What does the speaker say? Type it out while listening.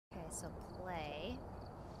So play.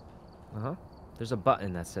 Uh-huh. There's a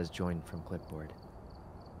button that says join from clipboard.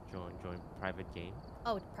 Join private game.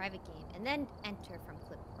 Oh, private game. And then enter from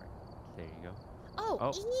clipboard. There you go. Oh,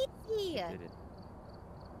 easy! She did it.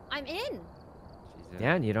 I'm in. She's in.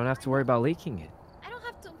 Yeah, and you don't have to worry about leaking it. I don't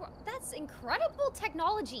have to. That's incredible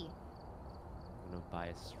technology. I'm gonna buy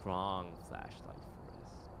a strong flashlight for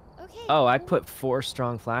this. Okay. Oh, I put 4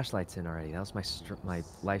 strong flashlights in already. That was my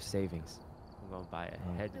life savings. I'm gonna buy a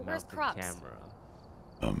Where's head-mounted Crocs? camera.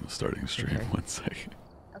 I'm starting stream. Okay. 1 second.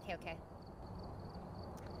 Okay.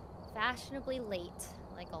 Fashionably late,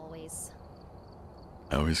 like always.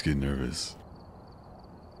 I always get nervous.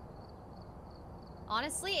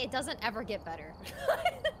 Honestly, it doesn't ever get better.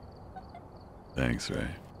 Thanks, Ray.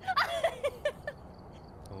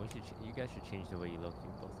 Oh, you guys should change the way you look.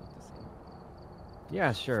 You both look the same.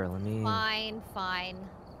 Yeah, sure. Let me. Fine.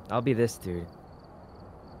 I'll be this dude.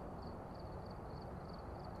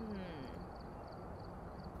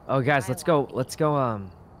 Oh, guys, let's go. Let's go. Oh,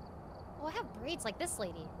 I have braids like this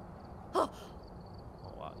lady. Oh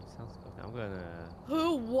wow, you sound so. Okay, I'm gonna.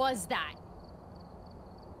 Who was that?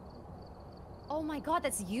 Oh my god,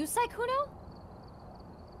 that's you, Sykkuno?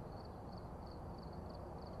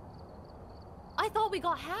 I thought we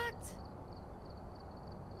got hacked.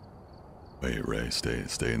 Wait, Ray, stay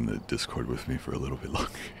in the Discord with me for a little bit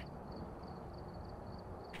longer.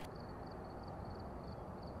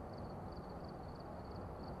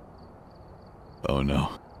 Oh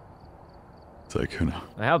no. Sykkuno.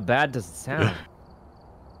 How bad does it sound?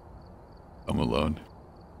 I'm alone.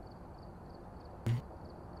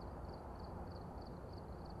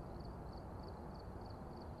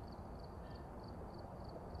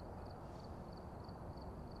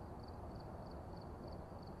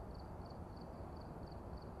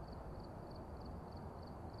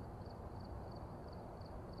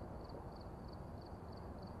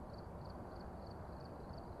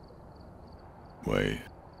 Wait.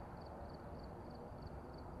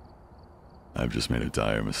 I've just made a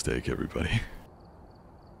dire mistake, everybody.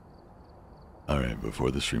 Alright,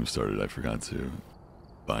 before the stream started, I forgot to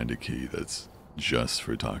find a key that's just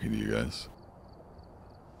for talking to you guys.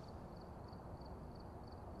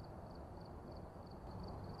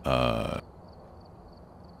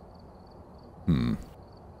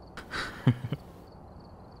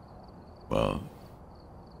 Well,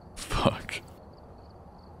 fuck.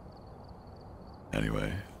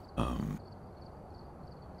 Anyway, alright,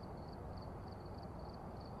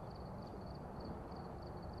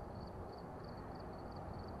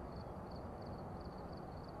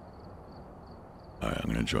 I'm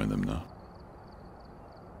gonna join them now.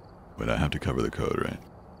 But I have to cover the code, right?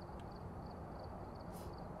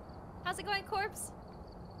 How's it going, Corpse?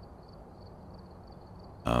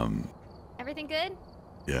 Everything good?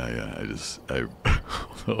 Yeah, I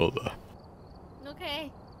hold on.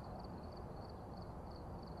 Okay.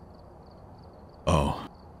 Oh,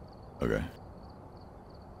 okay.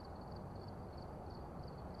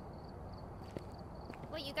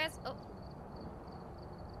 Wait, you guys. Oh.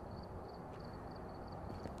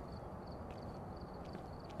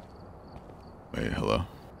 Wait, hello?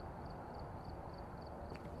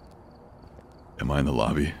 Am I in the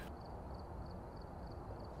lobby?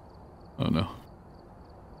 Oh no.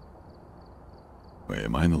 Wait,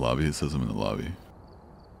 am I in the lobby? It says I'm in the lobby.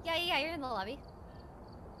 Yeah, you're in the lobby.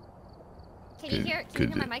 Can you hear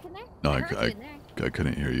my mic in there? No, I heard you in there. I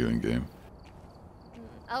couldn't hear you in game.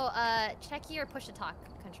 Oh, check your push to talk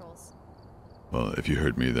controls. Well, if you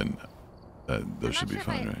heard me, then that should be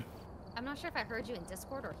fine, right? I'm not sure if I heard you in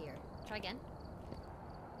Discord or here. Try again.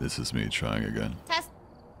 This is me trying again. Test.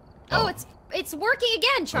 Oh, it's working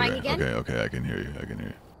again. Trying again. Okay, I can hear you.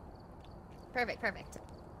 Perfect.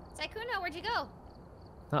 Sykkuno, where'd you go?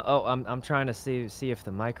 Oh, I'm trying to see if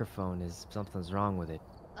the microphone is something's wrong with it.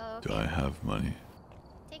 Oh, okay. Do I have money?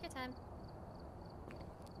 Take your time.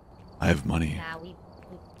 I have money. Nah, we...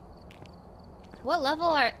 What level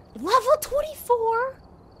are... Level 24?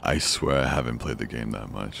 I swear I haven't played the game that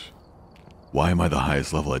much. Why am I the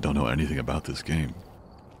highest level? I don't know anything about this game.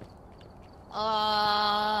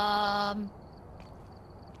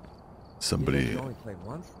 Somebody... You only played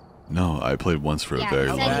once? No, I played once for a very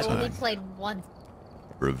long time. Yeah, you only played once.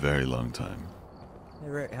 For a very long time. Hey,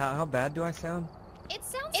 Ray, how bad do I sound? It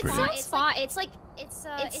sounds fine. It's like it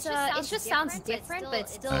just sounds different, but it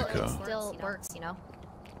still works, you know.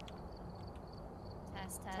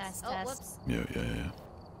 Test. Oh, whoops. Yeah.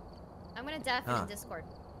 I'm gonna def in Discord.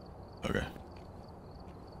 Okay.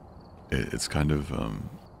 It's kind of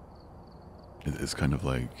it's kind of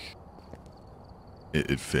like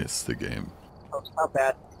it fits the game. Oh, it's not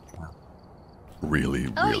bad. Really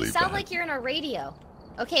Oh, really you sound bad. like you're in a radio.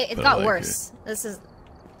 Okay, it I got like worse. This is...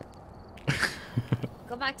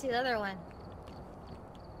 Go back to the other one.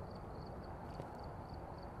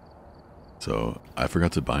 So, I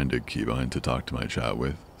forgot to bind a keybind to talk to my chat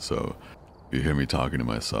with, so you hear me talking to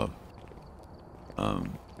myself.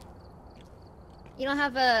 You don't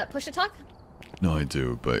have a push-to-talk? No, I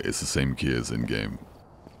do, but it's the same key as in-game.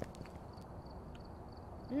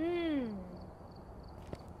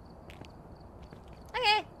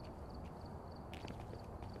 Okay.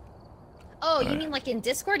 Oh, you mean like in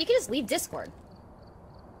Discord? You can just leave Discord.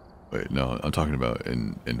 Wait, no, I'm talking about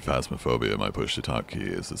in Phasmophobia, my push-to-talk key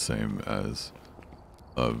is the same as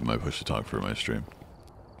my push-to-talk for my stream.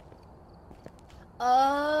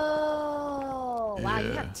 Oh, wow, you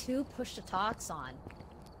Yeah. have 2 push-to-talks on.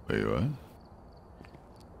 Wait, what?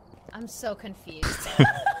 I'm so confused.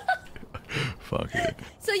 Fuck it.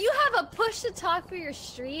 So you have a push-to-talk for your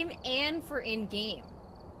stream and for in-game.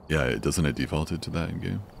 Yeah, doesn't it default it to that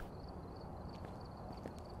in-game?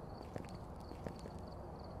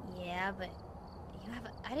 Yeah, but you have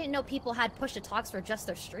I didn't know people had push-to-talks for just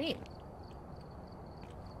their stream.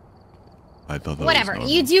 I thought that Whatever, was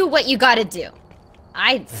normal. you do what you gotta do.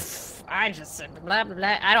 I just said blah, blah,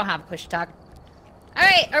 blah. I don't have a push-to-talk.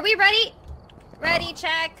 Alright, are we ready? Ready,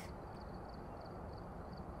 check.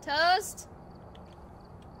 Toast?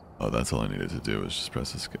 Oh, that's all I needed to do was just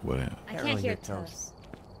press this. What? I can't really hear hear toast. toast.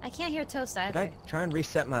 I can't hear toast Did either. I try and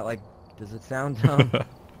reset my, like, does it sound, I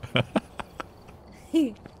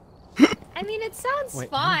mean, it sounds Wait,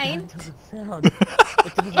 fine. How does it sound? It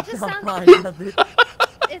doesn't It just sound sounds- fine, does it?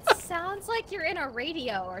 It sounds like you're in a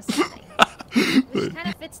radio or something. Which kind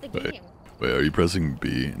of fits the Wait. game. Wait, are you pressing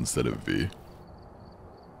B instead of V?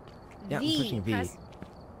 Yeah, I'm pushing V. press-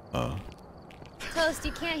 Oh. Toast,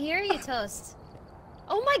 you can't hear you, Toast.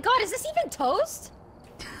 Oh my god, is this even Toast?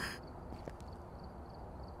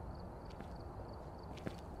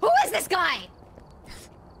 Who is this guy?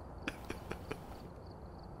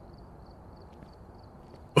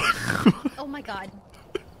 Oh my god.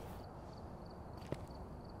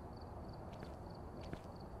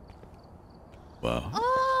 Wow.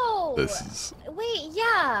 Oh! This is... Wait,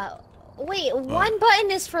 yeah. Wait, one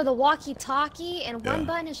button is for the walkie-talkie, and one Yeah.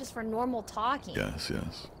 button is just for normal talking. Yes,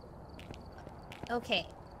 yes. Okay.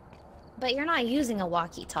 But you're not using a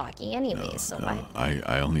walkie-talkie anyways, No, so no, why?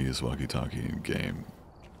 I only use walkie-talkie in game,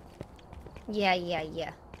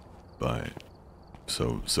 Yeah. but...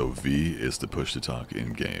 So V is the push-to-talk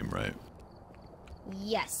in game, right?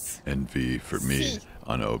 Yes. And V for me C.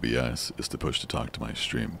 on OBS is to push to talk to my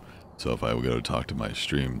stream. So if I will go to talk to my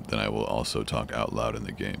stream, then I will also talk out loud in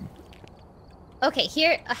the game. Okay,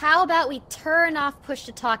 here, how about we turn off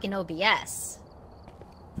push-to-talk in OBS?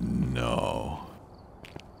 No.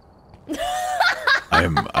 I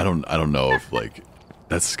don't know if like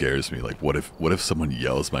that scares me. Like what if someone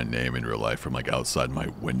yells my name in real life from like outside my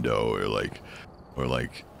window, or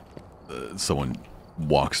like someone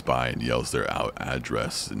walks by and yells their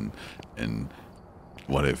address, and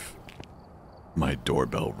what if my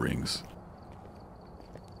doorbell rings?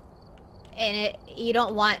 And you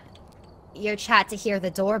don't want your chat to hear the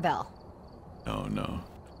doorbell. No.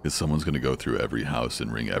 Because someone's going to go through every house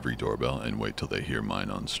and ring every doorbell and wait till they hear mine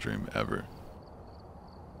on stream ever.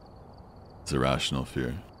 It's a rational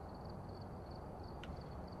fear.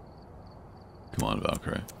 Come on,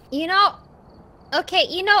 Valkyrae.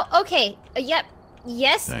 Okay, yep,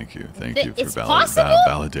 yes. Thank you for It's possible.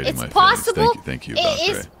 validating It's my possible. feelings. Thank you,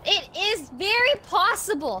 Valkyrae. It is very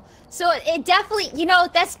possible. So it definitely,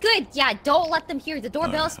 that's good. Yeah, don't let them hear the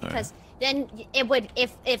doorbells Alright. because then it would,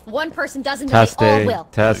 if one person doesn't, then they all will.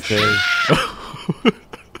 Testing.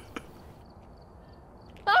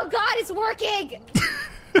 Oh God, it's working.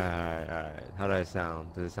 Alright. How do I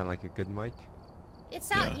sound? Does it sound like a good mic? It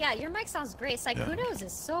sounds, yeah, your mic sounds great. Sykkuno's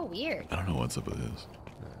is so weird. I don't know what's up with this.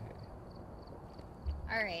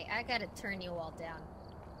 All right, I gotta turn you all down.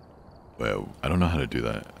 Well, I don't know how to do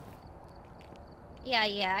that. Yeah,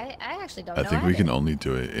 I actually don't know. I think we either. can only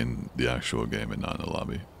do it in the actual game and not in the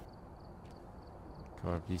lobby.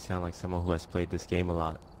 Or you sound like someone who has played this game a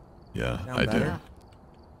lot. Yeah, Sound I do. better?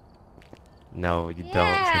 No, you Yeah,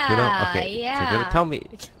 don't. Sykkuno? Okay, yeah. Sykkuno, tell me,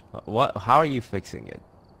 how are you fixing it?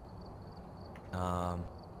 Yeah,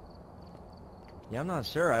 I'm not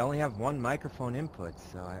sure. I only have one microphone input,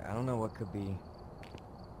 so I don't know what could be.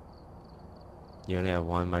 You only have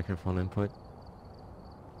one microphone input?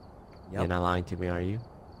 Yep. You're not lying to me, are you?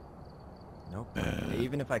 Nope.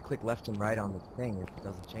 Even if I click left and right on the thing, it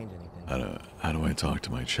doesn't change anything. How do I talk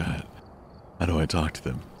to my chat? How do I talk to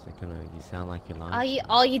them? Sykkuno, you sound like you're lying.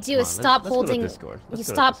 All you do Come is on, stop let's go to holding. Discord. You Let's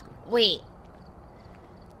go to stop. Discord. Wait,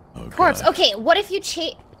 Oh, Corpse. God. Okay, what if you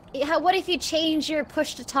change? What if you change your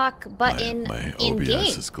push to talk button My in OBS game?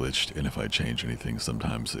 is glitched, and if I change anything,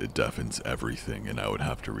 sometimes it deafens everything, and I would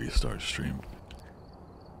have to restart stream.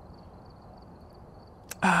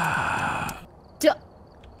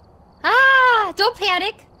 Don't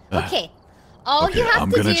panic. Okay. All Okay, you have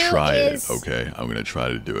I'm to gonna do try is... it. Okay, I'm gonna try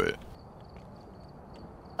to do it.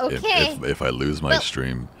 Okay. If I lose my Well-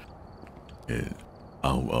 stream,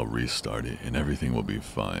 I'll restart it, and everything will be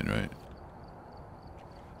fine, right?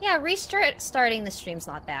 Yeah, starting the stream's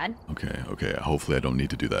not bad. Okay. Hopefully, I don't need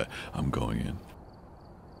to do that. I'm going in.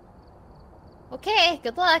 Okay,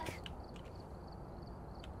 good luck.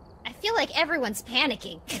 I feel like everyone's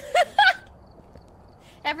panicking.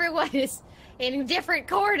 Everyone is in different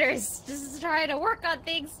corners, just trying to work on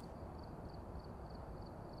things.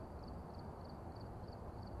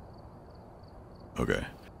 Okay.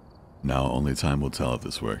 Now only time will tell if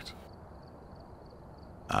this worked.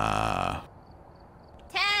 Test!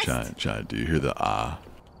 Chad, do you hear the ah?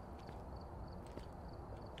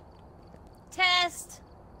 Test!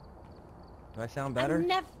 Do I sound better?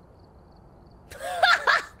 Never.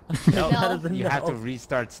 No, that doesn't You have to no.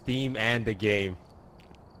 restart Steam and the game.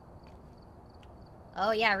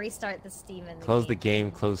 Oh yeah, restart the Steam and Close the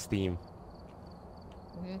game, close Steam.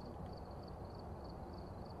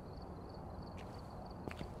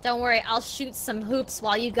 Don't worry, I'll shoot some hoops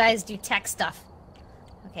while you guys do tech stuff.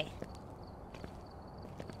 Okay.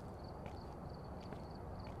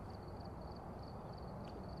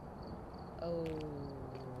 Oh.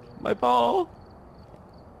 My ball!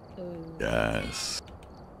 Oh. Yes.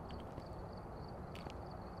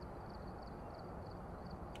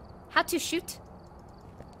 How to shoot?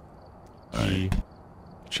 G.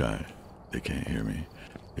 Chad, they can't hear me.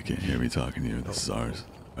 They can't hear me talking to you. This is ours.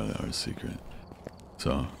 Our secret.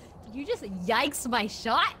 So, You just yikes my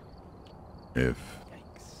shot? if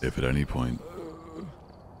at any point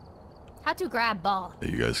How to grab ball? that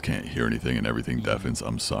you guys can't hear anything and everything deafens,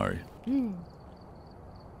 I'm sorry. Hmm.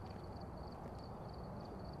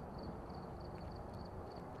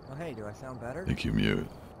 Oh, hey, do I sound better? Thank you, mute.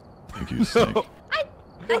 Thank you, Snake.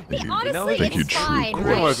 Honestly, Thank you, it's true fine, cool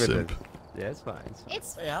right? simp. Yeah, it's fine. It's fine.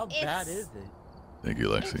 It's Hey, how bad is it? Thank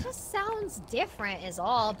you, It Lexi. just sounds different, is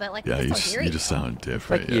all. But like, Yeah, we you just just, don't hear you you. just sound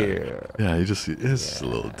different. Like, Yeah, yeah, it's a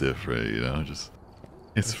little different, you know. Just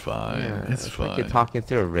it's fine. Yeah, it's like fine. you're talking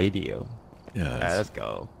to a radio. Yeah, Yeah, it's- let's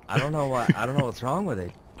go. I don't know what's wrong with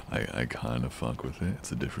it. I kind of fuck with it.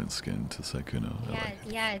 It's a different skin to Sykkuno. I Yeah, like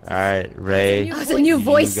it. yeah. It's Alright, Ray. Oh, it's a new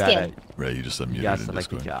voice you gotta- skin. Ray, you just You unmuted gotta in select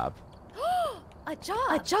the Discord. job. A job.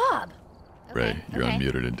 A job. Ray, Okay, you're okay.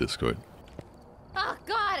 unmuted in Discord. Oh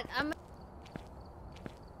God,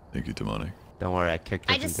 Thank you, Demonic. Don't worry, I kicked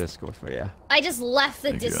I it from just- Discord for you. I just left the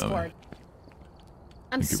Thank you, Amy. Discord.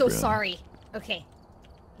 I'm Thank you, so Brianna. sorry. Okay.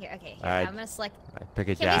 Here, okay. Here, Alright. I'm gonna select Alright, pick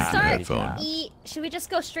a Can we job. start any Phone. job. E. Should we just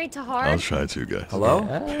go straight to I'll hard? try to, guys. Hello?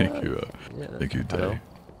 Thank you. Yeah, Thank you, hello. Day.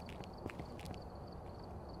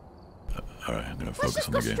 All right, I'm gonna Let's focus just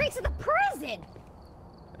on go the game. straight to the prison.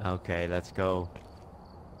 Okay, let's go.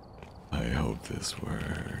 I hope this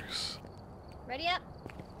works. Ready up?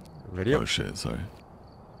 Ready Oh up? shit, sorry.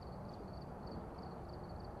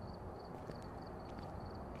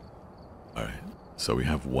 All right, so we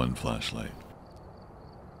have one flashlight.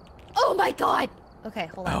 Oh my God. Okay,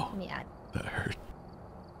 hold on. Ow. Let me add. That hurt.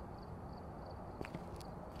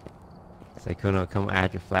 Sykkuno, come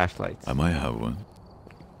add your flashlights. I might have one.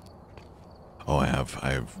 Oh, I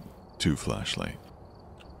have 2 flashlight.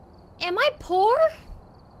 Am I poor?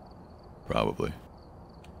 Probably.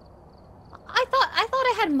 I thought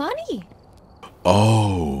I had money.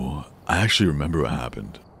 Oh, I actually remember what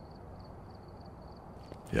happened.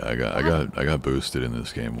 Yeah, I got boosted in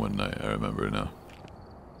this game one night. I remember it now.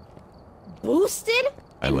 Boosted?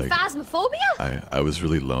 I In like- Phasmophobia? I was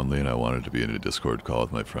really lonely and I wanted to be in a Discord call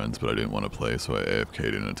with my friends, but I didn't want to play, so I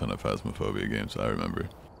AFK'd in a ton of Phasmophobia games. I remember.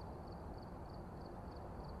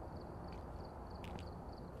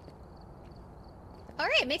 All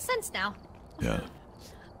right, makes sense now. Yeah.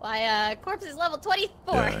 My corpse is level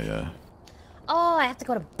 24. Yeah. Oh, I have to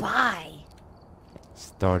go to buy.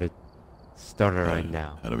 Start it right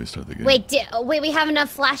now. How do we start the game? Wait, wait, we have enough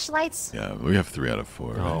flashlights? Yeah, we have 3 out of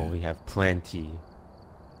 4. Oh, Right? we have plenty.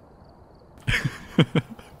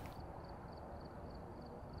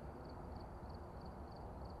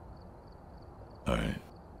 All right.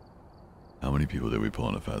 How many people did we pull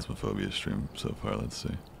on a Phasmophobia stream so far? Let's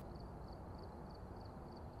see.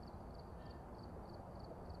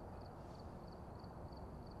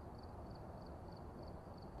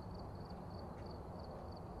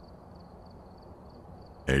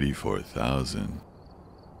 $84,000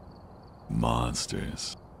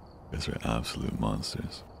 monsters. These are absolute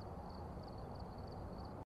monsters.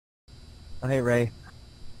 Oh, hey, Ray.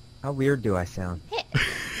 How weird do I sound? Hey.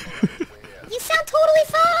 You sound totally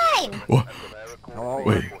fine! What? Oh,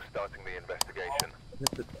 Wait.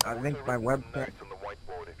 I think my webcam...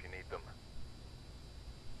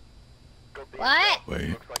 What?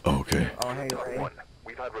 Wait. Oh, okay. Oh, hey, Ray. How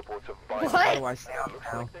What? do I sound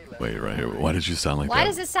now? Wait, right here. Why did you sound like Why that?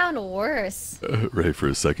 does it sound worse? Ray, for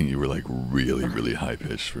a second you were like really, really high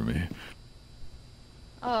pitched for me.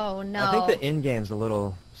 Oh no. I think the in-game's a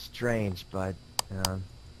little strange, but...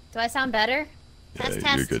 Do I sound better? Yeah, Test, you're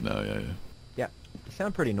test. good now. Yeah, yeah. yeah, you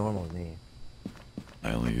sound pretty normal to me.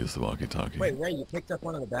 I only use the walkie-talkie. Wait, Ray, you picked up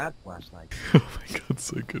one of the bad flashlights. Oh my god,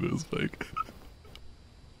 Sykkuno's fake.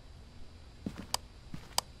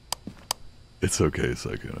 It's okay,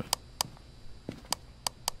 Sykkuno.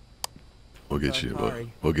 We'll get you.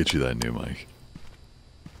 We'll get you that new mic.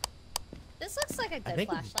 This looks like a I good think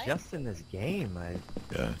flashlight. it's just in this game.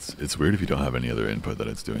 Yeah, it's weird if you don't have any other input that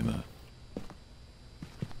it's doing that.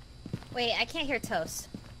 Wait, I can't hear Toast.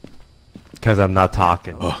 Because I'm not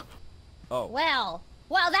talking. Oh, Well,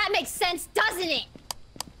 that makes sense, doesn't it?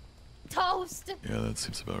 Toast. yeah, that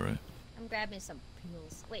seems about right. I'm grabbing some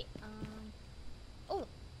pills. Wait, oh.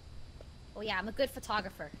 Oh yeah, I'm a good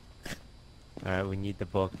photographer. Alright, we need the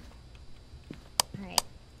book. Alright.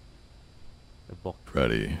 The book.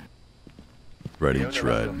 Freddy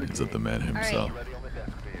Dread is that the man himself.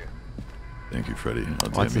 Thank you, Freddy. I'll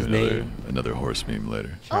What's DM his you name? another horse meme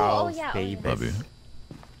later. Charles yeah, Davis. Love you.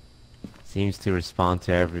 Seems to respond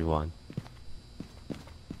to everyone.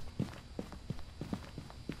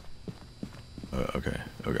 Okay.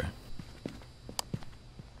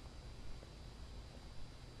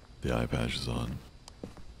 The eye patch is on.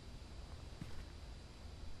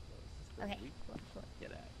 Okay.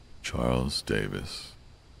 Charles Davis.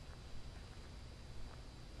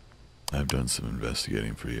 I've done some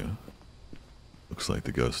investigating for you. Looks like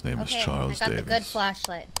the ghost name is Okay, Charles I got Davis. the good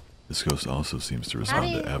flashlight. This ghost also seems to How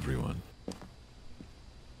respond do to you- everyone.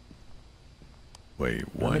 Wait,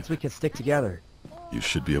 That what? means we can stick together. You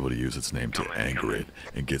should be able to use its name to anger it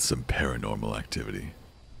and get some paranormal activity.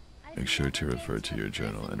 Make sure to refer to your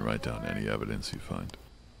journal and write down any evidence you find.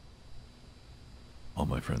 All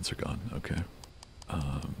my friends are gone. Okay.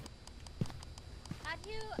 How do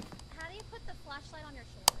you put the flashlight on your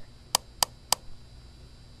shoulder?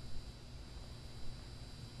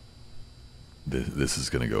 This is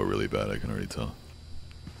gonna go really bad. I can already tell.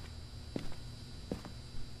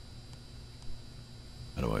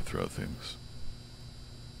 How do I throw things?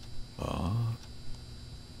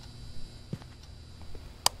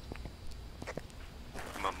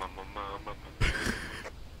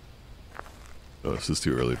 Oh, it's just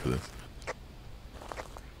too early for this.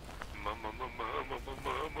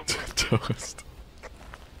 Toast.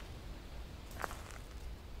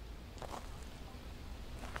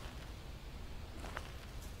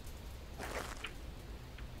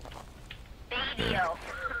 Yeah.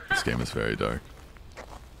 This game is very dark.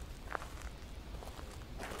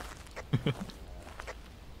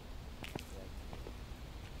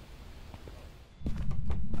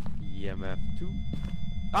 EMF 2.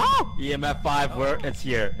 Oh! EMF 5, it's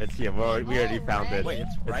here. It's here. We already found it. Wait,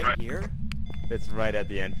 it's right here? It's right at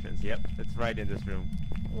the entrance. Yep. It's right in this room.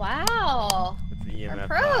 Wow. It's the We're EMF 5.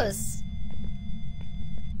 pros.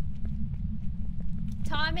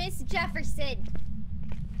 Thomas Jefferson.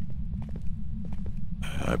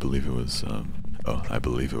 I believe it was I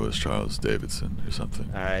believe it was Charles Davidson or something.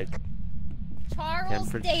 Alright. Charles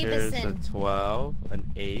Temperatures Davison. a 12,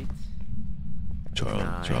 an 8.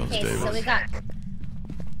 Charles Okay, Davis. so we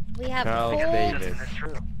have Charles cold Davis.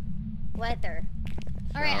 weather.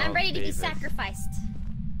 Alright, I'm Charles ready to Davis. be sacrificed.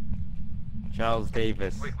 Charles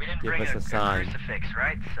Davis, We didn't give bring us a sign. crucifix,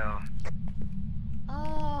 right? So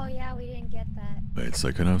Oh, yeah, we didn't get that. Wait,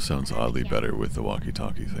 Sykkuno sounds oddly better with the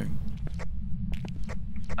walkie-talkie thing.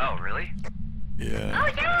 oh really? Yeah.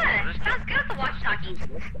 yeah! Sounds good, the walkie-talkie.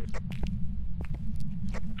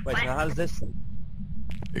 Wait, so how does this...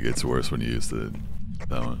 It gets worse when you use that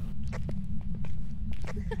one.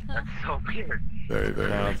 That's so weird. Very, very.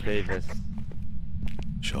 Charles Davis,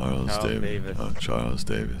 Charles Davis. Oh, Charles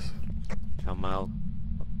Davis. come out.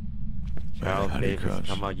 Wait, Charles how do you Davis, crouch?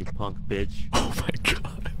 come out, you punk bitch. Oh my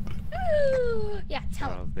god. Ooh, yeah, tell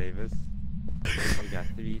Charles him. Davis. We got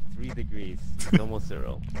 3 degrees. It's almost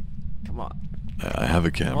 0. Come on. I have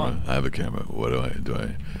a camera. on. I have a camera. What do I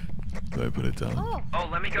put it down? Oh, Oh,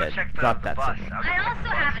 let me go Yeah, check drop the that bus. somewhere. Okay, I also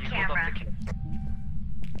have a you hold up camera.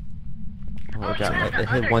 the Oh, you God, have the it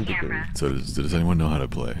hit other 1 degree. camera. So does anyone know how to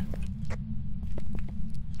play?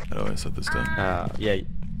 How do I set this down? Yeah.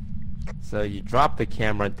 So you drop the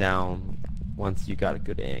camera down once you got a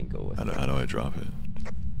good angle with How it. do I drop it?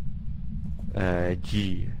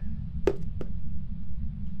 G.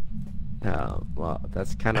 Well,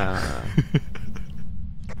 that's kind of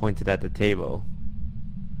pointed at the table.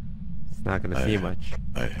 It's not gonna see much.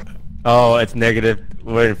 Oh, it's negative.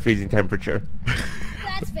 We're in freezing temperature.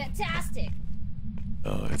 That's fantastic.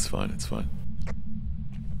 Oh, it's fine. It's fine.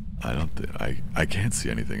 I don't think I can't see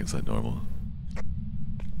anything. Is that normal?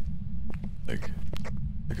 Like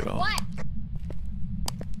at all? What?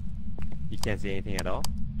 You can't see anything at all?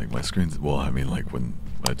 Like my screen's. Well, I mean, like when.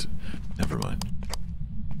 Never mind.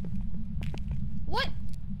 What?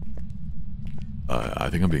 I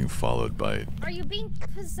think I'm being followed by. Are you being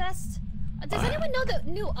possessed? Does anyone know the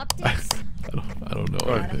new updates? I don't know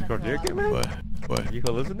Oh, anything. you're okay, man? What? Are you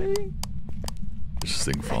hallucinating? There's this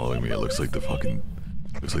thing following me. It looks like the fucking.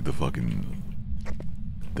 Looks like the fucking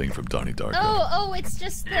thing from Donnie Darko. Oh, it's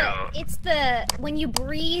just the when you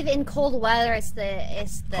breathe in cold weather, it's the air.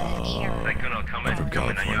 Sykkuno, I'm from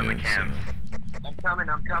California.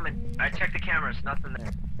 I'm coming. I checked the cameras, nothing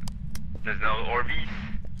there. There's no Orbeez?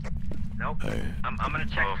 Nope. Hey. I'm gonna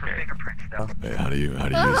check for fingerprints though. Hey, how do you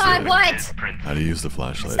use what? How do you use the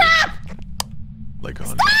flashlight? Stop! Like on.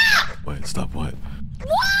 Stop! Wait, stop what?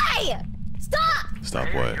 Why? Stop! Stop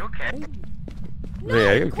Are what? you okay? No, Ray,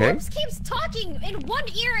 are you okay? Corpse keeps talking in one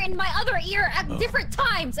ear and my other ear at different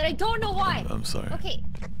times, and I don't know why. I'm sorry. Okay.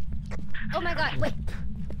 Oh my god, wait.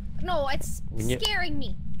 No, it's scaring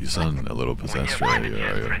me. You sound a little possessed, Find right? a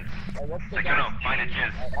jizz print. Sykkuno, find a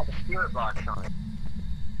jizz. I have a spirit box on it.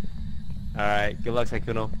 Alright, good luck,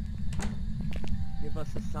 Sykkuno. Give us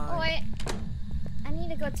a sign. Oh, I need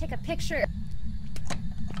to go take a picture.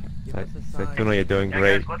 Give us a sign. Sykkuno, you're doing Yeah,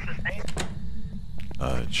 great. guys, what's his name?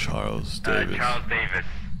 Charles Davis. Charles Davis.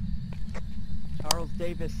 Charles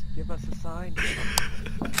Davis, give us a sign.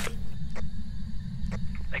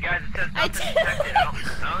 Hey guys, it says nothing detected. I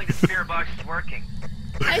don't think the spirit box is working.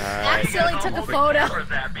 I accidentally took a photo. You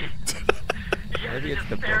Maybe guys it's just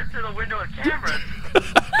the stare through the window of cameras.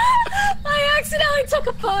 I accidentally took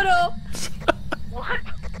a photo. What?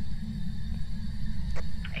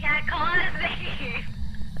 I gotta call his name.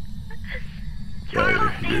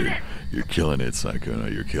 Yeah, you're killing it,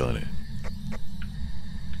 Sykkuno. You're killing it.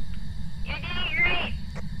 You're doing great.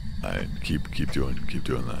 Alright, keep doing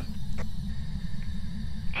that.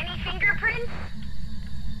 Any fingerprints?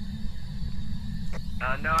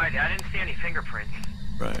 No, I didn't see any fingerprints.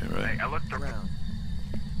 Right. I looked around.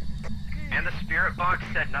 And the spirit box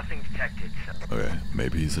said nothing detected, so... Okay,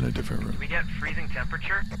 maybe he's in a different room. Did we get freezing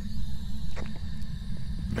temperature?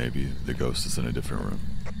 Maybe the ghost is in a different room.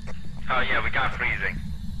 Oh yeah, we got freezing.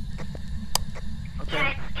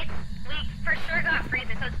 Okay. Yeah, we for sure got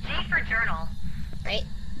freezing, so it's J for journal. Right?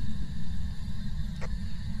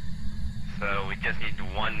 So we just need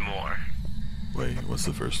one more. Wait, what's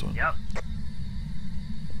the first one? Yep.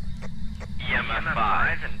 EMF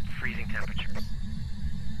 5 and freezing temperatures.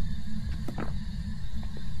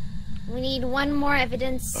 We need one more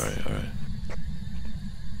evidence. Alright.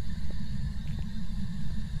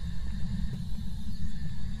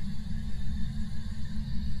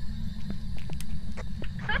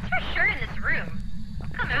 So it's for sure in this room.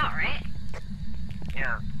 It'll come out, right?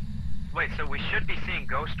 Yeah. Wait, so we should be seeing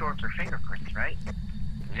ghost orbs or fingerprints, right?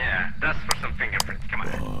 Yeah, that's for some fingerprints. Come on.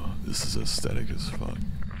 Oh, this is aesthetic as fuck.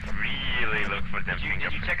 Really look for them fingerprints.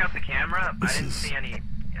 Did you check out the camera? I didn't see any.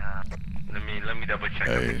 Let me double check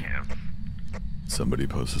out the cams. Somebody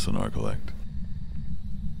post this on Arcolect.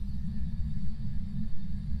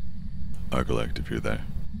 Arcolect, if you're there.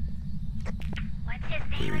 What's his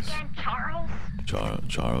name Please. again? Charles?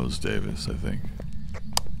 Charles Davis, I think.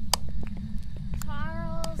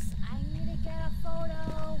 Charles, I need to get a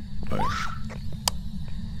photo. Alright.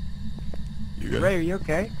 You good? Ray, are you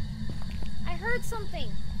okay? I heard something.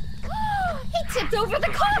 He tipped over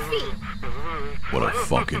the coffee! What a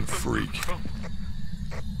fucking freak.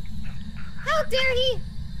 How dare he?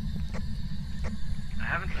 I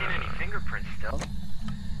haven't seen any fingerprints still.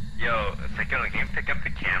 Yo, Sykkuno, can you pick up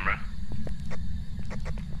the camera?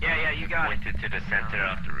 Yeah, you got it. Point it to the center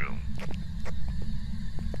of the room.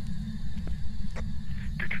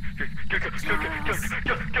 Ghost orbs!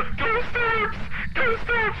 Ghost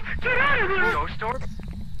orbs! Get out of here! Ghost orbs?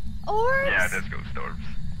 Orbs? Yeah, there's ghost orbs.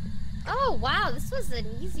 Oh, wow, this was an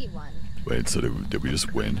easy one. Wait, so did we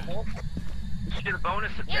just win? We should do the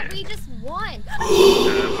bonus Yeah, objective. we just won.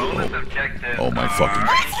 The bonus objective. Oh my fucking-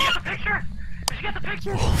 Did you get the picture? Did you get the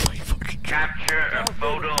picture? Oh my fucking god. Capture a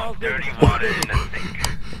photo of dirty water in a sink.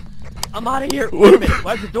 I'm out of here. Wait a minute.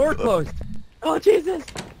 Why's the door closed? Oh, Jesus.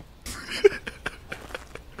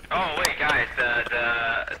 Oh wait, guys, the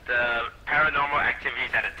paranormal activity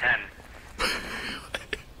is at a 10.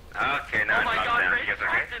 Okay, now it's not 10. You guys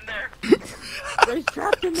okay? Ray's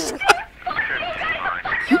trapped in there.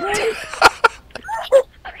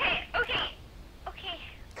 Okay.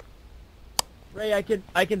 Ray,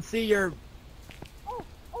 I can see your... Oh,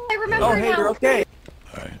 I remember Oh, hey, now. you're okay.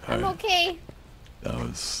 Alright, I'm alright. okay. That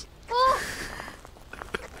was... Oh,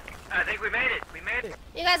 I think we made it. We made it.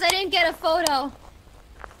 you guys, I didn't get a photo.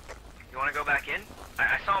 You want to go back in?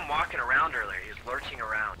 I saw him walking around earlier. He was lurching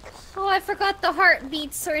around. Oh, I forgot the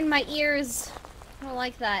heartbeats are in my ears. I don't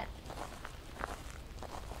like that.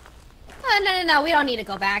 Oh, no, we don't need to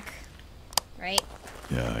go back. Right?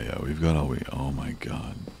 Yeah, we've got all we... Oh my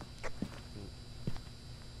god.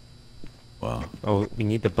 Wow. Oh, we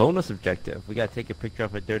need the bonus objective. We gotta take a picture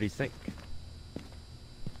of a dirty sink.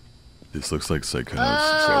 This looks like Sykkuno's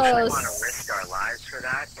Oh, We social. want to risk our lives for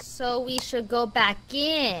that. so we should go back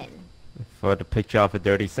in. For the picture of a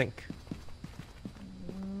dirty sink.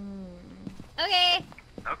 Okay.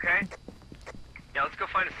 Okay. Yeah, let's go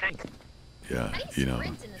find a sink. Yeah, I need you know,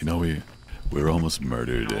 sprint in this we were almost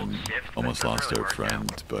murdered and Shift, but almost it doesn't lost really our work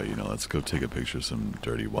friend, but you know, let's go take a picture of some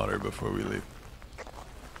dirty water before we leave.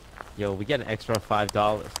 Yo, we get an extra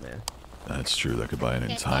 $5, man. That's true, that could buy an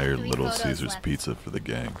Okay, entire 3 Little photos Caesar's left. pizza for the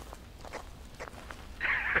gang.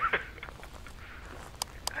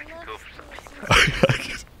 I can go for some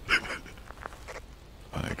pizza.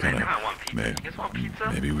 I I kinda... want pizza. You guys want pizza?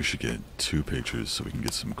 Maybe we should get 2 pictures so we can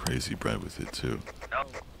get some crazy bread with it too. Oh.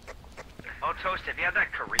 Oh, Toast, have you had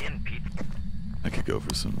that Korean pizza? I could go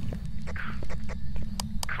for some...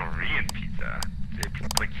 Korean pizza? Did it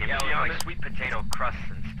put kimchi on like sweet potato crusts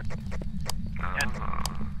and stuff.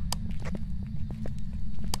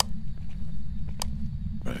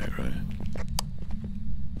 Right.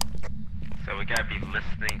 So we gotta be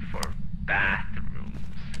listening for bathrooms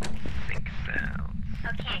and sink sounds.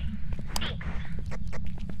 Okay. Thanks.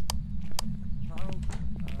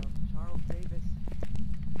 Charles Davis.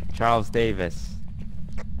 Charles Davis.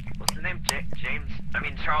 What's his name?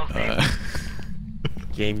 Charles Davis.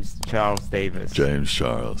 James Charles Davis. James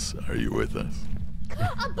Charles, are you with us?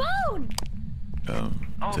 A bone! Oh,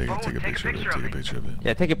 Take bone, a picture of it. Take a picture of it.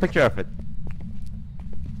 Yeah, take a picture of it.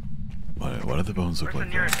 What do the bones look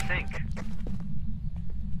Where's the like? nearest sink?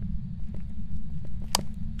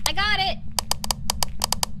 I got it!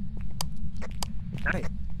 Nice.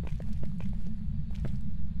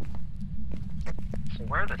 So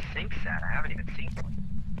where are the sinks at? I haven't even seen one.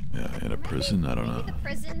 Yeah, in a prison? I don't know. Maybe the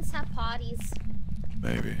prisons have potties.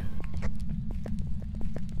 Maybe.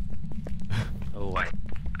 Oh, What?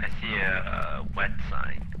 I see a wet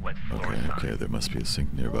sign. Wet floor sign. Okay, there must be a sink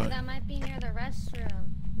Oh, nearby. that might be near the restroom.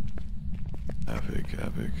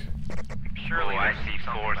 Epic. Surely I see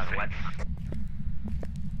floor sinks.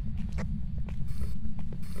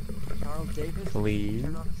 Charles Davis. Clean.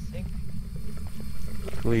 Turn on a sink.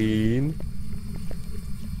 Clean.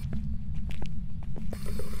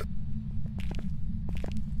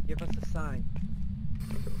 Give us a sign.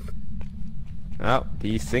 Oh,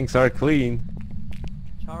 these sinks are clean.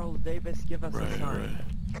 Charles Davis, give us a Right. sign.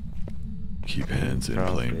 Keep hands in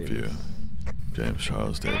Charles plain Davis. view. James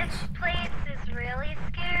Charles Davis. This place is really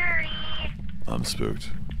scary. I'm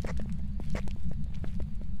spooked.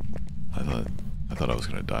 I thought I was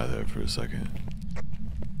gonna die there for a second.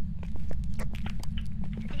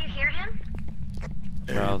 Did you hear him?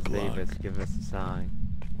 Charles block. Davis, give us a sign.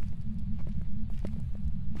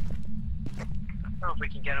 I don't know if we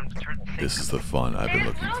can get him to turn the sink. This is the fun I've been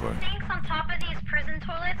There's looking little for. sinks on top of these prison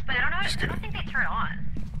toilets, but I Just don't kidding. think they turn on.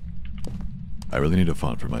 I really need a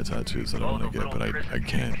font for my tattoos that I Oh, want the to get, but little I prison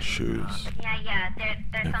can't sinks. choose. Yeah,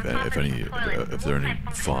 there's on top If of any, these toilets. if there are any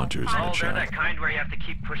fonters in the Oh, they're chat. that kind where you have to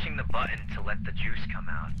keep pushing the button to let the juice come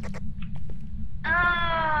out.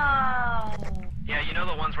 Oh. Yeah, you know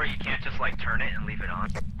the ones where you can't just like turn it and leave it on?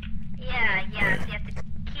 Yeah, Wait. so you have to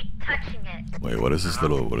keep touching it. Wait, what does this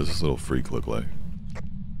little freak look like?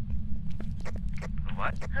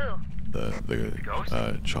 What? Who? The ghost?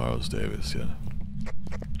 Charles Davis, yeah.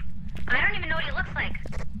 I don't even know what he looks like.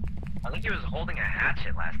 I think he was holding a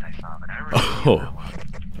hatchet last I saw, but I don't really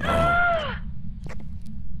Oh,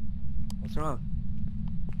 What's wrong?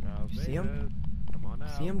 Charles See him? Davis, come on out.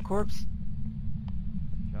 See him, corpse?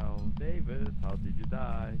 Charles Davis, how did you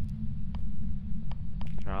die?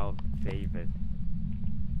 Charles Davis,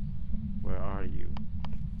 where are you?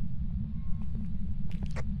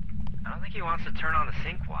 I don't think he wants to turn on the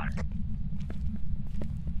sink water.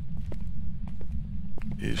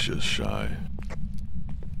 he's just shy.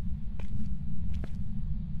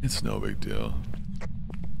 It's no big deal.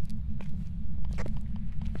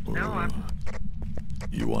 No, Ooh.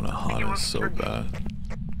 You want to haunt us so bad.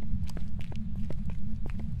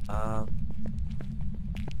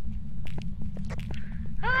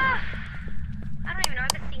 I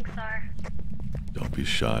be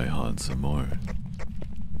shy, haunt some more.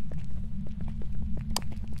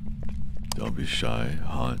 Don't be shy,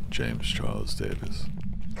 haunt James Charles Davis.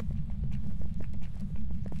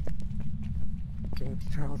 James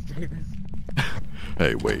Charles Davis.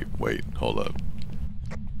 Hey, wait, hold up.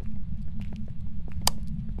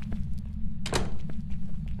 I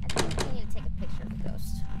think we need to take a picture of the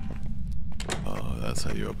ghost. Oh, that's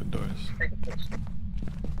how you open doors.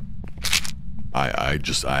 I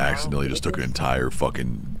accidentally just took an entire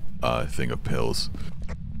fucking thing of pills.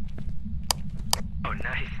 Oh,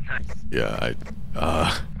 nice. Yeah,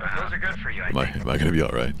 Those are good for you, I am think. I gonna be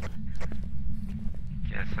alright?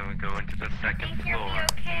 Yeah, so we go into the second Think you'll floor.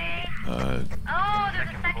 be okay? Second Oh, there's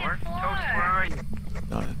a second floor? floor. Toast, where are you?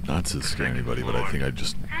 Not to scare anybody, but I think I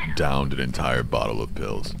just downed an entire bottle of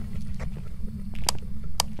pills.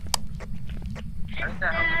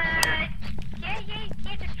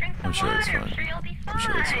 Yeah, just drink some I'm sure water. it's fine. I'm sure you'll be fine. I'm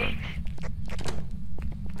sure it's fine.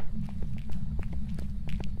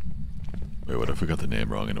 Wait, what if we got the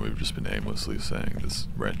name wrong and we've just been aimlessly saying this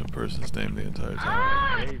random person's name the entire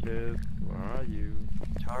time? Oh, Davis, where are you?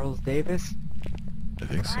 Charles Davis? I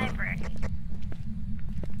think so. library.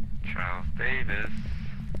 Charles Davis.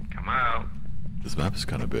 Come out. This map is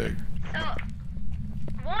kind of big. So,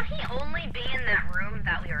 won't he only be in that room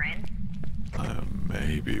that we were in?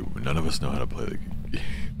 Maybe. None of us know how to play the game.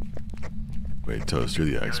 Wait, Toast, you're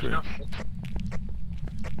the expert.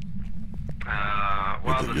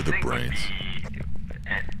 Well, You're the sink would brains.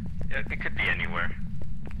 It could be anywhere.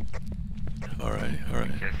 Alright.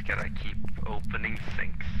 Just gotta keep opening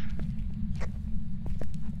sinks.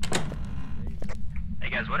 Hey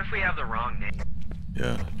guys, what if we have the wrong name?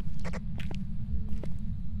 Yeah.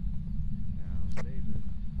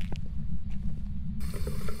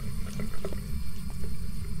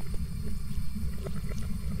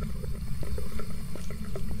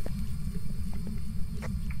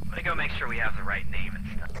 Let me go make sure we have the right name and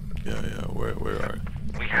stuff. Yeah. Where are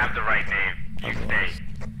We have the right name. You I'm stay.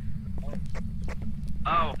 lost.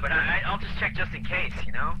 Oh, but I'll just check just in case,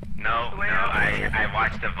 you know? No, I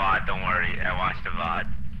watched the VOD, don't worry. I watched the VOD.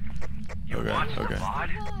 You Okay, watched okay. the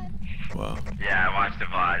VOD? Wow. Yeah, I watched the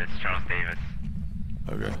VOD. It's Charles Davis.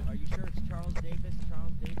 Okay. Are you sure it's Charles Davis?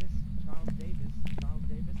 Charles Davis? Charles Davis? Charles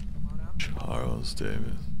Davis? Come on out. Charles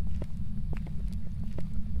Davis.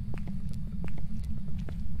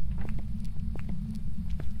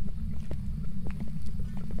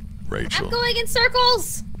 Rachel. I'm going in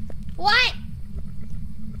circles! What?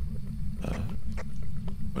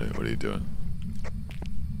 What are you doing?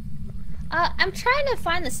 I'm trying to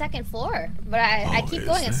find the second floor, but I Oh, keep is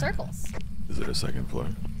going in there? circles. Is there a second floor?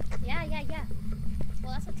 Yeah.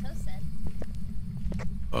 Well, that's what Toast said.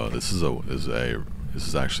 Oh, this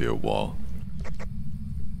is actually a wall.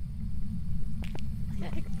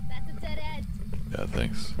 That's a dead end. Yeah,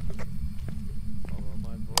 thanks. Follow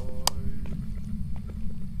my voice.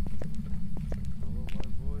 Follow my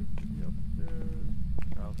voice to the upstairs.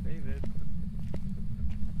 Charles Davis.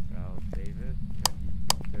 Charles Davis,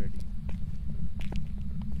 2030.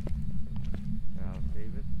 Charles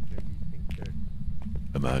Davis, 2030.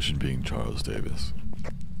 Imagine being Charles Davis.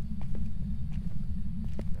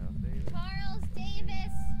 Charles Davis. Charles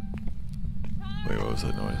Davis! Wait, what was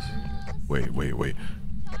that noise? Charles! Wait.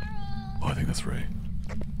 Charles! Oh, I think that's Ray.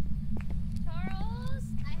 Charles!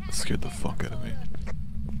 I have That scared to the get fuck out of me. photo.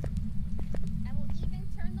 I will even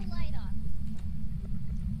turn the light off.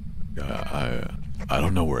 Yeah, I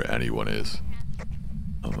don't know where anyone is.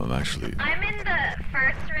 I'm actually, I'm in the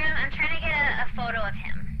first room. I'm trying to get a photo of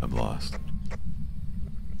him. I'm lost.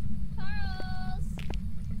 Charles!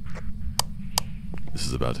 This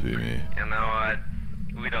is about to be me. You know what?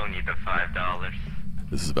 We don't need the $5.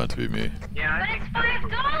 This is about to be me. Yeah, But I it's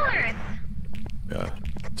think $5. Yeah.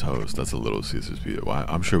 Toast, that's a Little Caesars pizza. Well,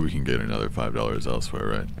 I'm sure we can get another $5 elsewhere,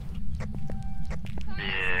 right?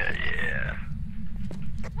 Yeah.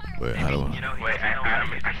 Wait, how do You know, wait,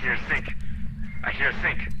 I hear a sink. I hear a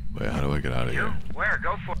sink. Wait, how do I get out of You? here? Where?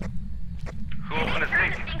 Go for it. Who opened the Turn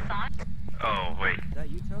the sink? sinks on. Oh, wait. Is that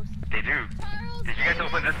you, Toast? They do. Charles Did you guys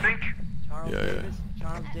open the sink? Charles Yeah. Davis?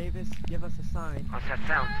 Charles Davis, give us a sign. What's that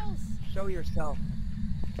sound? Charles! Show yourself.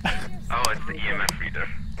 Oh, it's the EMF reader.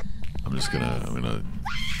 I'm gonna.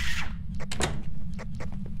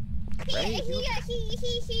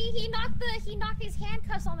 He knocked his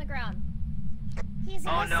handcuffs on the ground. He's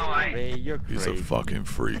Oh, no, listening. Ray, you're He's a crazy. fucking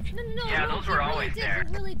freak. No, Yeah, those were always there.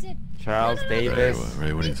 He really did. Charles No, no, no, no, Davis.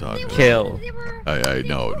 Ray, what are you talking about? Kill.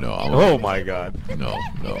 No, Oh my god. No.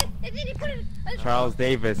 Charles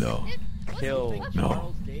Davis. No. Kill. No.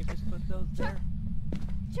 Charles Davis put those there?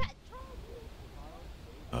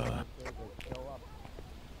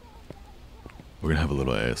 We're gonna have a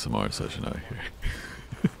little ASMR session out here.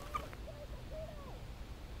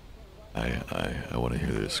 I want to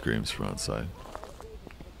hear their screams from outside.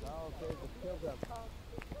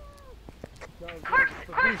 Corpse,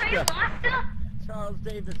 are you lost still? Charles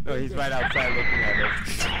Davis. No, he's right outside looking at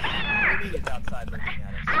us. Maybe he's outside looking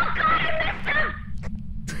at us. Oh god, I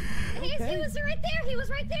missed him! He was right there. He was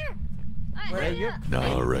right there. Ray, you're...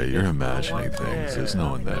 No, Ray, you're imagining things. There's no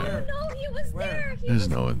one there. No, he was there. There's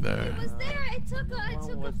no one there. He was there. I took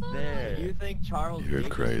a photo. there. Do you think Charles You're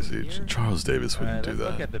Davis crazy. is here? Charles Davis wouldn't do Let's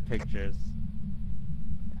look that. at the pictures.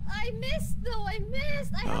 I missed though. I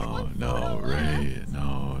missed. I had No, one no, photo Ray. left.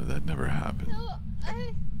 No, that never happened. No,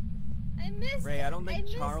 I missed. Ray, I don't think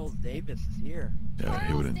missed. Charles Davis is here. Yeah,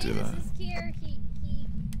 he wouldn't do Davis that. is here.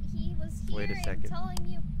 He was here. Wait a and second. telling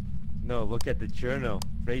you. No, look at the journal.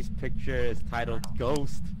 Ray's picture is titled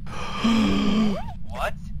Ghost.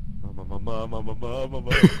 What?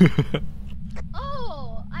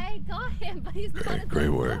 Oh, I got him, but he's not. Great, great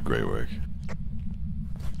work, great work.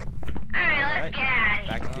 Alright, let's get out of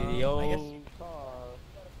here. Back to the I guess- old car.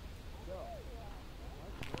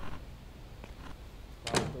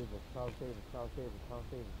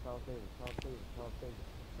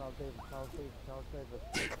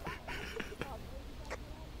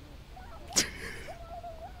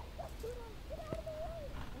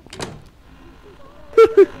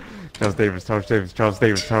 Charles Davis, Charles Davis, Charles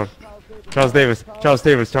Davis, Charles Davis, Charles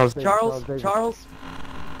Davis, Charles Davis. Charles?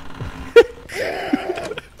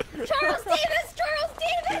 Charles Davis!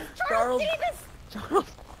 Charles- Davis! Charles?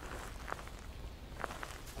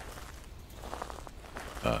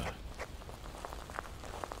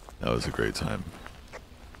 That was a great time.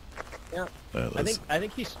 Yeah. Let's I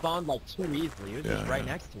think he spawned like too easily. He was just Yeah, right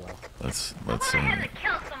yeah. next to us. let's I thought I had to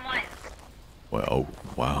kill someone. well, oh,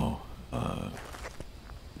 wow.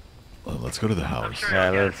 Let's go to the house. sure- Yeah,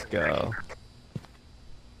 let's go.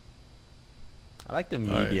 I like the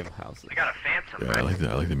Alright. medium houses. We got a phantom, Yeah, right?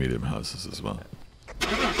 I like the medium houses as well.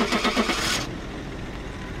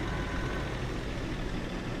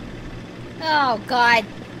 Oh god.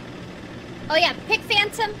 Oh yeah, pick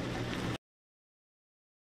Phantom.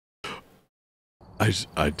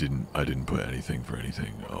 I didn't put anything for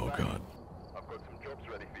anything. Oh god. I've got some jobs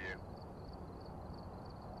ready for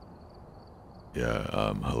you.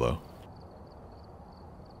 Yeah. Hello.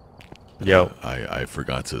 Yo. I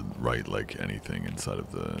forgot to write like anything inside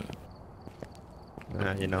of the.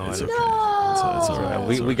 You know It's what? okay. No! It's alright.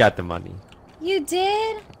 We it's alright. got the money. You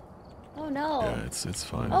did? Oh no. Yeah, it's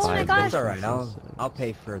fine. Oh It's my fine. gosh. It's alright. I'll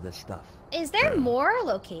pay for this stuff. Is there Yeah. more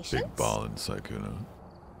locations? Big ball in Sykkuno.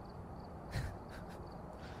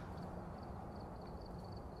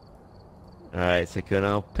 Alright,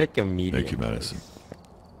 Sykkuno, pick a medium. Thank you, Madison.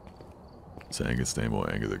 Saying its name will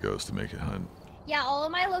anger the ghost to make it hunt. Yeah, all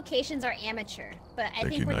of my locations are amateur, but I Thank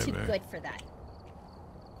think you, we're too Nightmare. good for that.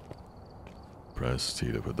 Press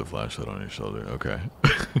T to put the flashlight on your shoulder. Okay.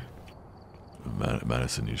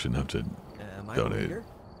 Madison, you shouldn't have to Am I the donate leader?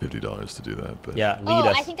 $50 to do that, but Yeah, lead Oh,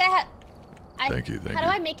 us. I think I had. Thank you, thank How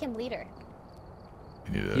you. do I make him leader?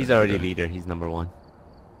 you need to, He's already okay. leader. He's number one.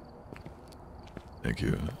 Thank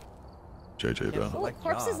you, JJ Yes, Bell. Oh, Select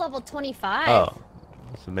corpse is job. level 25. Oh,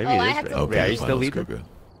 so maybe Oh, I it is. have Ray. to- Ray, are you fine, still let's go leader? good.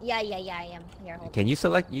 Yeah, I am. Here, hold on. Can you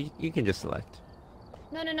select? You can just select.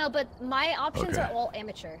 No, but my options Okay. are all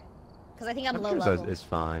amateur. Because I think I'm low Amateurs level. is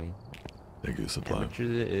fine. Thank you, Supply. Amateur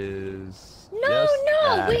is. No, just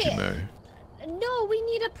no, that. wait. Thank you, Mary. No, we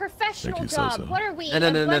need a professional you, job. Sosa. What are we? No, no,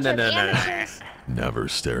 a no, bunch no, of no, no, no. amateurs? Never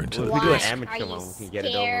stare into Well, the if we do an What? face. Are amateur you one, we can get it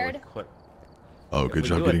over scared? with quick. Oh, If good we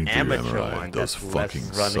job do getting an through the amateur MRI. one, Those that's fucking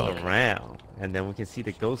less running suck. around, and then we can see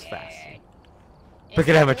the ghost fast. Is Pick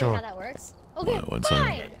an that amateur really one. how that works? Okay, One time-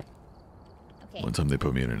 fine. Okay. One time they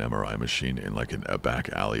put me in an MRI machine in like a back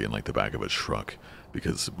alley in like the back of a truck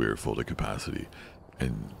because we were full to capacity,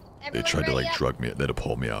 and they Everyone tried to ready like up? drug me. They had to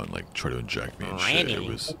pull me out and like try to inject me and shit. Ready.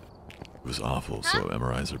 It was awful. So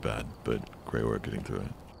MRIs are bad, but great work getting through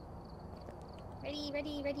it.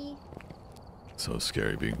 Ready. So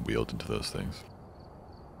scary being wheeled into those things.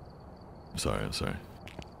 I'm sorry.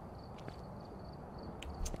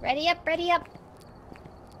 Ready up.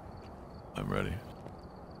 I'm ready.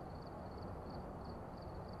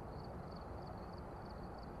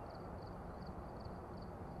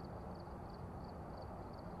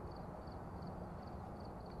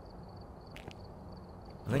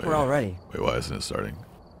 I think we're all ready. Wait, why isn't it starting?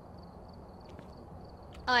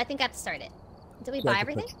 Oh, I think I have to start it. Did we Yeah, buy I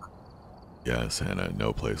think everything? Yes, Hannah.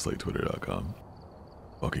 No place like Twitter.com.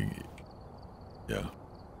 Fucking yeah.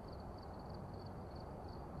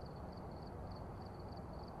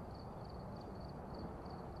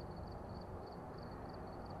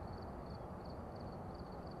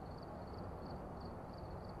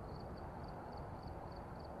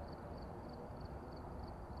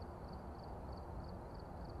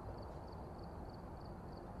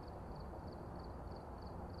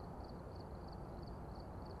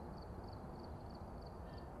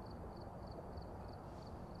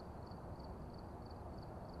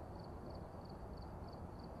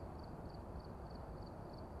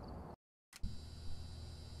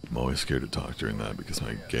 I'm always scared to talk during that because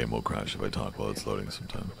my game will crash if I talk while it's loading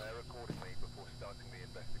sometimes.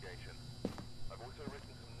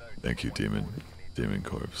 Thank you, Demon. Demon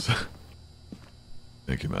Corpse.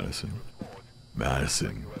 Thank you, Madison.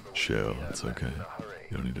 Madison, chill. It's okay.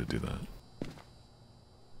 You don't need to do that.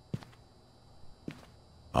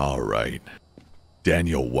 Alright.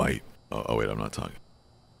 Daniel White. Oh, wait, I'm not talking.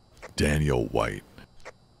 Daniel White.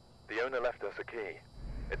 The owner left us a key.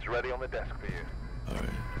 It's ready on the desk for you. Alright.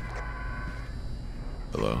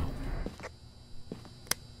 Hello?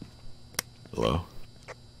 Hello?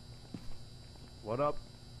 What up?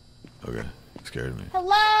 Okay. You scared me.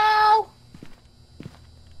 Hello?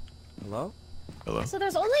 Hello? Hello? So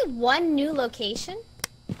there's only one new location?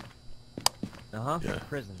 Uh-huh. Yeah. The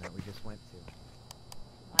prison that we just went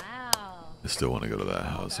to. Wow. I still want to go to that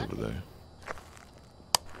house done. over there.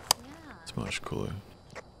 Yeah. It's much cooler.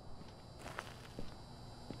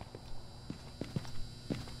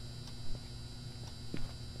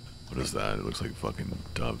 What is that? It looks like fucking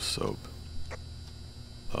Dove soap.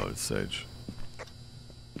 Oh, it's Sage.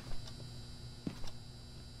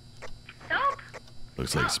 Soap?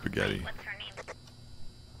 Looks like Oh, spaghetti. wait, what's her name?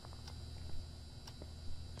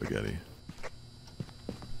 Spaghetti.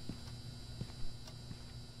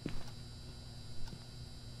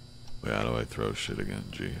 Wait, how do I throw shit again?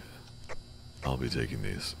 Gee. I'll be taking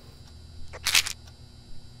these.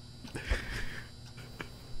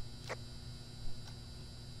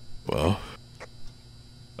 Well.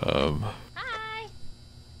 Hi.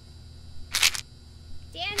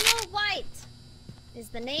 Daniel White is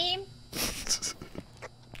the name.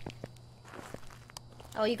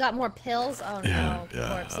 Oh, you got more pills? Oh Yeah, no, yeah,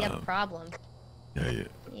 Corpse, you have a problem. Yeah,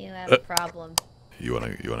 You have a problem. you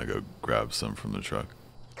wanna go grab some from the truck?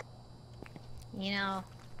 You know,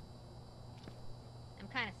 I'm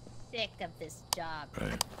kind of sick of this job.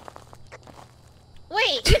 Right.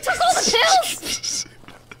 Wait, you took all the pills?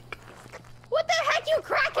 What the heck, you Oh,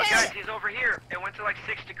 guys, crackhead? he's over here. It went to like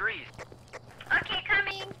 6 degrees. Okay,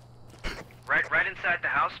 coming. Right inside the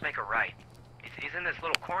house, make a right. He's in this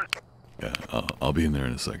little corner. Yeah, I'll be in there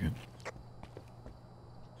in a second.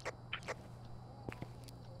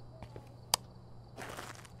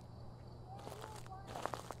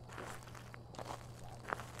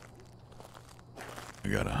 I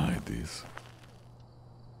gotta hide these.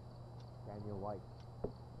 Daniel White.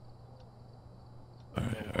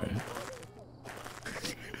 Alright.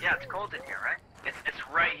 Yeah, it's cold in here, right? It's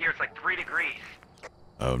right here. It's like 3 degrees.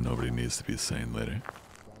 Oh, nobody needs to be sane later.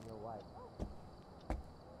 Daniel White.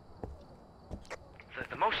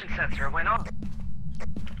 The motion sensor went off.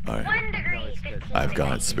 Alright. 1 degree, it's good. 15 I've got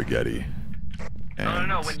degrees. spaghetti. And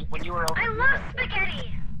No. When you were over I here. love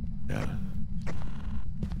spaghetti. yeah.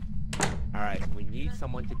 Alright, we need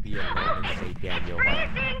someone to be alone and say Daniel White.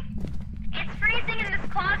 Freezing. It's freezing in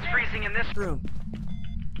this closet. It's freezing in this room. Room.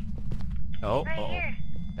 Oh, Right here.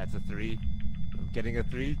 that's a 3. I'm getting a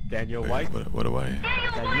 3. Daniel Wait, White. what do I Daniel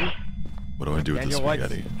that White. what do I do with the Daniel White.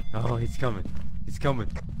 spaghetti? Oh, he's coming. He's coming.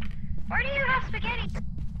 Where do you have spaghetti?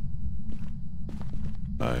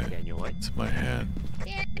 Daniel White. It's my hand.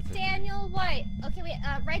 Daniel White. Okay, wait,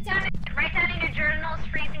 write down. Write down in your journals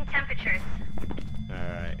freezing temperatures.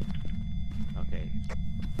 Alright. Okay.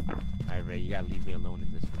 Alright, Ray, you gotta leave me alone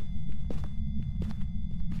in this room.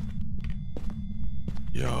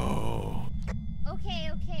 Yo. Okay.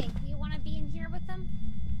 You want to be in here with them?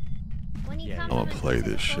 When you Yeah, come, I'm I'm gonna play take a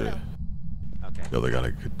this shit. photo. Okay. Yo, they got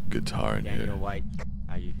a good guitar in Daniel here. White,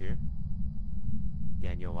 are you here?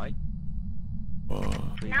 Daniel White? Whoa.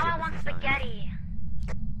 Please Now give I us want a sign. spaghetti.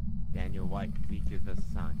 Daniel White, please give us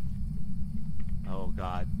a sign. Oh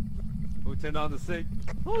god. Who turned on the sink?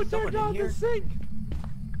 Who Someone turned in on here? the sink?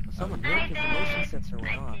 Someone I here because the motion did. sensor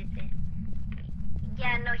went off. I did it.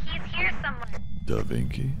 Yeah, no, he's here somewhere. Da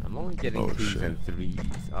Vinci. I'm only getting Oh, 2s shit. and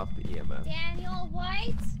 3s off the EMF. Daniel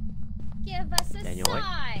White, give us a Daniel White?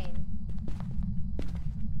 sign.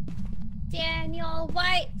 Daniel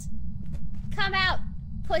White, come out,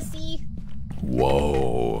 pussy.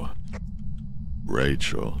 Whoa.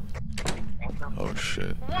 Rachel. Oh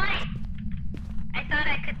shit. What? I thought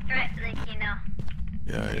I could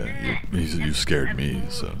Yeah. You scared me,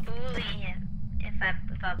 so. Bully him. If I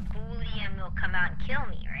bully him, he'll come out and kill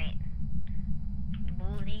me, right?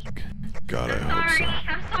 Bully. God, I I'm hope sorry. so.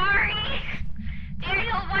 I'm sorry.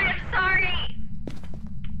 Daniel White, I'm sorry.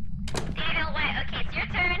 Daniel White, okay, it's your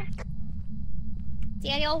turn.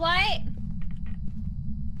 Daniel White.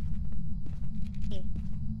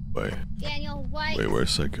 Wait, Daniel White. where's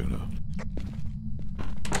Sykkuno?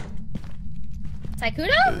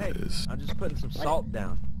 Sykkuno? Hey, Is I'm just putting some salt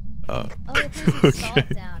down. Oh, you're putting some salt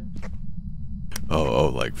okay. down. Oh,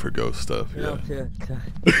 like for ghost stuff. You Yeah. know,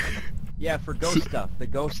 yeah, for ghost stuff. The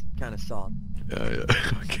ghost kind of salt. Yeah.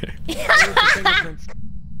 Okay. Fingerprints.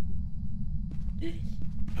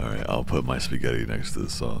 All right. I'll put my spaghetti next to the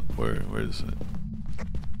salt. Where is it?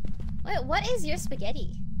 Wait, what is your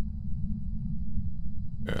spaghetti?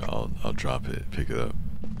 Here, I'll drop it. Pick it up.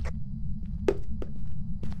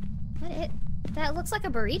 That looks like a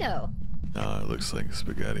burrito. No, it looks like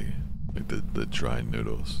spaghetti, like the dry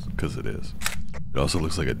noodles, because it is. It also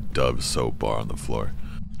looks like a Dove soap bar on the floor.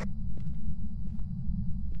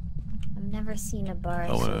 I've never seen a bar I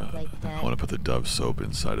shaped like that. wanna put the Dove soap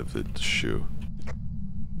inside of the shoe.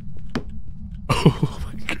 Oh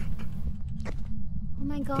my god. Oh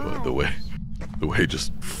my god. The way it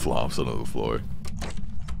just flops onto the floor.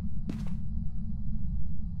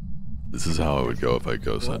 This is how it would go if I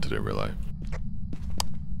ghost hunted in real life.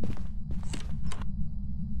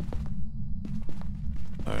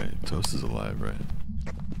 Alright, Toast is alive, right?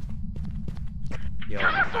 Yo,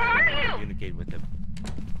 Thomas, where are you? communicate with him.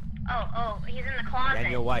 Oh, he's in the closet.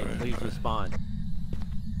 Daniel White, Alright, please alright. respond.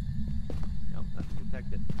 No, nothing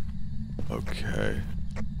detected. Okay.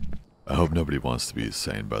 I hope nobody wants to be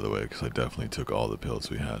insane, by the way, because I definitely took all the pills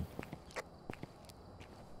we had.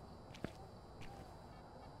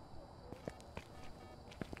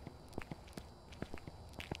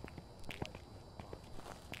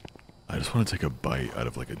 I just want to take a bite out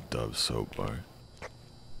of like a Dove soap bar.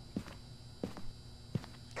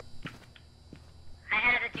 I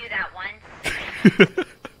had to do that once.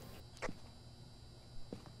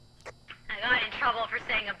 I got in trouble for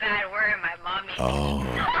saying a bad word and my mom made Oh.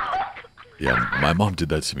 Yeah, my mom did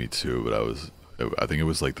that to me too, but I think it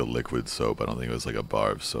was like the liquid soap. I don't think it was like a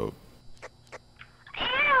bar of soap. Ew!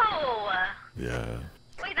 Yeah.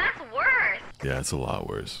 Wait, that's worse. Yeah, it's a lot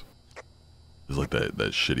worse. It's like that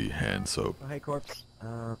shitty hand soap. Oh, hey, corpse.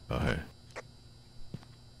 Oh, hey.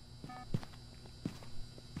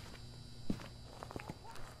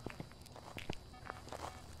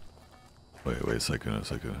 Wait, Sykkuno.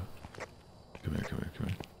 Come here.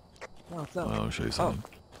 Oh, what's I up? want to show you something.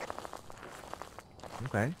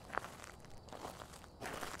 Okay.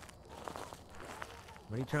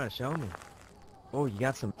 What are you trying to show me? Oh, you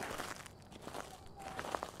got some.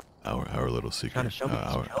 Our little secret. Trying to show me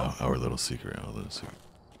some pills? Our little secret.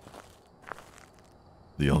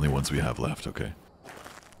 The only ones we have left, okay?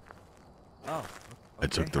 Oh. Okay. I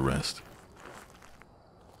took the rest.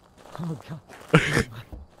 Oh god.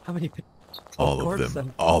 How many? All of corpse them.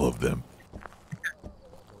 then. All of them.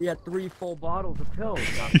 We had 3 full bottles of pills.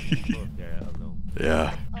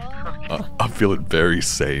 Yeah. Oh. I'm feeling very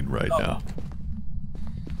sane right now.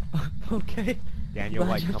 Okay. Daniel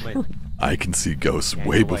White, come in. I can see ghosts Daniel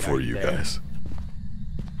way White, before are you you there? guys.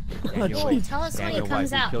 Daniel Oh, White. tell us when Daniel it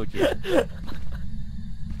comes White, out. who killed you?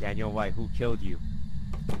 Daniel White, who killed you?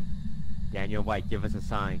 Daniel White, give us a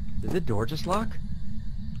sign. Did the door just lock?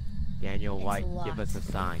 Daniel It's White, locked. give us a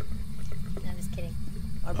sign. No, I'm just kidding.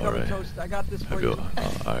 I'm coming, Alright. Toast. I got this I for feel. you.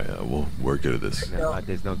 Alright, we're good at this. No,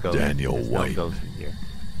 there's no ghost. Daniel There's White. No ghost in here.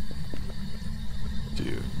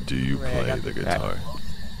 Do you Ray, I play got the this. guitar?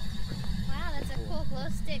 Wow, that's a cool glow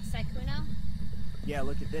stick, Sykkuno. Yeah,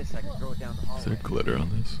 look at this. I can throw it down the Is there hallway. glitter on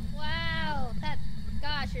this? Wow,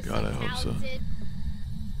 gosh, you're God, so I hope so. talented.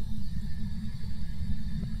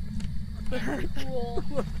 Very cool.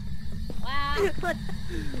 Wow.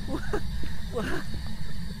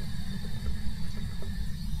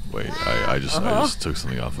 Wait, I just took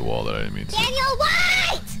something off the wall that I didn't mean to. Daniel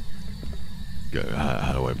White!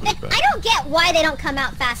 How do I put it back? I don't get why they don't come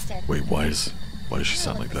out faster. Wait, why does she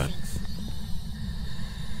sound like that?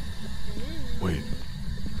 Wait.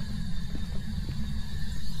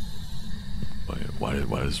 Why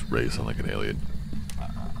does Ray sound like an alien?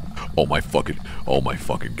 Oh my fucking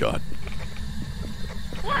god.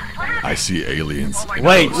 I see aliens.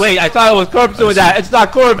 Wait, I thought it was Corpse doing that. It's not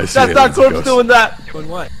I Corpse. see That's not aliens and Corpse ghosts. doing that. Doing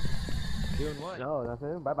what? Doing what? No,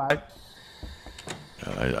 nothing. Bye-bye.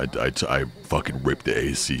 I fucking ripped the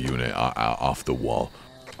AC unit off the wall.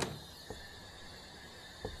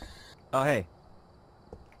 Oh, hey.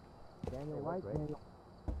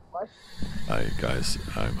 Alright guys,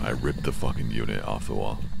 I ripped the fucking unit off the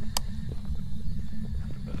wall.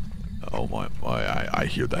 Oh my, I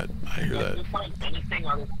hear that. I hear that. Anything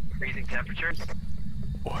on freezing temperatures?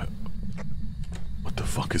 What the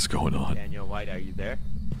fuck is going on? Daniel White, are you there?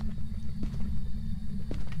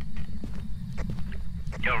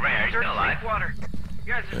 Yo, Ray, are you still alive? Sink water.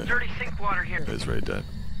 You guys, there's Yeah. dirty sink water here. Is Ray dead?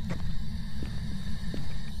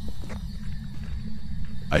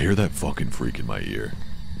 I hear that fucking freak in my ear.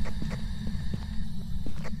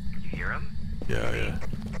 You hear him? Yeah.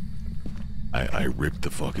 I ripped the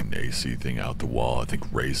fucking AC thing out the wall. I think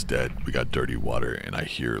Ray's dead. We got dirty water, and I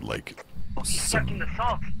hear like He stepped in the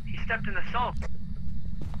salt. He stepped in the salt.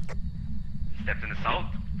 Stepped in the salt?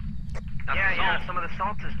 Not Yeah, the salt. yeah, some of the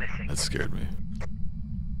salt is missing. That scared me.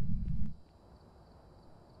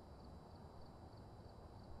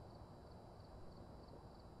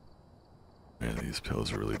 Man, these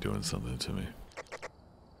pills are really doing something to me.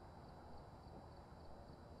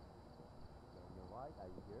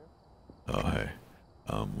 Oh, hey.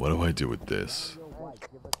 What do I do with this?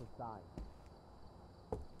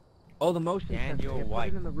 Oh, the motion Daniel sensor. White.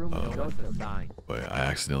 Put it in the room with the ghost What's the sign? Wait, I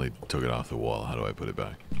accidentally took it off the wall. How do I put it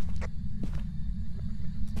back?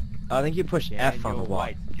 I think you push F on the Daniel wall.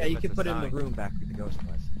 White, Yeah, you give can us put a it in the sign. room back where the ghost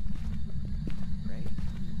was. Right?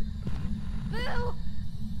 Boo!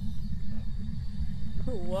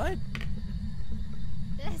 What?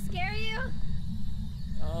 Did I scare you?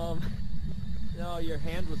 No, your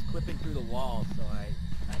hand was clipping through the wall, so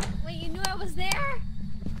Wait, you knew I was there?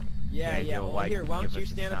 Yeah, Daniel yeah, well White, here, why don't give you us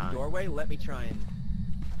a stand at sign. the doorway, let me try and...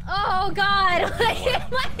 Oh God! My hand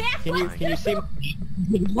Can you see... Wait,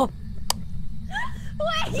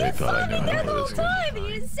 They you thought I saw knew me how to there the play whole this game. time! You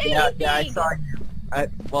didn't say Yeah, anything! yeah, I saw you.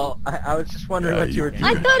 I was just wondering Yeah, what you were doing.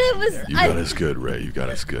 I thought it was... You got us good, Ray. You got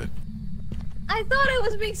us good. I thought I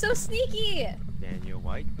was being so sneaky! Daniel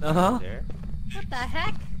White. Uh-huh. There. What the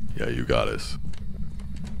heck? Yeah, you got us.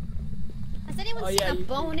 Has anyone Oh, seen yeah, a you-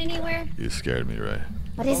 bone anywhere? You scared me, Ray.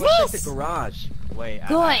 What is Oh, it's this? like the garage. Wait,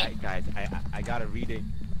 Good. guys, I got a reading.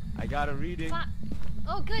 I got a reading.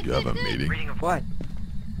 Oh, good, You good, have a good. meeting? Reading of What?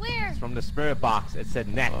 Where? It's from the spirit box. It said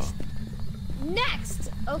next. Next!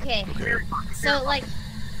 Okay. Okay. So, like,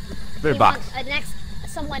 Spirit he box. wants a next...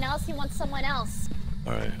 someone else? He wants someone else.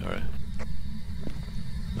 Alright, alright.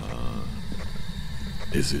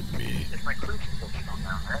 Is it me? It's my crucible still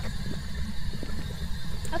down there.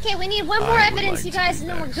 Okay, we need one more I would evidence, like you to guys, be and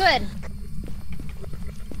then we're next. good.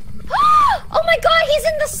 Oh my God, he's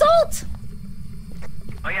in the salt!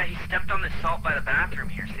 Oh yeah, he stepped on the salt by the bathroom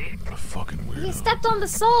here, see? What a fucking weirdo. He stepped on the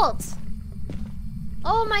salt!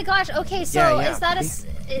 Oh my gosh, okay, so Yeah, yeah, is that see?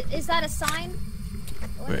 is that a sign?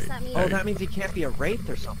 What does Wait. that mean? Oh, that means he can't be a wraith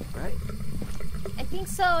or something, right? I think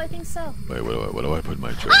so, I think so. Wait, what do I put in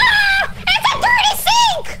my jar? Ah! It's a dirty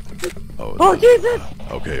sink! Oh, Oh, no. Jesus!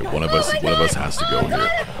 Okay, one of us has to go here.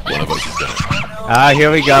 One of us is gonna. Ah,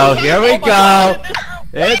 here we go. Here we go.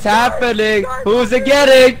 It's happening. Who's it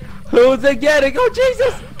getting? Who's it getting? Oh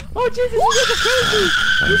Jesus! Oh Jesus! You guys are crazy.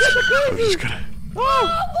 You guys are I'm crazy. just gonna. Oh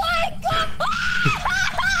my God!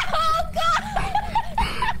 Oh God!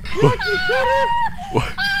 What?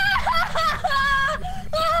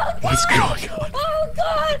 Oh What's God! going on? Oh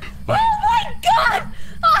God! What? Oh my God!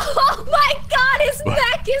 Oh my God! His What?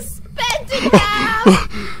 neck is bent in half!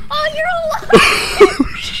 Oh, you're alive!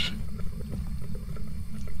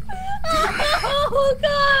 Oh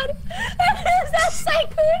God! Is that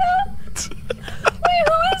Sykkuno? Wait,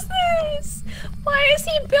 who is this? Why is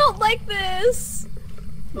he built like this?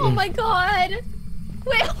 Oh my God!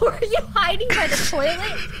 Wait, were you hiding by the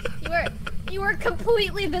toilet? You were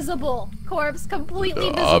completely visible, corpse, completely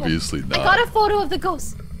No, visible. obviously I not. got a photo of the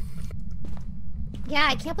ghost. Yeah,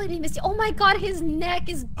 I can't believe he missed you. Oh my God, his neck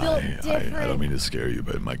is built different. I don't mean to scare you,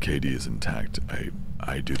 but my KD is intact.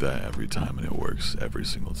 I do that every time, and it works every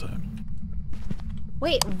single time.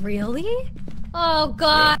 Wait, really? Oh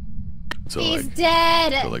God, So he's like,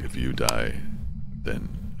 dead. so like if you die, then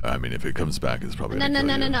I mean if it comes back, it's probably No, gonna no, kill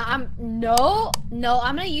no, no, you. no.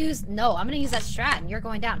 I'm gonna use that strat, and you're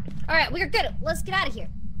going down. All right, we're good. Let's get out of here.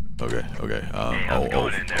 Okay, okay. how's it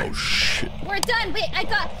going in there? Oh shit. We're done. Wait, I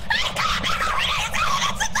got.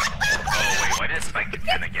 Oh wait, what is Spike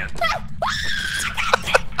again?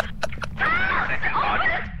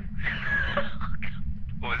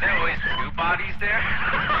 Was there always two bodies there?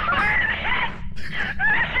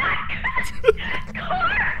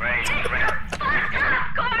 Right.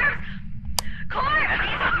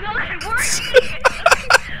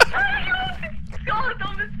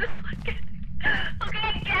 Don't miss this second.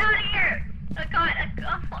 Okay, get out of here.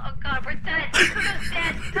 Oh God, we're dead. Sykkuno's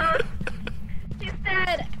dead. Toast. He's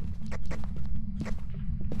dead.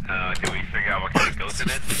 Do we figure out what kind of ghost it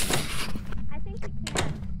is? I think we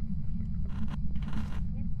can.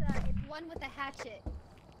 It's one with a hatchet.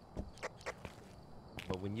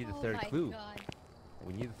 But we need the Oh third my clue. God.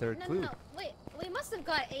 We need the third No, clue. no, no. Wait, we must have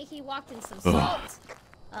got he walked in some Ugh. salt.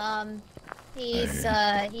 He's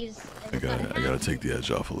I got a gotta hatchet. take the edge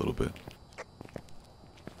off a little bit.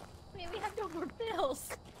 Wait, we have no more pills.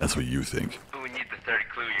 That's what you think. We need the third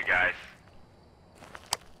clue, you guys.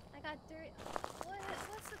 I got dirt.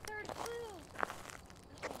 What's the third clue?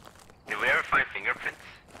 Did we ever find fingerprints?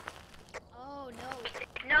 Oh,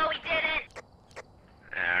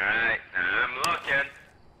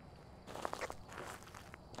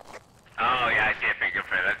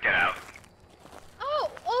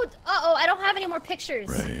 pictures.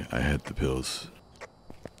 Ray, I had the pills.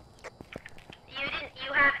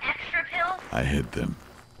 You have extra pills? I hid them.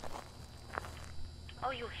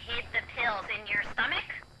 Oh, you hid the pills in your stomach?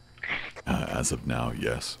 As of now,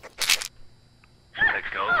 yes. The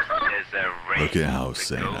ghost is a wraith. Look at how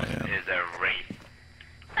sane I am. Is a wraith.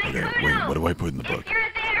 Okay, wait, what do I put in the book? If you're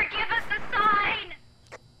there, give us a sign!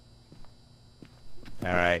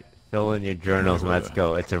 Alright, fill in your journals and let's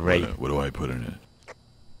go. It's a raid. What do I put in it?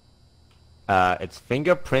 It's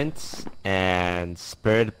fingerprints and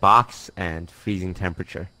spirit box and freezing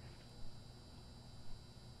temperature.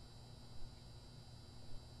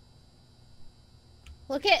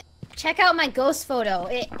 Check out my ghost photo.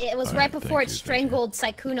 It was right before it thank you. strangled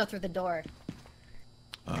Sykkuno through the door.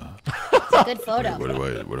 It's a good photo.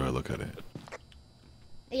 Where do I look at it?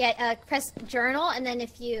 Yeah, press journal, and then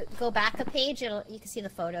if you go back a page, you can see the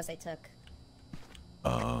photos I took.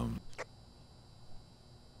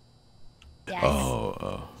 Yes.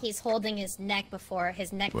 Oh. He's holding his neck before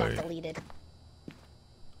his neck got deleted.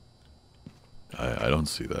 I don't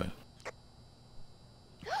see that.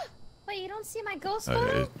 Wait, you don't see my ghost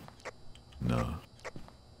photo? No.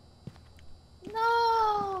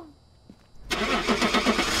 No.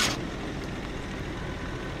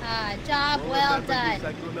 Job well done.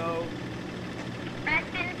 Rest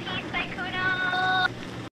in peace, Sykkuno!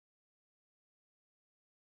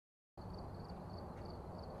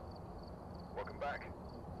 Welcome back.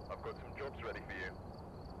 I've got some jobs ready for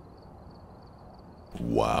you.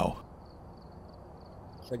 Wow.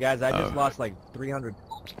 So guys, I just lost like 300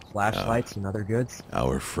 flashlights and other goods.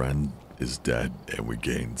 Our friend is dead, and we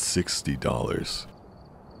gained $60.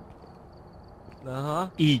 Uh-huh.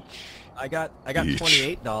 Each. I got Each.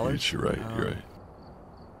 $28. Each, you're right, you're right.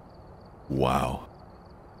 Wow.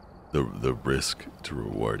 The risk to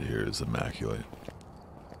reward here is immaculate.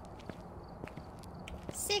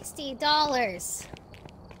 $60.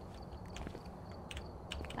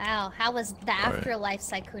 Wow, how was the afterlife,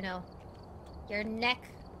 Sykkuno? Your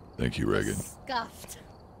neck Thank you, Reagan. was scuffed.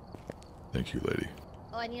 Thank you, lady.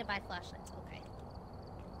 Oh, I need to buy flashlights. Okay.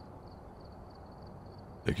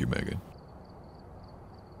 Thank you, Megan.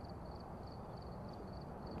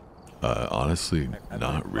 Honestly,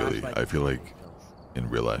 not really. I feel like in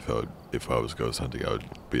real life, if I was ghost hunting, I would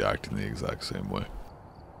be acting the exact same way.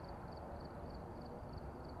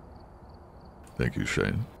 Thank you,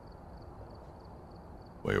 Shane.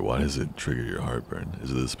 Wait, why does it trigger your heartburn? Is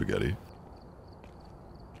it the spaghetti?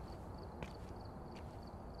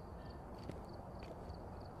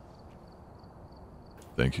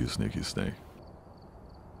 Thank you, Sneaky Snake.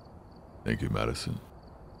 Thank you, Madison.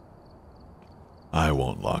 I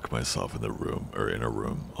won't lock myself in the room, or in a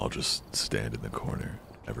room. I'll just stand in the corner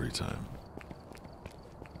every time.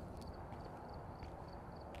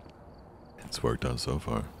 It's worked out so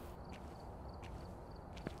far.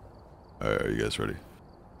 Alright, are you guys ready?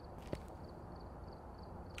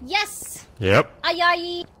 Yes! Yep. Aye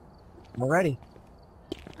aye! I'm ready.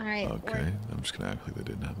 Alright. Okay, I'm just gonna act like that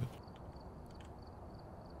didn't happen.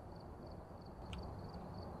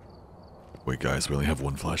 Wait, guys, we only have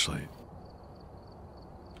one flashlight.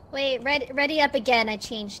 Wait, ready up again. I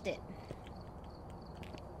changed it.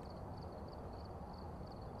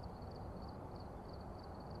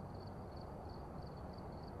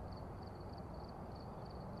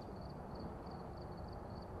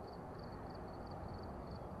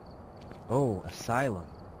 Oh, asylum.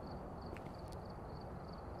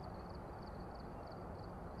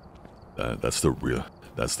 That's the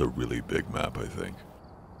really big map, I think.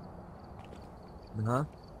 Uh-huh.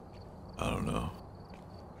 I don't know.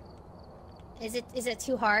 Is it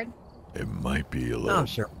too hard? It might be a little,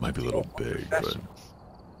 sure. might be a little big, but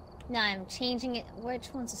No, I'm changing it.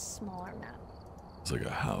 Which one's a smaller map? it's like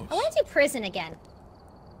a house. I want to do prison again.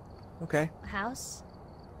 Okay. A house?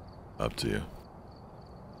 Up to you.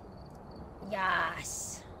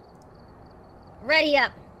 Yes. Ready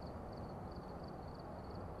up.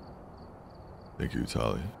 Thank you,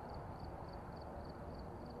 Tali.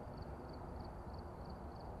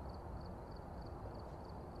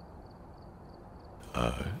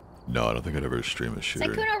 No, I don't think I'd ever stream a shooter.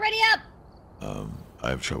 Sykkuno, ready up. I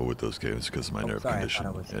have trouble with those games because of my nerve sorry, I condition,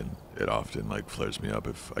 thought it was- and it often like flares me up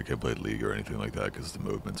if I can't play League or anything like that because the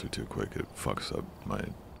movements are too quick. It fucks up my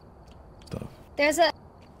stuff. There's a.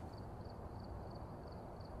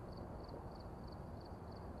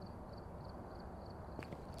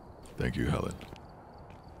 Thank you, Helen.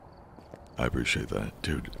 I appreciate that,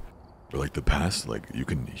 dude. For like the past, like you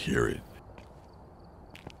can hear it.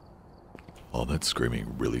 All that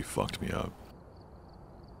screaming really fucked me up.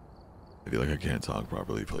 I feel like I can't talk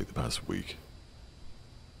properly for like the past week.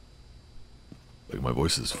 Like, my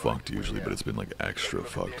voice is fucked usually, but it's been like extra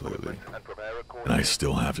fucked lately. And I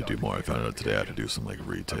still have to do more. I found out today I have to do some like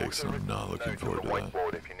retakes, and I'm not looking forward to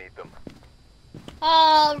that.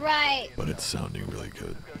 All right. But it's sounding really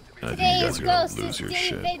good. And I think you Today's guys are gonna ghost lose is your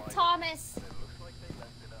David shit. Thomas.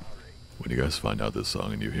 When you guys find out this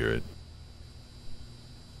song and you hear it,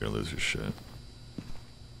 you're gonna lose your shit.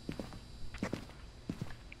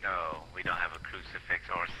 No, we don't have a crucifix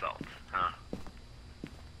or salt, huh?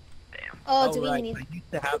 Damn. Oh, do we right. need? I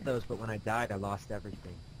used to have those, but when I died, I lost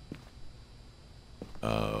everything.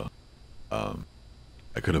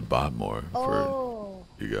 I could have bought more Oh.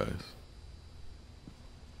 for you guys.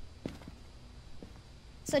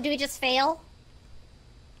 So do we just fail?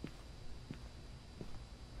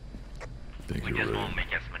 Thank We you, just Rude. won't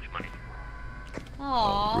make as much money.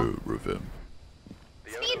 Aww. Ruvim.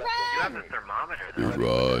 Speed You have the run! thermometer, Good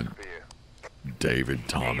though. run. David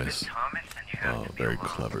Thomas. David Thomas, and you have Oh, to be very alone.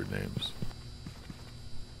 clever names.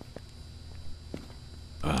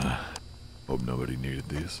 Hope nobody needed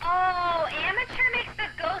these. Oh, amateur makes the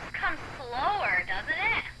ghost come slower, doesn't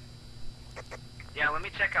it? Yeah, let me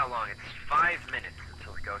check how long. It's 5 minutes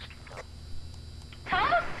until the ghost.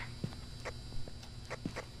 Toast?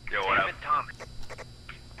 Yo, what up? David Thomas.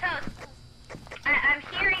 Toast. I'm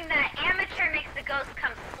hearing that amateur makes the ghost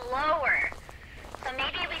come slower. So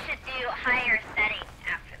maybe we should do higher setting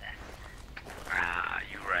after this. Ah,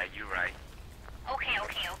 you right. Okay.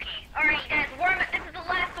 Alright, you guys, warm up. This is the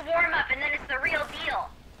last warm up, and then it's the real deal.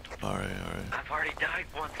 Alright. I've already died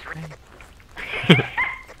once.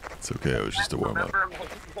 It's okay, it was just a warm up.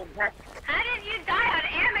 How did you die on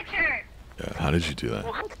amateur? Yeah, how did you do that?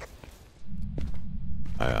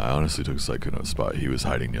 I honestly took Sykkuno's spot. He was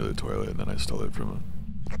hiding near the toilet, and then I stole it from him.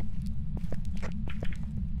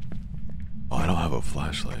 Oh, I don't have a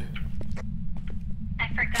flashlight. I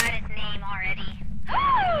forgot his name already.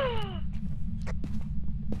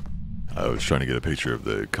 I was trying to get a picture of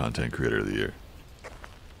the content creator of the year.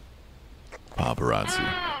 Paparazzi.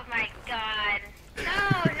 Oh my god.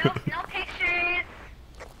 No pictures.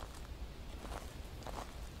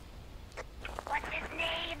 What's his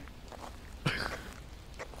name?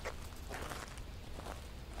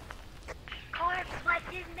 Corpse, what's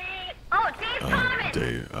his name? Oh, Dave Thomas!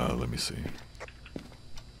 Dave, let me see.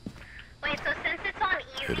 Wait, so since it's on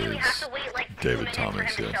It easy, we have is to wait like 2 David minutes Thomas, for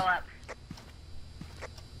him to yes. show up.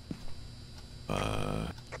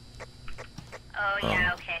 Oh,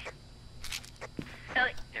 yeah, okay. So,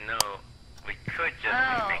 You know, we could just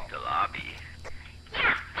Oh. remake the lobby.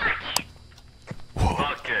 yeah, fuck it!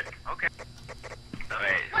 Fuck it. Okay.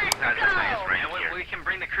 Wait, Let's that's the highest go. rank And here. we can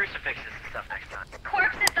bring the crucifixes and stuff next time.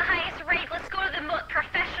 Corpse is the highest rank. Let's go to the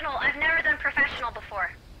professional. I've never done professional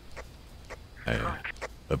before. Hey,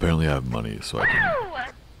 apparently I have money, so I can... Woo!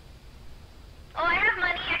 Oh, I have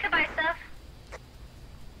money. I could buy stuff.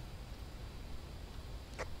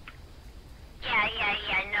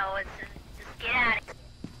 Yeah, no, it's just get out of here.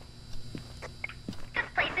 This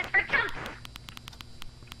place is for chumps.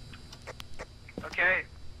 Okay.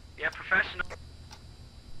 Yeah, professional.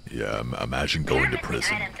 Yeah, imagine going to They're missing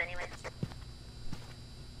prison. items anyways.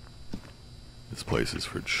 This place is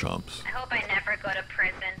for chumps. I hope I never go to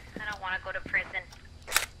prison. I don't want to go to prison.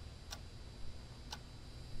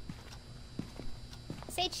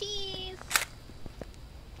 Say cheese.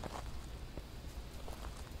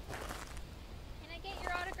 Can I get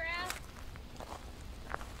your autograph?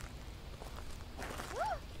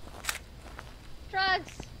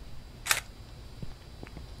 Drugs.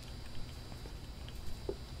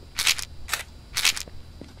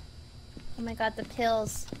 Oh my god, the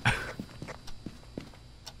pills.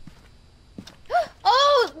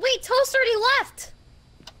 Oh, wait, Toast already left.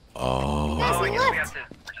 Oh, Yes, Oh, he I guess we left. have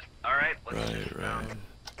to. Alright, let's just, right.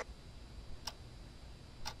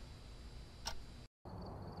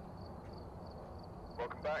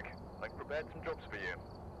 Welcome back. I've prepared some jobs for you.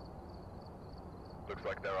 Looks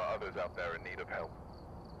like there are others out there in need of help.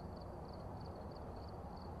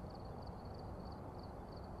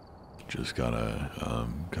 Just gotta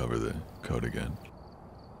cover the code again.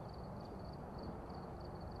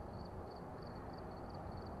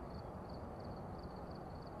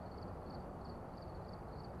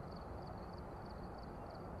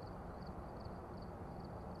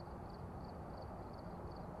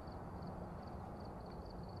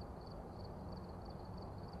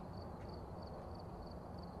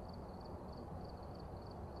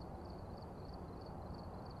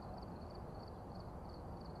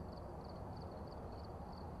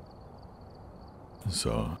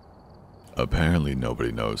 So, apparently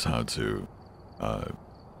nobody knows how to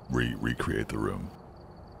recreate the room.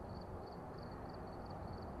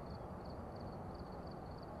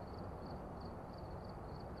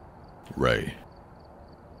 Ray.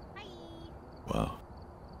 Hi. Wow.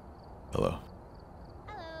 Hello.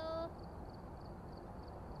 Hello.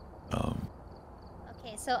 Um,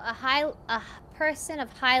 Okay, so a person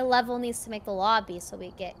of high level needs to make the lobby so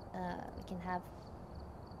we can have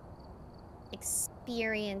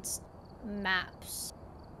experienced maps.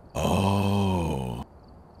 oh.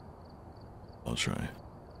 I'll try.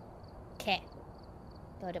 Okay.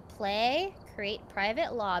 Go to play, create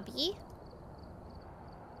private lobby.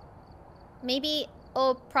 Maybe,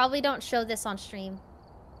 oh, probably don't show this on stream.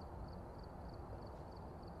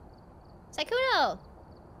 Sykkuno!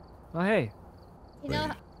 Oh, hey. You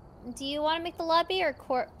know, do you want to make the lobby or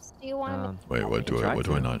corpse? Do you want to make Wait, what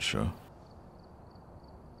do I not show?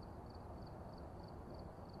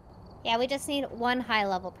 Yeah, we just need one high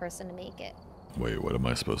level person to make it. Wait, what am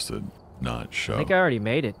I supposed to not show? I think I already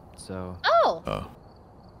made it, so. Oh! Oh.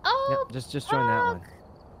 Oh! Yep, just join that one.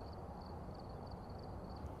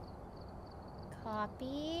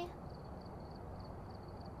 Copy.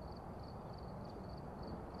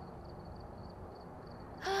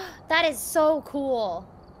 That is so cool.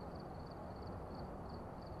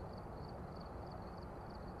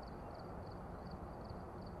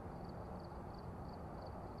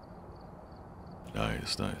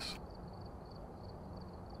 Nice, nice.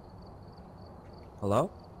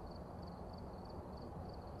 Hello?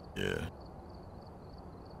 Yeah.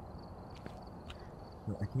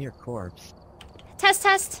 I can hear corpse. Test,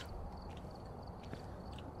 test.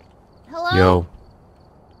 Hello? Yo.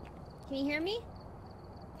 Can you hear me?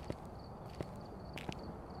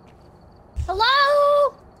 Hello?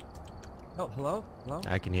 Oh, hello? Hello?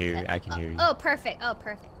 I can hear you. I can hear you. Oh, perfect. Oh,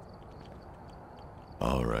 perfect.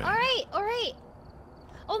 All right. All right, all right.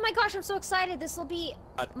 Oh my gosh, I'm so excited. This will be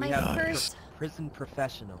my first. Prison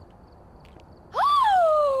professional.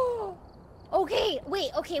 Okay,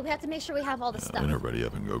 wait, okay, we have to make sure we have all the I'm stuff. gonna ready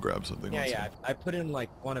up and go grab something. Yeah, yeah. I put in like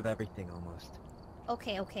one of everything almost.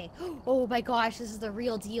 Okay, okay. Oh my gosh, this is the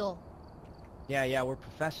real deal. Yeah, yeah. We're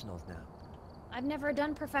professionals now. I've never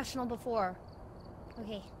done professional before.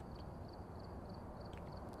 Okay.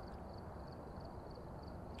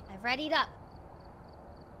 I've readied up.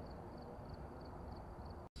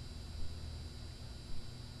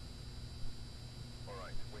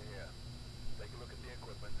 Alright, we're here. Take a look at the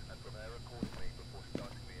equipment and prepare accordingly before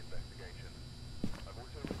starting the investigation. I've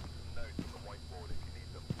also written some notes on the whiteboard if you need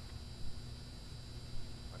them.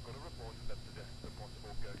 I've got a report that suggests a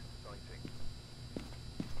possible ghost sighting.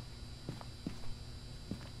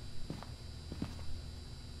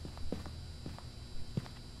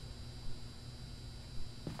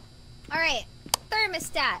 Alright,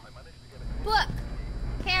 thermostat. Book.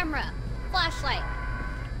 Camera. Flashlight.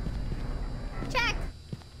 Check.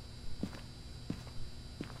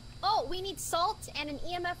 Oh, we need salt and an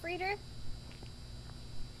EMF reader.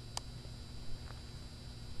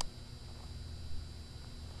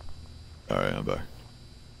 All right, I'm back.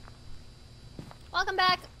 Welcome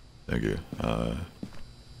back. Thank you.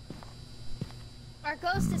 Our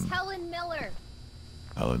ghost is Helen Miller.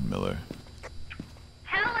 Helen Miller.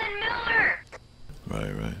 Helen Miller!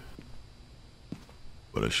 Right, right.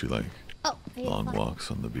 What is she like? Oh, Long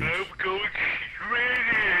walks on the beach. I'm going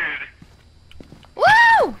shredded!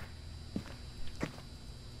 Woo!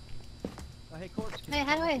 Hey, corpse. Hey,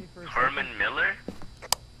 how do I? Herman Miller?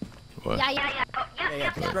 What? Yeah, yeah, yeah. Oh, yep, Yeah,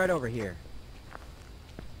 yep, just yep. right over here.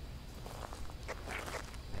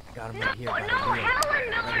 Got him No, right here. no, got him here. Helen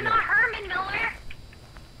Miller, Right not Herman Miller.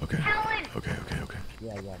 Okay. Helen. Okay, okay, okay.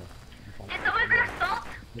 Yeah, yeah. Did someone grab salt?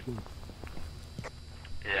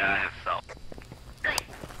 Yeah, I have salt. Good.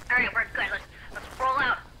 Alright, we're good. Let's roll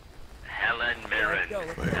out. Helen Mirren.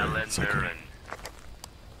 let's go. Helen It's okay. Mirren.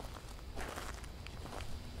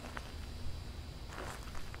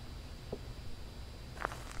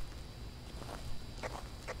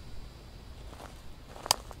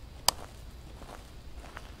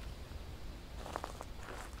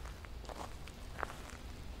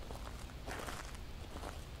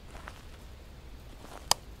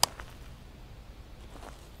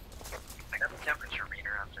 I got the temperature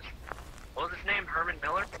reader. I'm just. What was his name? Herman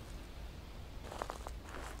Miller?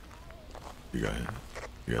 You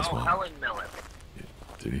guys Oh, want? Helen Miller.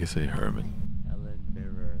 Did he say Herman? Helen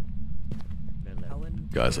Mirror. Miller. Helen.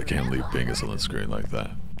 Guys, I can't leave Bingus on the screen like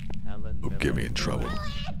that. Helen It'll get me Miller. in trouble.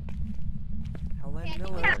 Helen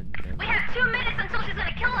Miller. Helen We Miller. have 2 minutes until she's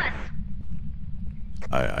gonna kill us.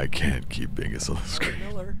 I can't keep Bingus on the Helen screen.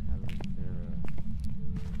 Miller. Helen Mirror.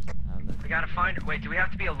 Helen. We gotta find her. Wait, do we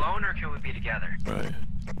have to be alone or can we be together? Right.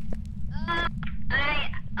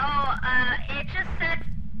 It just said.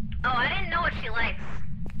 Oh, I didn't know what she likes.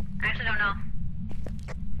 I actually don't know.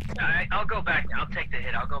 Alright, I'll go back. I'll take the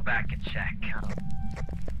hit. I'll go back and check.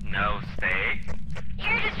 No, stay.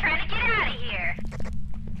 You're just trying to get out of here.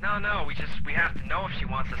 No, we have to know if she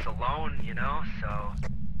wants us alone, you know, so...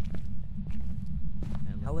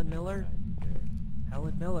 Helen Miller?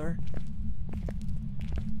 Helen Miller?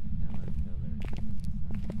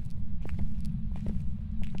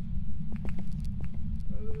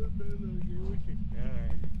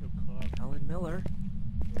 Helen Miller?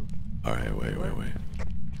 Alright, wait.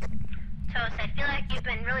 Toast, I feel like you've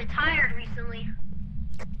been really tired recently.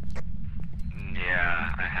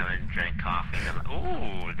 Yeah, I haven't drank coffee.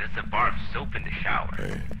 Ooh, there's a bar of soap in the shower.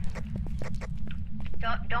 Hey,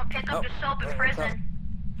 Don't pick up your soap in prison.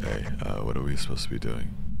 hey, what are we supposed to be doing?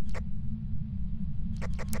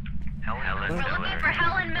 Helen We're Miller. looking for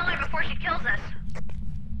Helen Miller before she kills us.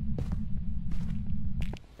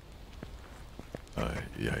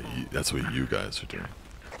 Yeah, that's what you guys are doing.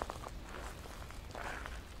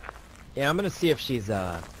 Yeah, I'm gonna see if she's,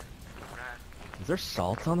 Is there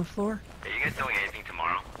salt on the floor? Are you guys doing anything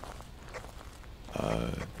tomorrow?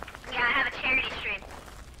 Yeah, I have a charity stream.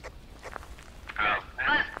 Oh.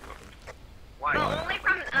 Why? But only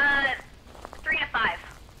from 3 to 5.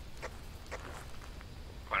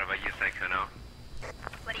 What about you, Sykkuno?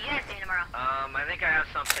 What are you guys doing tomorrow? I think I have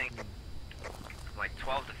something from like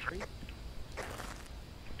 12 to 3.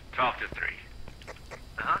 12 to 3.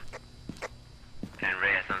 Uh-huh. And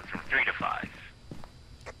Ray has something from 3 to 5.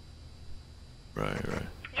 Right.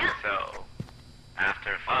 Yeah. So,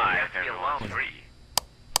 after 5, have to be everyone's alone. free.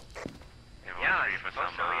 Everyone's Yeah, free I for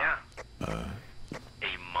suppose some, so, yeah.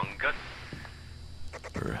 Among Us.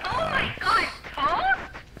 Oh my god,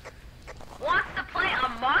 Toast? Wants to play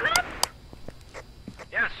Among Us?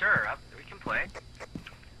 Yeah, sure, we can play.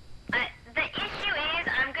 The issue is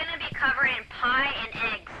I'm gonna be covered in pie and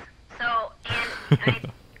eggs. So,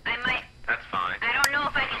 and I might, That's fine. I don't know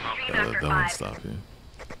if I can stream That after won't 5. stop you.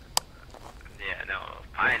 Yeah, no,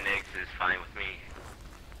 pie and eggs is fine with me.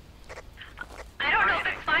 I don't know if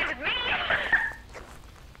it's fine with me.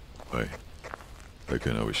 Wait.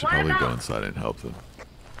 Okay, no, we should What probably go about- inside and help them.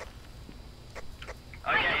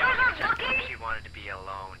 Oh, Wait, yeah, you yeah, guys we aren't can check looking? if she wanted to be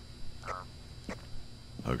alone.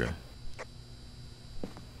 Okay.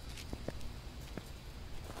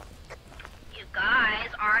 You guys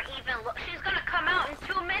aren't even she's gonna come out in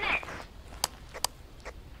 2 minutes.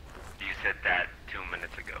 You said that 2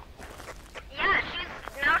 minutes ago. Yeah,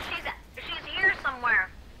 she's here somewhere.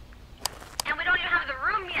 And we don't even have the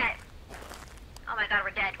room yet. Oh my god,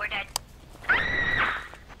 we're dead.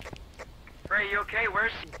 Ray, you okay?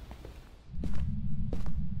 Where's she?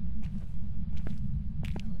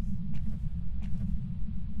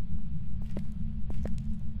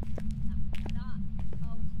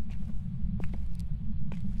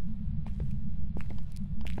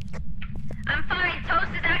 I'm fine.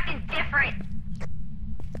 Toast is acting different.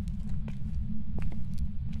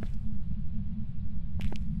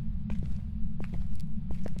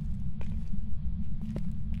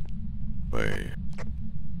 Wait.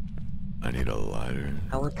 I need a lighter.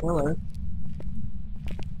 Helen Miller?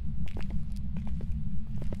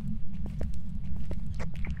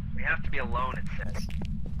 We have to be alone, it says.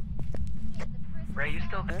 Ray, you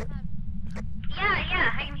still there?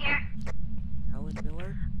 Yeah, I'm here. Helen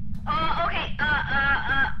Miller? Okay,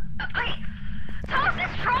 okay. Toast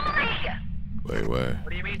is trolling! Wait. What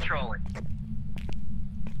do you mean trolling?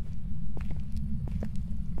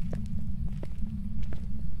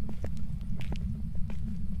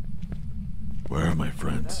 Where are my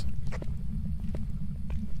friends?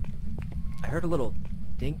 I heard a little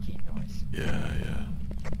dinky noise. Yeah.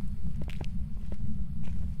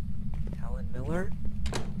 Helen Miller?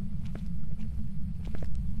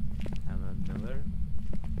 Helen Miller?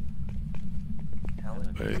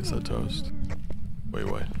 Helen Wait, is that Toast? Wait,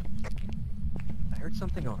 what? I heard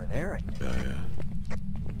something over there. Yeah. Ooh,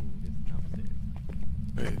 this upstairs.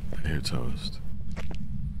 Wait, I hear Toast.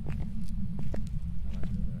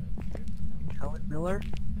 Helen Miller?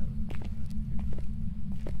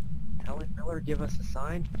 Helen Miller, give us a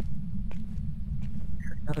sign. I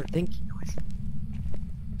heard another dinky noise.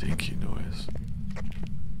 Dinky noise.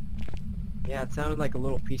 Yeah, it sounded like a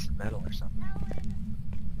little piece of metal or something.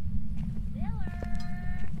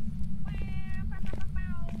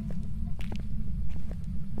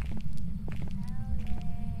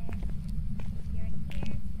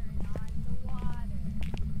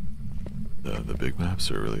 The big maps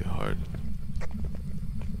are really hard.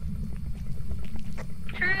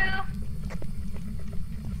 True.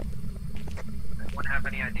 Anyone have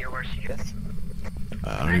any idea where she is?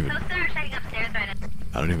 I don't even. Toast and I are checking upstairs right now.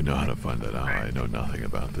 I don't even know how to find that out. I know nothing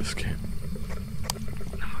about this game.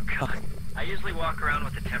 Oh god. I usually walk around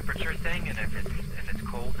with the temperature thing, and if it's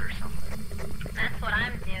cold or something. That's what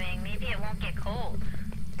I'm doing. Maybe it won't get cold.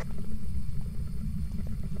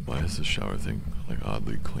 Why is the shower thing like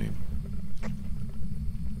oddly clean?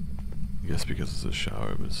 I guess because it's a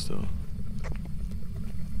shower, but still.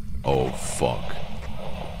 Oh fuck.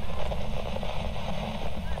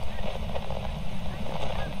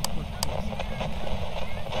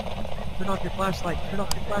 Turn off your flashlight. Turn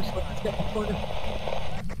off your flashlight. Let's get in the corner.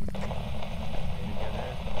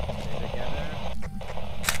 Stay together.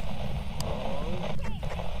 Oh.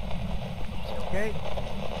 Okay.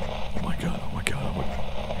 Oh my god, oh my god, oh my god.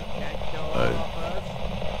 It can't kill all of us.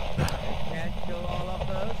 It can't kill all of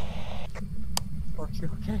us. Mark, you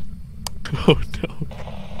okay? Oh no.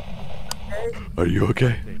 Okay. Are you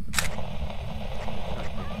okay?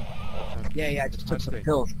 Yeah, I just took some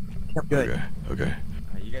pills. I'm good. Okay, okay.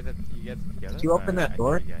 You guys together? Did you open that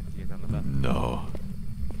door? You guys on the bus. No.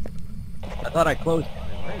 I thought I closed it.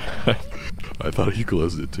 Wait, where is it? I thought he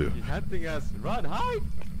closed it too. He's hunting us. Run, hide!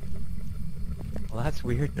 Well, that's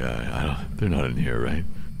weird. Yeah, I don't. They're not in here, right?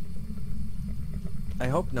 I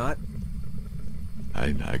hope not.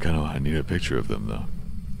 I need a picture of them though.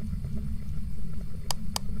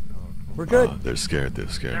 We're good. They're scared. They're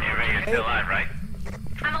scared. Hey, Ray, you're still alive, right?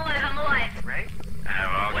 I'm alive. Right?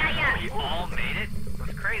 Yeah. We all made it?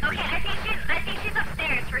 That's crazy. Okay, I think she's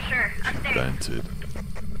upstairs for sure. Upstairs. Vented.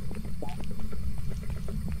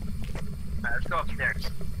 Alright, let's go upstairs.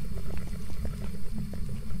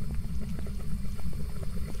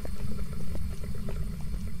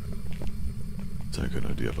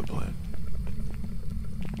 Sykkuno, do you have a plan?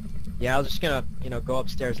 Yeah, I was just gonna, go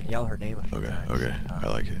upstairs and yell her name a few Okay, times. okay. I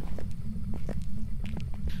like it.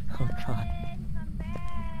 Oh god. Come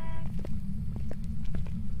back.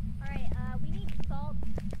 Alright, we need salt.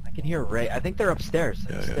 I can hear Ray. I think they're upstairs.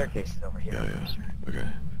 The Yeah, yeah. staircase is over here. Yeah, I'm yeah. sure. Okay.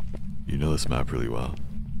 You know this map really well.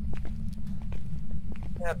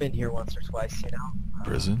 Yeah, I've been here once or twice,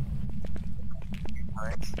 Prison?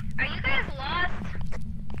 Times. Are you guys lost?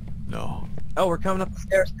 No. Oh, we're coming up the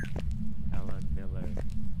stairs. Helen Miller,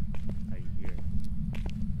 are you here?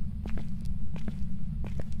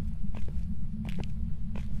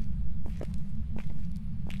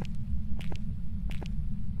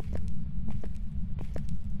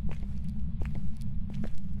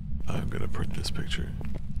 I'm gonna print this picture.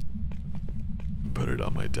 And put it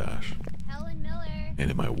on my dash. Helen Miller.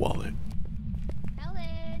 And in my wallet.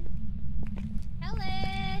 Helen.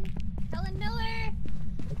 Helen. Helen Miller.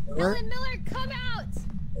 Miller? Helen Miller, come out.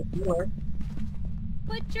 Miller?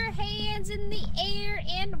 Put your hands in the air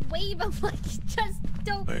and wave them like you just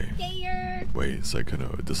don't Wait. care. Wait,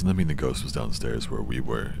 Sykkuno, doesn't that mean the ghost was downstairs where we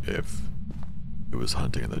were if it was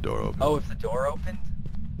hunting and the door open? Oh, if the door opened?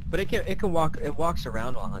 But it walks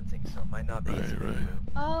around while hunting, so it might not be. Right, right.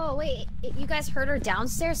 Oh, wait. You guys heard her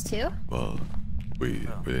downstairs too? Well, we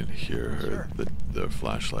didn't hear her, the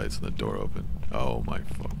flashlights and the door open. Oh my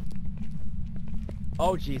fuck.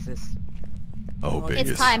 Oh, Jesus. Oh, Bingus.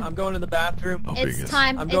 It's time. I'm going to the bathroom. Oh, It's Bingus.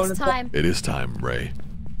 time. I'm going It's to time. It is time, Ray.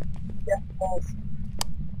 Yeah, yes.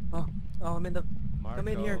 Oh, I'm in the... Marco. Come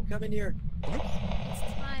in here. Come in here.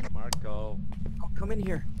 It's time. Marco. Oh, come in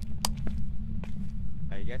here.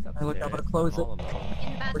 Are you guys upstairs? Hey, look, I'm gonna close it. All alone. In the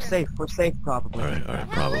bathroom. We're safe. We're safe, probably. Alright, Helen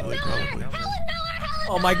probably, Miller! probably. Helen Miller! Helen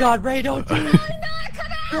Oh my god, Ray, don't do it! Miller,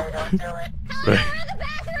 come out! Ray, don't do it! Helen Ray. Miller in the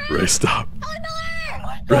bathroom! Ray, stop. Helen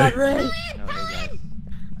Miller! God, Ray! Helen! No, hey guys.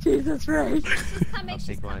 Jesus, Ray! She's coming. I'll She's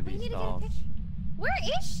take one of coming. We these need to get a dolls. picture. Where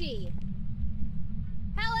is she?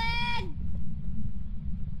 Helen!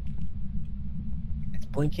 It's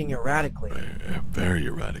blinking erratically. Very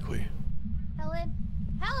erratically. Helen?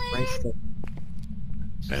 Helen! Ray, still...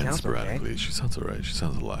 She And sounds sporadically. okay. She sounds alright. She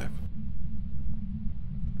sounds alive.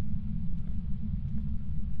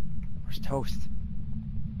 Where's Toast?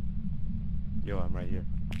 Yo, I'm right here.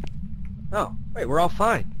 Oh, wait, we're all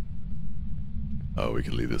fine. Oh, we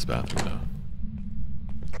can leave this bathroom now.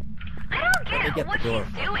 I don't Let me get get what the door.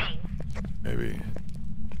 she's doing. Maybe.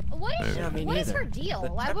 What is, Yeah, me what is neither. her deal?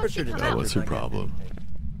 The Why won't she temperature come detector out? what's her might get problem? anything.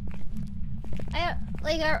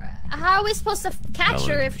 How are we supposed to catch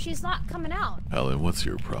her Helen. if she's not coming out? Helen, what's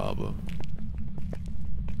your problem?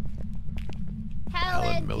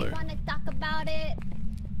 Helen, Miller. you want to talk about it?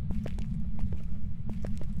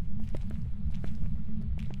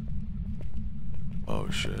 Oh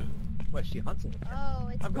shit. What, she hunting? Oh,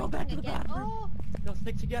 it's I'm going back to the blinking again. bathroom. Oh, They'll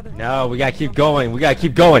stick together. No, we gotta keep going. We gotta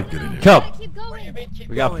keep going. Get in here. Come. gotta keep What do you going. mean, keep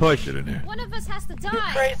We gotta going? push. Get in here. One of us has to You're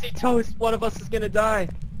die. crazy, Toast. One of us is gonna die.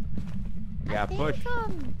 We I gotta think, push.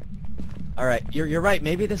 Alright, you're right.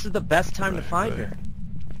 Maybe this is the best time to Right, find right. her.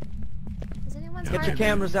 Is anyone's Get Get heart? your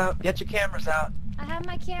cameras out. Get your cameras out. I have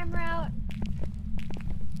my camera out.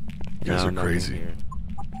 You guys are nothing crazy. here.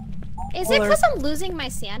 Is it because I'm losing my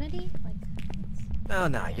sanity? Like, No,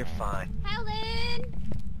 no, you're fine. Helen!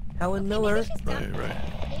 Helen Okay, Miller. maybe she's Right,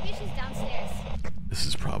 right. Maybe she's downstairs. This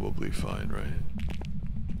is probably fine, right?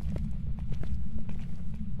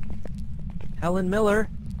 Helen Miller.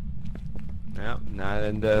 No, not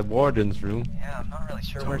in the warden's room. Yeah, I'm not really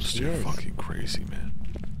sure where Toast, she you're is. fucking crazy, man.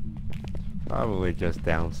 Probably just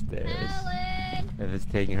downstairs. Helen! If it's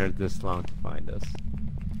taking her this long to find us.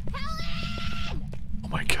 Helen! Oh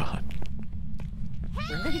my god.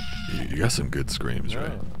 You got some good screams,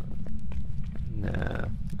 right? Nah.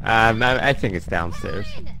 I think it's downstairs.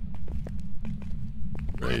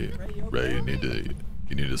 Ray, you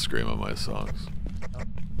need to scream on my songs.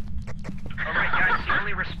 Alright guys, she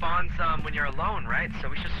only responds when you're alone, right? So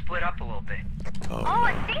we should split up a little bit. Oh, Oh, no.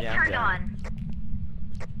 a sink Yeah, I'm turned down. on.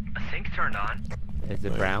 A sink turned on. Is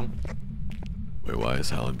it Wait. brown? Wait, why is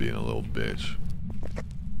Helen being a little bitch?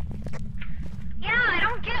 Yeah, I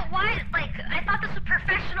don't get why. Like, I thought this was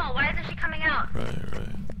professional. Why isn't she coming out? Right, right.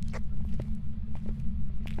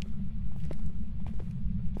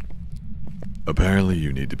 Apparently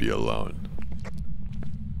you need to be alone.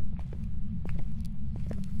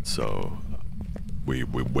 So, we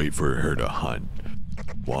wait for her to hunt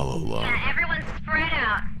while alone. Yeah, everyone's spread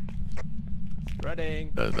out.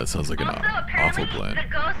 Spreading. That sounds like an Also, awful apparently, plan. the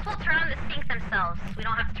ghosts will turn on the sink themselves. We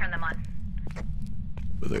don't have to turn them on.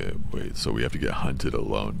 Wait, so we have to get hunted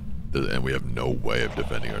alone, and we have no way of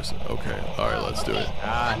defending ourselves. Okay, all right, let's do it.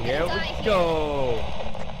 Ah, I'm here gonna die we here. go.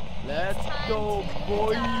 Let's Time go, to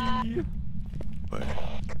boy. die.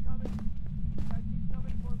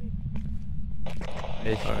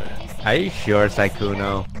 Wait, Alright. Are you sure,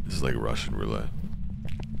 Sykkuno? this is like Russian roulette.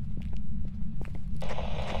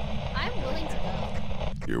 I'm willing to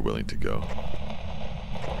go. You're willing to go.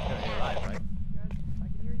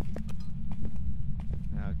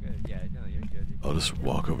 Oh, good. Yeah, no, you're good. I'll just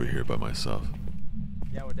walk over here by myself.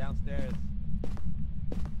 Yeah, we're downstairs.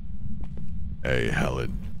 Hey,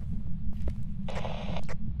 Helen.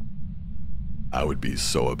 I would be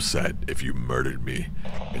so upset if you murdered me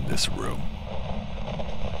in this room.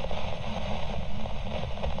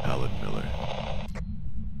 Helen Miller.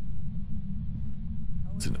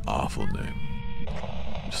 It's an awful name.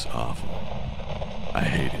 Just awful. I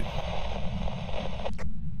hate it.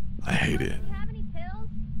 I hate it. Do you have any pills?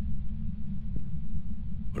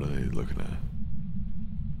 What are they looking at?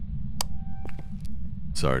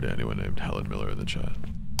 Sorry to anyone named Helen Miller in the chat.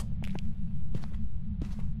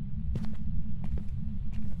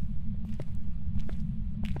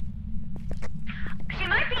 She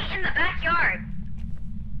might be in the backyard.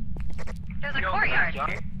 There's a courtyard. Yeah,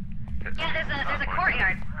 there's a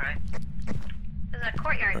courtyard. Alright. There's a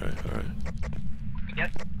courtyard. Alright, alright.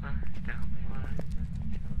 Yep.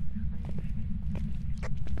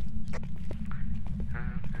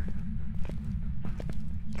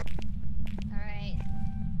 Alright.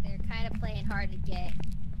 They're kind of playing hard to get.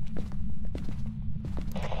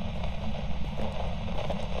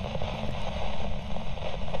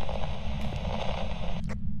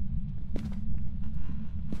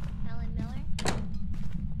 Helen Miller?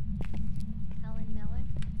 Helen Miller?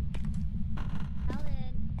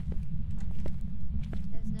 Helen?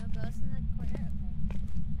 There's no ghost in the corner?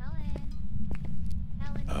 Okay.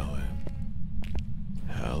 Helen? Helen Helen.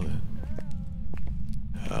 Miller? Helen.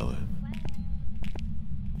 Girl. Helen.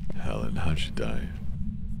 What? Helen, how'd you die?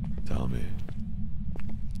 Tell me.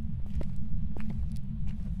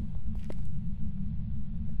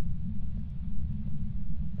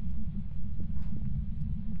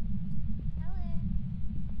 Helen?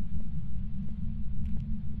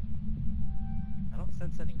 I don't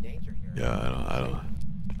sense any danger here. Yeah,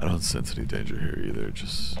 I don't sense any danger here either.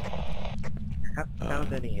 Just Haven't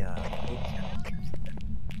found any room temperatures.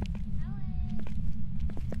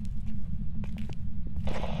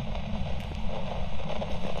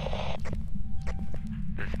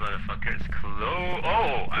 This motherfucker is close.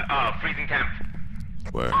 Oh, freezing temp.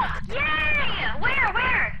 where? Yay!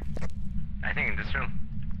 Where? I think in this room.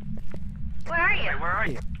 Where are you? Wait, where are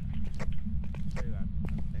you?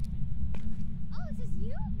 Oh, this is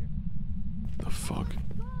you? The fuck?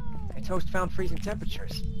 Go! Hey, Toast found freezing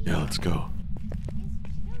temperatures. Yeah, let's go.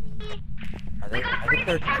 It's chilly. Are We they? got I think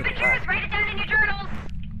they're freezing to the temperatures. left. Write it down in your journals.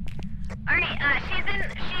 All right. She's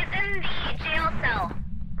in the jail cell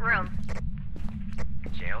room.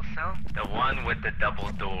 Jail cell? The one with the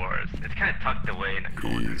double doors. It's kind of tucked away in the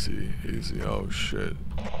corner. Easy, easy. Oh shit.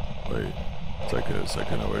 Wait.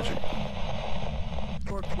 Sykkuno, where'd you?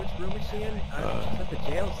 Torch, which room is she in? She's at the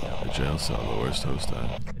jail cell. The jail cell. Where's Toast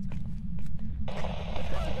at?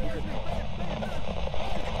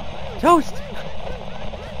 Toast!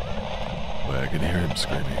 can hear him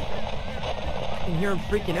screaming. I can hear him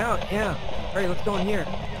freaking out, yeah. Alright, let's go in here.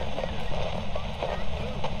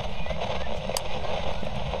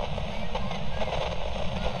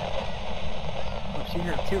 Oh, she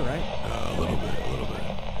heard it too, right? A little bit, a little bit.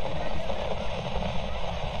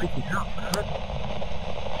 Freaking out, huh?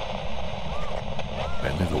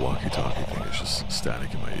 Mainly the walkie-talkie thing is just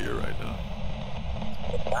static in my ear right now.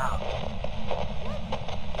 Wow.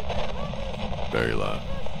 Very loud.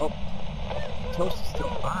 Oh. Toast is still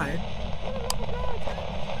alive.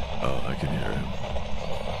 Oh, I can hear him.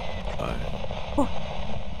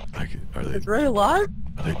 I can. Are they? Is Ray alive?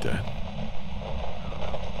 Are they dead?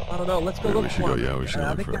 I don't know. Let's go Maybe look we should for go. him. Yeah, we should I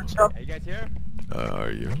look think for him. that's up. Are you guys here?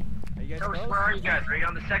 Are you? Are you guys Toast, close? where are you guys? Are you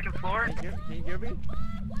on the second floor? Can you hear me?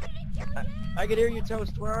 I can hear you,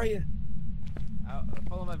 Toast. Where are you?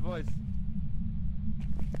 Follow my voice.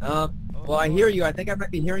 Well, I hear you. I think I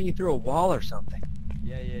might be hearing you through a wall or something.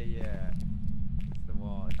 Yeah. It's the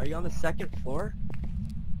wall. Are you on the second floor?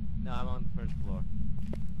 No, I'm on the first floor.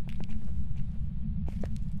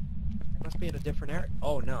 I must be in a different area.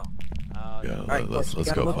 Oh, no. Yeah, Alright, let's you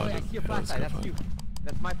go gotta look. find I him. see your Yeah, let's flashlight. go That's find you. him.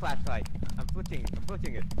 That's my flashlight. I'm flicking it.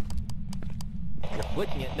 You're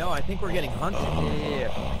flicking it. No, I think we're getting hunted. Yeah.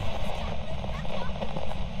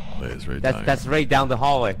 Wait, it's right dying. That's right down the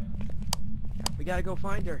hallway. We gotta go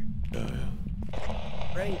find her. Yeah.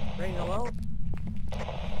 Ray, hello?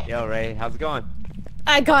 Yo, Ray, how's it going?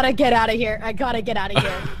 I gotta get out of here. No, I Ray,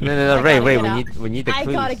 gotta Ray, get we out. need the clues. I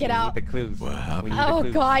gotta get out. We need the clues. What happened? We need the Oh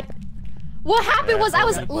clues. god. What happened was I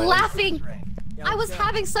was We gotta find laughing. this Ray. Yeah, I let's was go.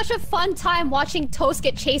 having such a fun time watching Toast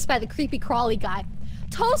get chased by the creepy crawly guy.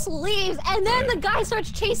 Toast leaves and then the guy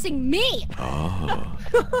starts chasing me. Oh.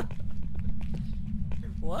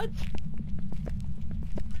 What?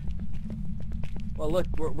 Well, look,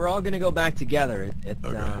 we're all gonna go back together.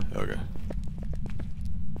 Okay.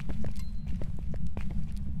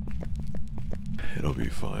 It'll be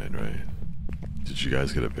fine, right? Did you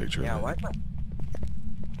guys get a picture? Yeah, of it? what?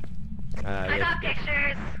 I got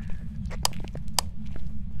pictures.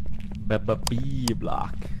 B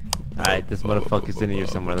block. Alright, this motherfucker's in here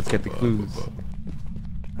somewhere. Let's get the clues.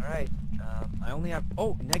 Alright, I only have...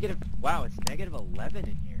 Oh, negative... Wow, it's negative 11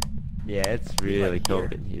 in here. Yeah, it's really Right here.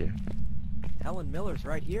 cold in here. Helen Miller's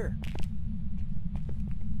right here.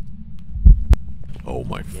 Oh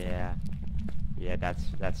my! Yeah,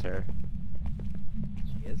 that's her.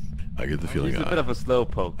 She is. I get the feeling She's a bit of a slow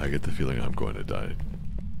poke. I get the feeling I'm going to die.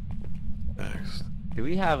 Next. Do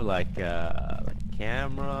we have like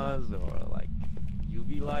cameras or like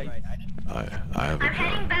UV lights? Right, I didn't... I have a I'm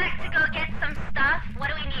heading gun. back to go get some stuff. What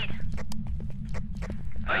do we need?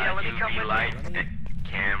 Oh yeah, let me come with light, you.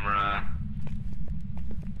 camera.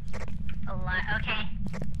 A lot. Okay.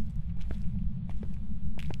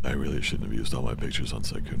 I really shouldn't have used all my pictures on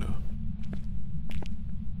Sykkuno.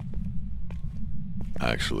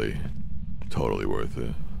 Actually, totally worth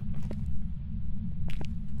it.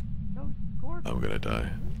 I'm gonna die.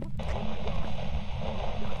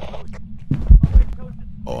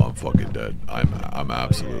 Oh, I'm fucking dead. I'm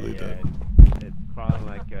absolutely dead. It's crawling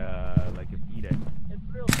like a feeder.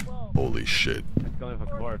 Holy shit. It's going for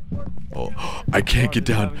corpse. Oh, I can't get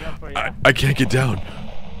down. I can't get down.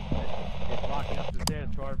 It's walking up the stairs,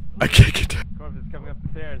 corpse. I can't get down. Corpse is coming up the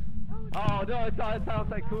stairs. Oh no, it's on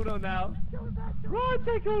Sykkuno now. Run,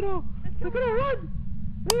 Sykkuno! Sykkuno, run!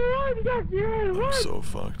 Run, you I'm so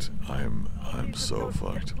fucked. I'm so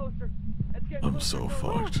fucked. I'm so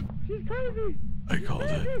fucked. She's crazy! I called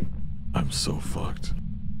it. I'm so fucked.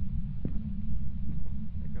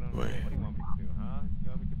 Sykkuno, Wait. what do you want me to do, huh? You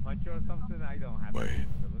want me to punch her or something? I don't have Wait.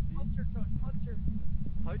 that ability.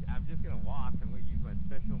 Punch? I'm just gonna walk. I'm gonna use my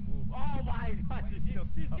special move. Oh my god, she's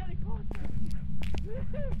getting closer!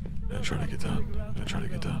 I'm trying to get down. I'm trying to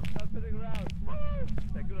get down. Stop turning around.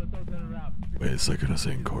 Sykkuno, don't turn around. Wait, it's Sykkuno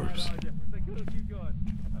saying corpse. Sykkuno, keep going.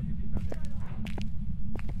 Okay.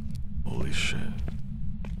 Holy shit.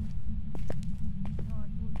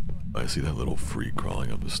 I see that little freak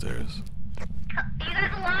crawling up the stairs. You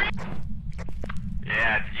guys alive?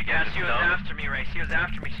 Yeah, did you Yeah, get she was some? after me, Ray. She was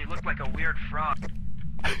after me. She looked like a weird frog.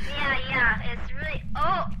 Yeah. It's really.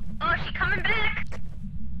 Oh, she coming back.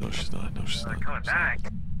 No, she's not. No, she's They're not. coming back.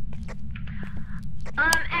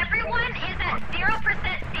 Everyone is at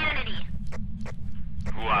 0% sanity.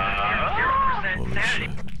 What? 0% Holy sanity. shit.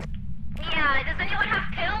 Yeah. Does anyone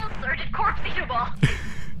have pills, or did Corpse eat them all?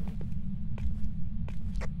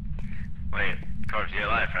 Wait, Corpse, you're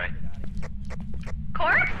alive, right?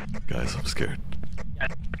 Corpse? Guys, I'm scared.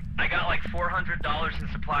 I got like $400 in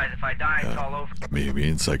supplies. If I die, it's all over. Me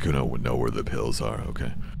and Sykkuno would know where the pills are,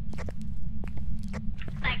 okay?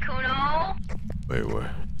 Sykkuno? Wait,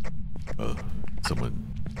 where? Oh, someone...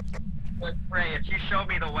 Look, Ray, if you show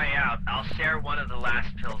me the way out, I'll share one of the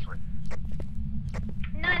last pills with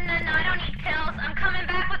you. No, I don't need pills. I'm coming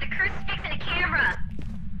back with a crucifix and a camera.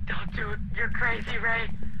 Don't do it. You're crazy, Ray.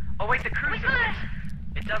 Oh, wait, the crucifix.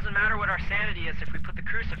 It doesn't matter what our sanity is if we put the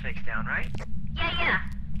crucifix down, right? Yeah.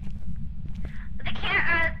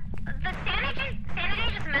 The sanity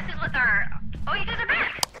just messes with our... Oh, you guys are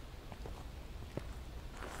back.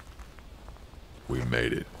 We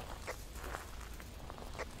made it.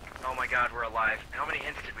 Oh my god, we're alive. How many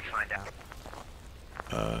hints did we find out?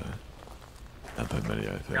 Not that many,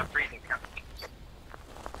 I think. Yeah, freezing.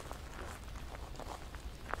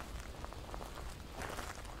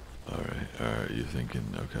 Alright, you're thinking,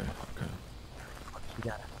 okay. We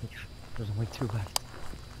got it. There's only 2 left.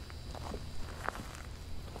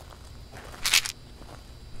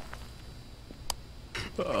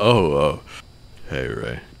 Oh. Hey,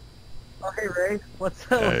 Ray. Oh, hey, Ray. What's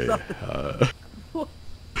Hey, up?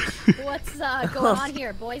 What's going on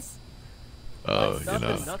here, boys? oh, Nothing, you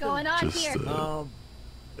know, What's going on just, here?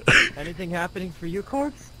 Anything happening for you,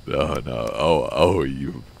 Corpse? no. Oh,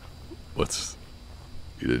 you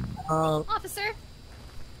didn't... Officer,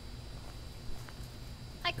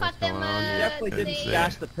 I caught them. going on? Definitely didn't they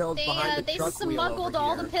stash the pills behind the they truck wheel smuggled over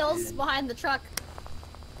all here. the pills behind the truck.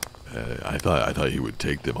 I thought he would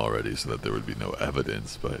take them already so that there would be no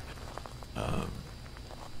evidence, but...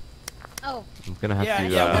 Oh, I'm gonna have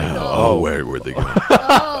to. Where'd they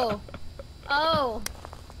go? oh.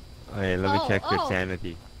 Hey, let me check your oh.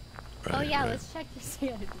 sanity. Oh yeah, Right. let's check your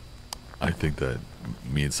sanity. I think that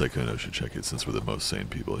me and Sykkuno should check it since we're the most sane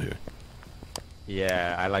people here.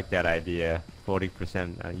 Yeah, I like that idea.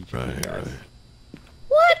 40% each of you Right. guys.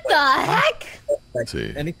 What the heck?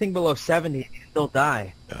 See, Anything below 70, you still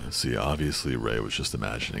die. see, obviously Ray was just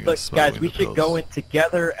imagining But us guys, smuggling we the should go pills. in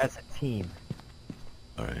together as a team.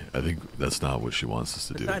 Alright, I think that's not what she wants us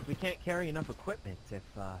to do. Besides, we can't carry enough equipment if,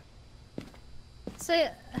 So,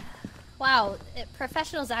 wow,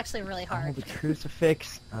 professional's actually really hard. the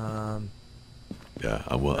crucifix, Yeah, else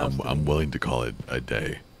do we I'm need? willing to call it a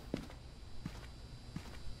day.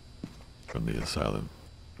 From the asylum.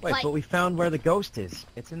 Wait, Like- but we found where the ghost is.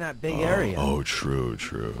 It's in that big area. Oh, true,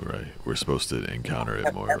 right. We're supposed to encounter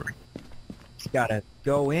it more. Just gotta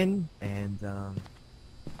go in and,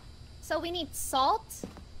 So we need salt,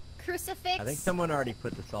 crucifix. I think someone already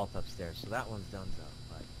put the salt upstairs, so that one's done so.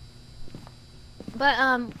 But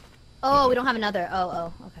oh, we don't have another.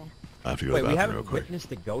 Oh, okay. I have to go Wait, to we the bathroom real haven't quick.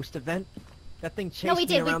 witnessed a ghost event? That thing chased No, we me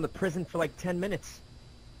did, we- around the prison for like 10 minutes.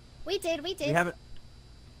 We did. We haven't...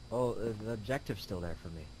 Oh, the objective's still there for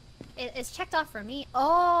me. It's checked off for me.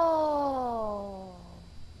 Oh.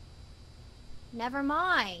 Never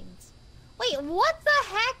mind. Wait, what the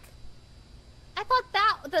heck? I thought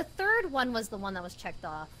that the third one was the one that was checked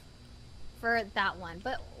off for that one.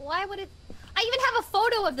 But why would it... I even have a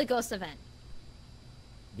photo of the ghost event.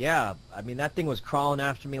 Yeah, I mean, that thing was crawling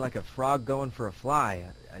after me like a frog going for a fly.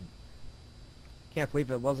 I can't believe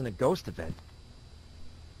it wasn't a ghost event.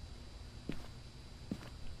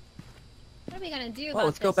 What are we gonna do about Well,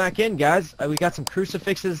 let's go this? back in, guys. We got some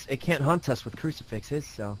crucifixes. It can't hunt us with crucifixes,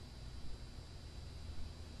 so...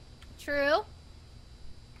 True.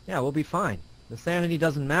 Yeah, we'll be fine. The sanity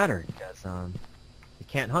doesn't matter, because, it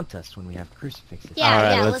can't hunt us when we have crucifixes. Yeah,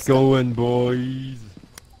 Alright, yeah, let's go in, boys.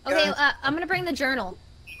 Okay, I'm gonna bring the journal.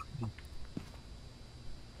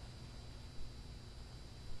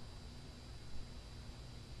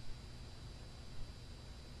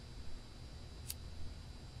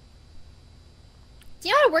 Do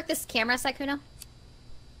you know how to work this camera, Sykkuno?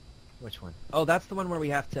 Which one? Oh, that's the one where we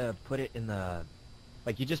have to put it in the...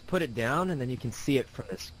 Like, you just put it down, and then you can see it from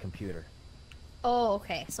this computer. Oh,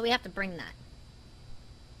 okay. So we have to bring that.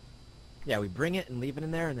 Yeah, we bring it and leave it in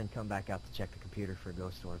there, and then come back out to check the computer for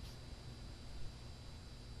ghost orbs.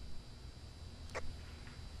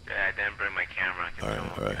 Yeah, I didn't bring my camera.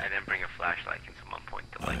 Alright. I didn't bring a flashlight. Can someone point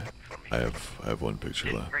the light for me? I have one picture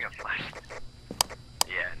Didn't left. bring a flashlight.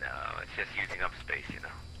 Yeah, no, it's just using up space, you know.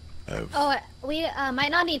 I have... Oh, we might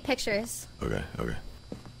not need pictures. Okay.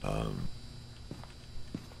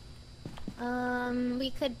 We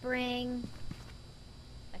could bring...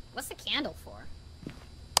 Like, what's the candle for?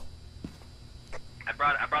 I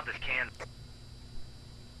brought this can.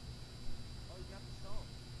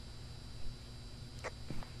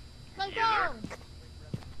 Let's Yes, sir. go!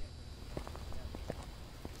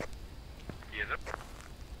 Yes, sir.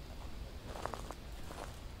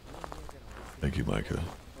 Thank you, Micah.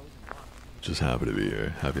 Just happy to be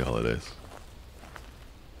here. Happy holidays.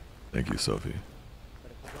 Thank you, Sophie.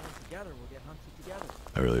 But if we're going together, we'll get hunted together.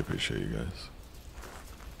 I really appreciate you guys.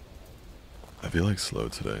 I feel like slow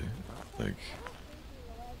today. Like,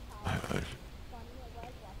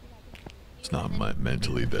 It's not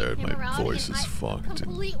mentally there. My voice is fucked.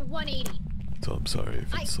 Complete 180. So I'm sorry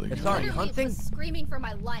if it's like. Sorry, hunting. Was screaming for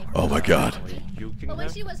my life. Oh my god. But when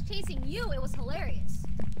she was chasing you, it was hilarious.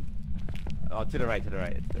 Oh, to the right, to the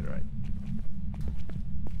right, to the right.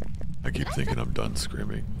 I keep thinking I'm done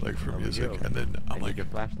screaming, like for music, and then I'm like, your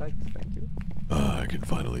flashlight, thank you. I can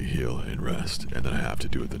finally heal and rest, and then I have to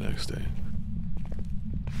do it the next day.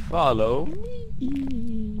 Follow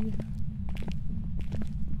me.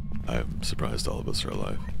 I'm surprised all of us are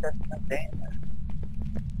alive.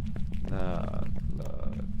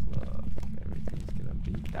 Look, everything's gonna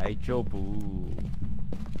be daijobu.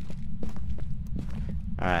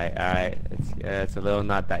 Alright, it's a little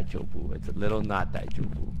not daijobu. It's a little not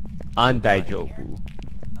daijobu. Undaijobu.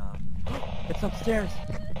 It's upstairs.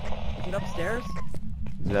 Is it upstairs?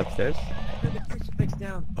 Is it upstairs? The crucifix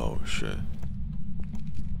down. Oh shit.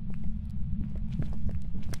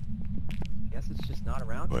 Guess it's just not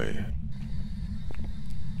around. Wait.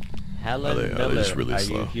 Helen are they Miller, just really are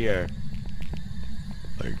slow? you here?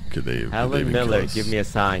 Like, could they? Helen Miller, give me a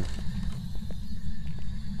sign.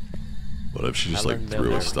 What if she just Helen like threw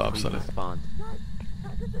Miller, a stop please sign? respond.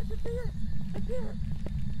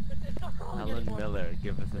 Helen Miller,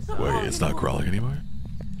 give us a sign. Wait, it's not crawling anymore?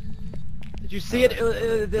 Did you see it? It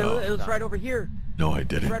was right over here. No, I It's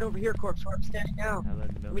didn't. right over here, corpse, where I'm standing now. Helen Miller,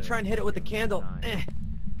 Let me try and hit it with the give us a candle. sign.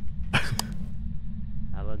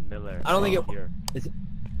 Helen Miller, I don't think here. Is it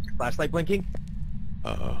your flashlight blinking?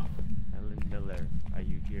 Uh-oh. Helen Miller, are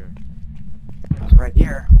you here? It's right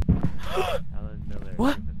here. Helen Miller,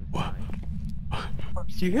 What? give us a What? sign.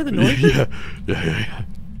 Corpse, do you hear the noise? Yeah.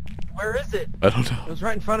 Where is it? I don't It know. was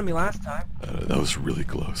right in front of me last time. That was really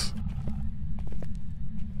close.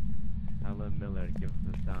 Helen Miller, give us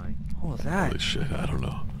a sign. What was that? Holy shit, I don't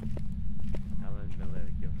know. Helen Miller,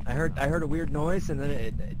 give us a sign. I heard a weird noise and then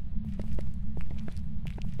it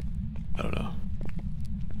I don't know.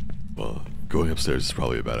 Well, going upstairs is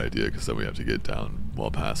probably a bad idea because then we have to get down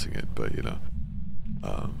while passing it, but you know.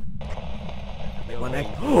 One egg.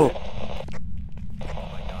 Oh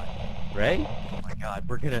Ray? my god,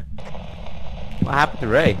 we're gonna. What happened to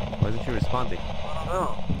Ray? Wasn't she responding? I don't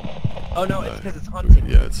know. Oh no, it's because it's hunting.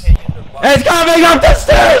 Yeah, it's. It's coming up the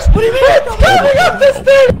stairs! What do you mean? It's coming up the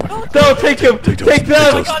stairs! Don't take him! Take Take toast,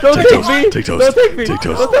 them! take toast, Don't take take toast, me! take toast, Don't take me! take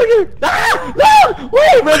toast. Don't take me! Ah! No!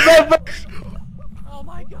 Wait! Oh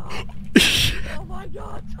my god! Oh my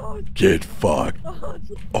god, Toast! Get fucked. Oh,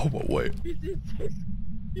 Oh, but wait.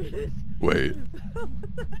 Wait.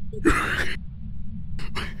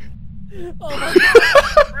 Oh my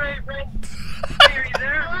god! Ray, are you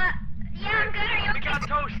there? Yeah, I'm good. Are you We okay? got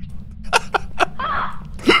toast.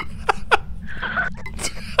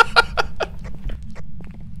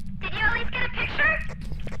 Did you at least get a picture?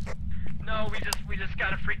 No, we just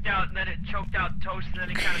got freaked out, and then it choked out toast, and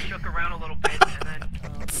then it kind of shook around a little bit, and then.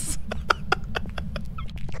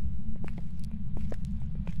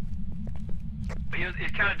 But he was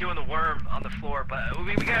kind of doing the worm on the floor, but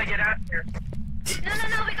we gotta get out of here.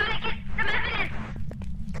 No, we gotta get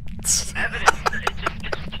some evidence. Evidence.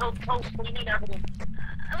 It just killed toast. We need evidence.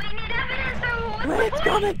 We need evidence or what's Wait, the it's point?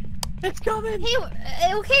 coming! It's coming!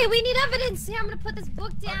 Hey, okay, we need evidence. Hey, I'm gonna put this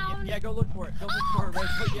book down. Yeah, go look for it. Go look for it,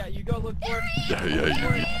 Ray. Yeah, you go look for it. Yeah,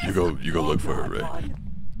 you go look for her, Ray.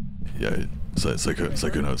 Yeah,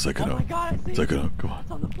 Sykkuno. Oh my god, I see it. Sykkuno, come on.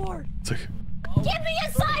 It's on the floor. Give me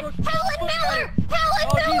a sign! Helen Miller! Oh,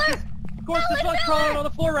 Helen Miller! Jesus. Of course, there's one crawling on the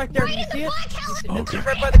floor right there. Right Did you in see the it? black, Helen! Okay. It's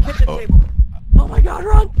right by the kitchen Oh. table. Oh my god,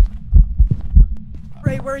 run!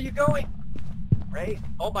 Ray, where are you going? Ray?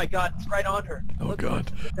 Oh my god, it's right on her. Oh Look,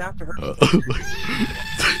 god. It's after her. Uh,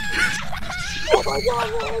 Oh my god,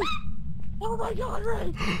 Ray! Oh my god,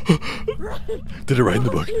 Ray! Ray! Did it write in the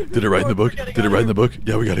book? Did it write in the book? Did it write in the book?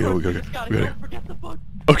 Yeah, we gotta go. We gotta go. We gotta go. Forget the book.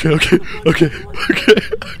 Okay. We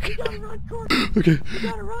gotta run, Court. Okay. We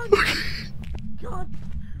gotta run. God,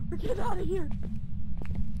 we're getting out of here.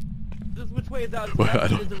 Which way is out? Is, Well, it, I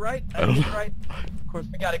don't- is it right? I don't think it's know. right. Of course,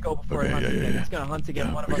 we gotta go before Okay, it hunts yeah, again. yeah. It's gonna hunt again.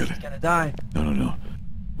 Yeah, One of we us is gotta- gonna die. No.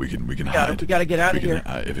 We can We hide. gotta get out We of can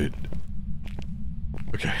here. if it.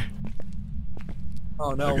 Okay.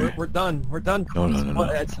 Oh no, Okay. we're done. We're done. No.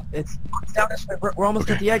 It's down this way. We're almost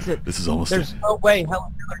Okay. at the exit. This is almost There's it. no way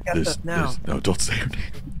Helen Miller gets us now. No, don't say her name.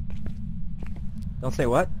 Don't say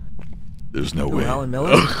what? There's no Who, way. Helen Miller?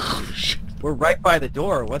 Oh, shit. We're right by the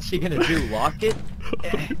door. What's she gonna do? Lock it?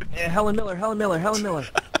 Helen Miller.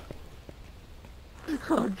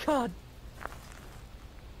 Oh god.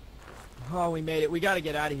 Oh, we made it. We gotta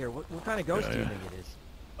get out of here. What kind of ghost do you Yeah. think it is?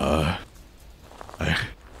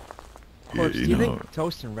 Of course, Do you think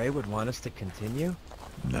Toast and Ray would want us to continue?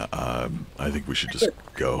 No, I think we should just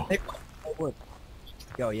go.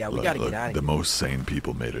 Go, yeah, we gotta get out of The here. most sane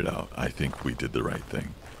people made it out. I think we did the right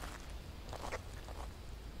thing.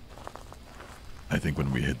 I think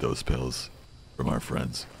when we hid those pills from our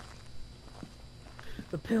friends.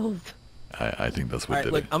 The pills. I think that's what Alright,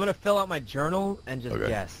 did look, it. I'm gonna fill out my journal and just Okay.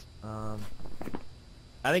 guess.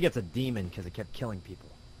 I think it's a demon because it kept killing people.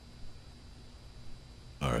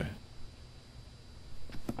 Alright.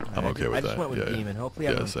 I'm okay with I that. just went with yeah, demon. Hopefully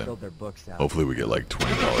yeah, everyone same. filled their books out. Hopefully we get like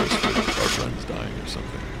 $20 for our friends dying or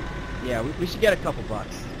something. Yeah, we should get a couple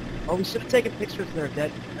bucks. Oh, we should have taken pictures of their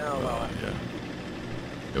dead. No, well, Yeah.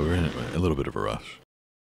 Yeah, we're in a little bit of a rush.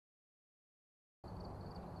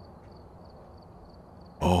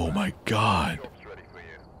 Oh my god.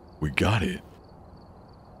 We got it.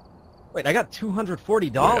 wait, I got $240.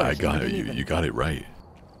 Wait, I got and it. didn't You, even- you got it right.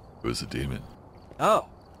 It was a demon. Oh,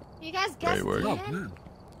 You guys guessed Right, oh, demon? good.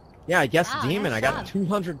 Yeah, I guess Wow, demon. nice I got job.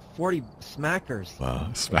 240 smackers. Wow.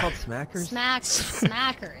 They're called smackers?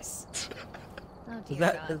 Smackers. Oh dear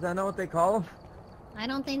God. Is that not what they call them? I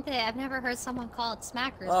don't think that I've never heard someone call it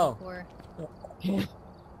smackers Oh. before.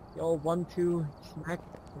 The old 1-2 smack.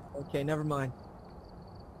 Okay, never mind.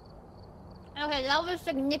 Okay, that was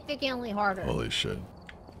significantly harder. Holy shit.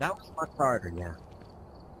 That was much harder, yeah.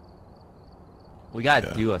 We gotta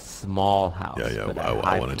Yeah. do a small house. Yeah, yeah, but I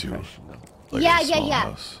high wanna do- professional. Like Yeah, a yeah, small yeah.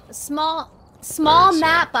 house. Small Very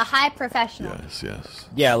map, but high professional. Yes, yes.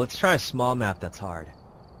 Yeah, let's try a small map that's hard.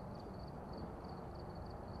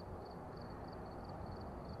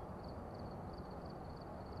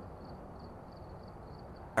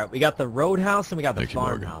 Alright, we got the roadhouse and we got the Thank you,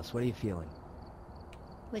 Morgan. farmhouse. What are you feeling?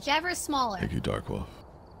 Whichever's smaller. Thank you, Dark Wolf.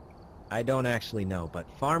 I don't actually know, but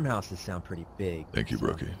farmhouses sound pretty big. Thank you, so-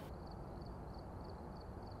 Brookie.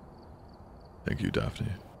 Thank you, Daphne.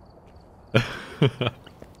 I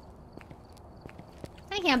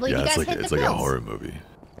can't believe Yeah, you it's guys like hit it's the like a pills. horror movie.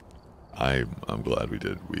 I'm glad we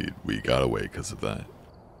did. We got away because of that.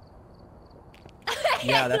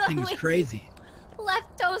 Yeah, that thing's We crazy.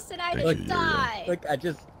 Left toast and I Thank didn't you, Yuri. die. Look,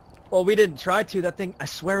 well, we didn't try to. That thing, I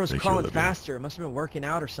swear it was Thank you, crawling Olivia. faster. It must have been working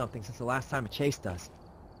out or something since the last time it chased us.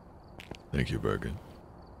 Thank you, Bergen.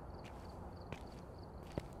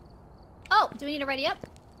 Oh, do we need to ready up?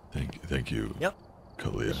 Thank you. Yep.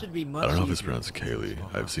 Kalia. This should be I much don't know if it's easier pronounced than Kaylee. small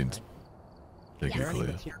I've house, seen. right? Thank you, Yes. Kalia.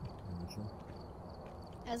 It's here.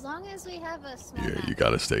 As long as we have a small Yeah, map. you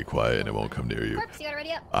gotta stay quiet and it won't come near you. Corpse, you gotta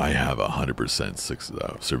ready up. I have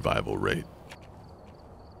 100% survival rate.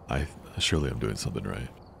 Surely I'm doing something right.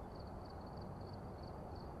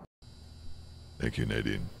 Thank you,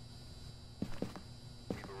 Nadine.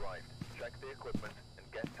 We've arrived. Check the equipment and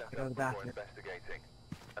get set Go to up the before bathroom. investigating.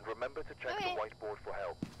 And remember to check Okay. the whiteboard for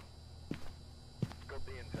help. Got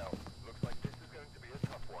the intel. Looks like this is going to be a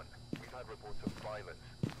tough one. We've had reports of violence,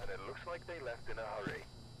 and it looks like they left in a hurry.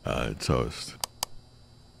 Toast.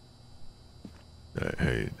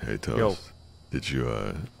 Hey, Toast. Yo. Did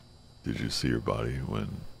you see your body when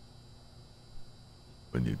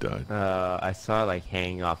you died? I saw it, like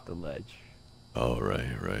hanging off the ledge. Oh, right.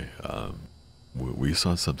 We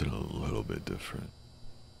saw something a little bit different.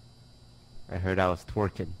 I heard I was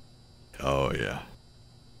twerking. Oh yeah.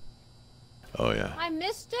 I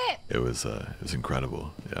missed it. It was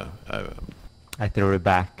incredible. Yeah. I threw it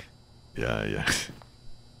back. Yeah.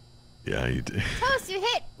 Yeah, you did. Toast, you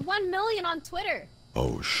hit 1 million on Twitter.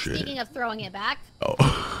 Oh shit. Speaking of throwing it back. Oh.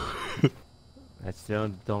 I still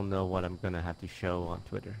don't know what I'm gonna have to show on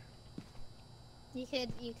Twitter. You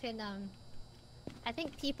could, I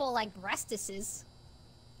think people like breastises.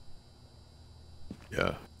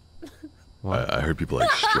 Yeah. What? I heard people like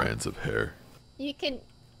strands of hair. You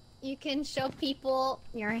can show people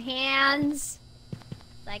your hands,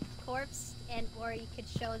 like corpse, or you could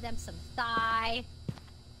show them some thigh.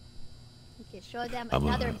 You could show them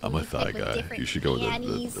another I'm a booty thigh pic with guy. different You should go with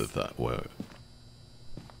panties. the thigh. What?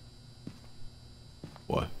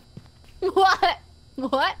 What? What?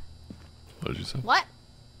 What? What did you say? What?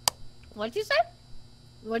 What'd you say?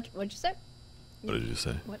 What'd you say? What did you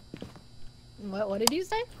say? What did you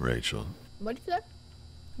say? Rachel. What'd you say?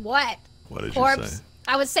 What? What did you Corpse. say?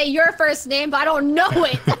 I would say your first name, but I don't know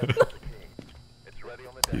it. It's ready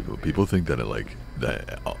on the desk. People think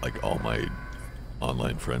that all my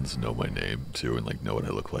online friends know my name too and like know what I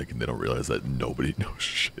look like, and they don't realize that nobody knows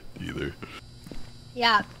shit either.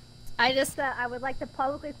 Yeah. I just, I would like to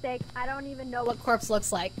publicly state, I don't even know what corpse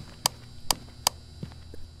looks like.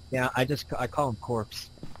 Yeah, I call him Corpse.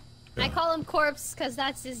 I Yeah. call him corpse because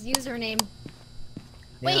that's his username.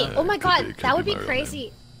 Yeah, Wait, it oh my could god, be- it could that would be be my real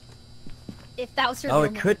crazy. If that was your Oh, real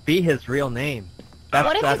it name. could be his real name.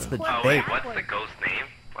 What if That's it's the Corpse Oh wait, debate. what's the ghost name?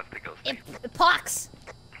 What's the ghost name? Pox.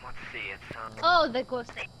 Oh, the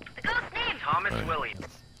ghost name. The ghost name! Thomas Williams.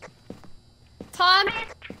 Thomas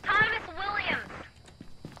Williams.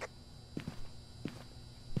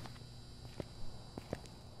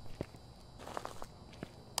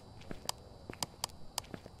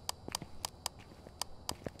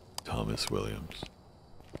 Thomas Williams.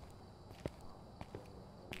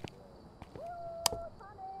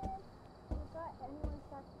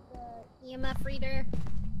 EMF reader.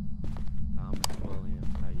 Thomas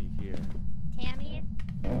Williams, are you here? Tammy.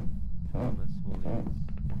 Thomas Williams.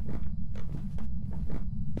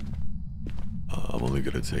 I'm only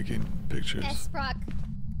good at taking pictures. Esprock.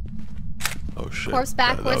 Oh shit. Corpse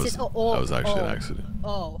back, horses. That was actually an accident.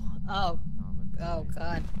 Oh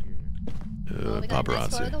god. We got a nice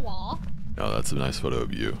photo Paparazzi. of the wall. Oh, that's a nice photo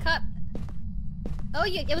of you. Cup. Oh,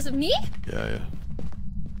 it was of me? Yeah.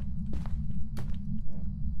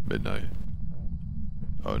 Midnight.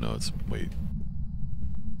 Oh no, wait.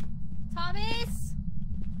 Thomas.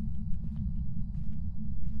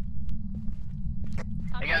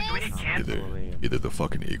 Hey guys, do we need candles? Either the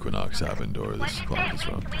fucking equinox happened or this clock is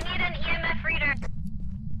wrong. We need an EMF reader.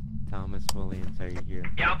 Thomas Williams, are you here?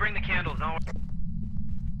 Yeah, I'll bring the candles. Don't worry.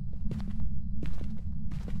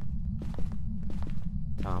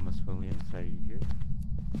 Thomas Williams, are you here?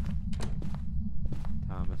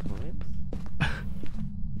 Thomas Williams?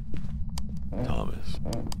 Thomas.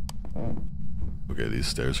 Okay, these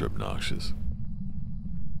stairs are obnoxious.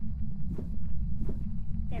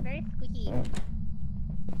 They're very squeaky.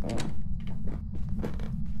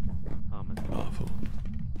 Thomas. Awful.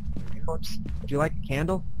 Corpse, would you like a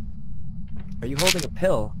candle? Are you holding a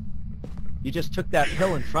pill? You just took that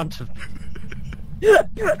pill in front of me.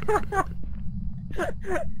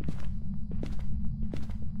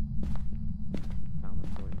 Thomas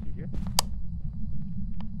Williams, you here?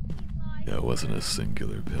 Yeah, it wasn't a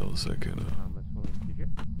singular pill, Sykkuno. Thomas Williams, you here?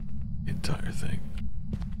 Entire thing.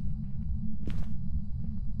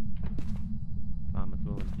 Thomas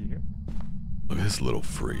Williams, you here? Look at this little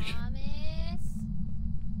freak. Thomas.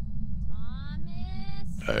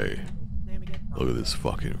 Hey, look at this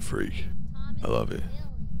fucking freak. I love it.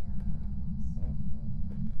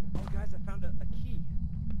 Oh guys, I found a key.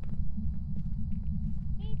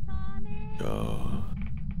 Hey, Thomas. Oh,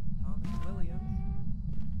 Thomas Williams.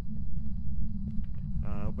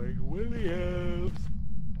 Thomas Williams.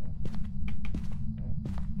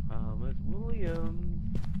 Thomas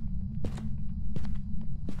Williams.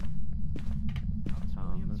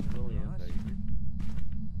 Thomas Williams, are you here?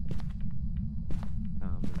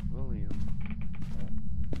 Thomas Williams.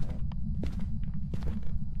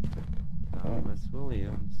 Thomas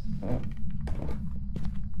Williams.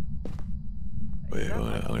 wait, I'm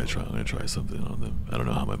gonna try something on them. I don't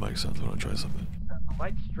know how my mic sounds, but I'm gonna try something. The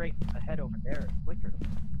light straight ahead over there is flickered.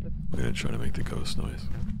 I'm gonna try to make the ghost noise.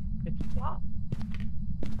 It's flop.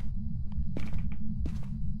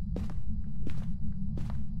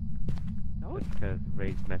 No, it's because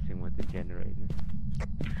Ray's messing with the generator.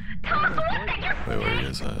 Thomas, what did you Wait, where are you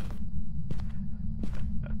guys at?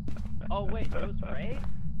 Oh wait, it was Ray?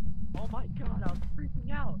 Oh my god, I was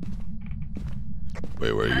freaking out.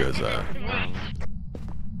 Wait, where are you guys at?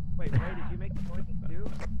 Wait, Ray, did you make the noises too?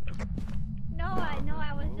 No,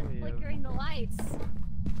 I was just flickering the lights.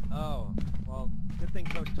 Oh, well, good thing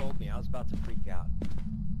Coach told me. I was about to freak out.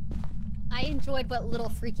 I enjoyed what little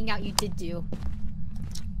freaking out you did do.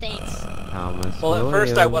 Thanks. Thomas Well, at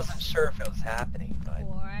first I Williams. wasn't sure if it was happening, but...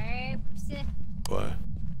 Corpse. What?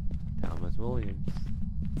 Thomas Williams.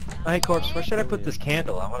 Hey, Corpse, where should I put this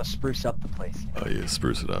candle? I want to spruce up the place. Oh yeah,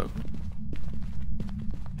 spruce it up.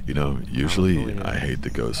 You know, usually I hate the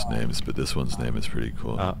ghost names, but this one's name is pretty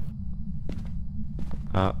cool.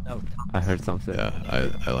 Oh, I heard something. Yeah,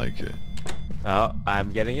 I like it. Oh,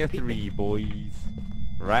 I'm getting a 3, boys.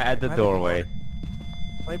 Right at the doorway.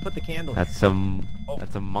 Let me put the candle. That's some.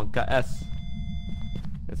 That's a Monka S.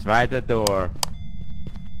 It's right at the door.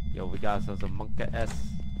 Yo, we got ourselves a Monka S.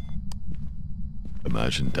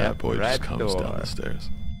 Imagine that Yep, boy right just comes down door. the stairs.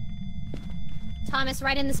 Thomas,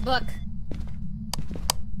 write in this book.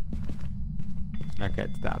 Okay,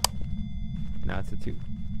 stop. Now it's a 2.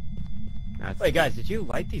 Now it's Wait, guys, did you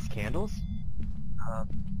light these candles?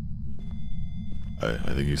 I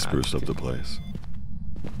think he spruced up the place.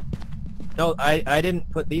 No, I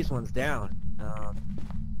didn't put these ones down. I'm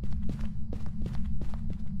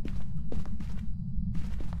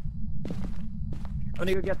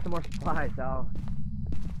gonna go get some more supplies.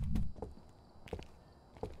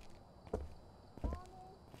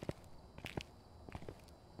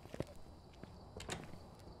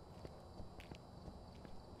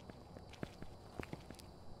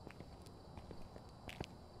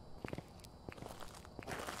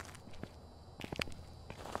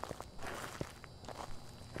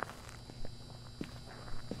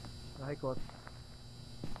 Corpse.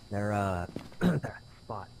 They're, that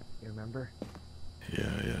spot. You remember? Yeah,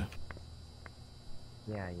 yeah.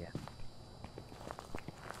 Yeah, yeah.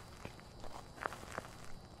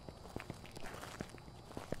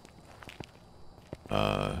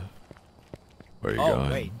 Where are you going?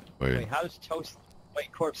 Wait. Wait, how does Toast...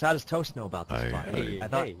 Wait, Corpse, how does Toast know about this spot? Hey, I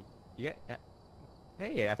thought... hey, yeah,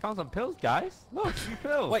 hey, I found some pills, guys. Look, some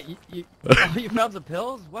pills. Wait, you found some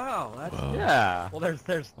pills? Wow, that's... Wow. Yeah. Well, there's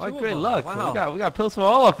two of Great them. luck. Wow. We got pills for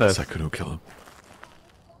all of us. Sykkuno, kill him.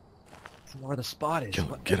 That's where the spot is. Kill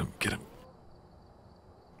him, get him, get him.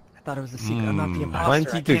 I thought it was a secret. I'm not the imposter.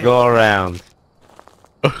 Plenty to go around.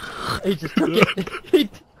 He just took it.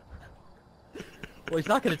 Well, he's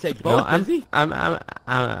not gonna take both, is he?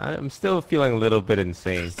 I'm still feeling a little bit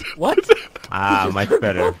insane. What? Ah, much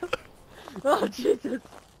better. Oh Jesus!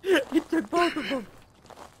 He took both of them.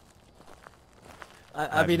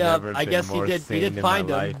 I mean, I guess he did find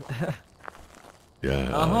them.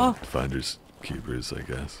 Yeah, finders keepers, I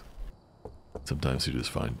guess. Sometimes you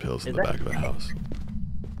just find pills in the back of a house.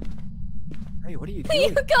 Hey, what are you doing?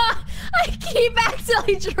 You got... I keep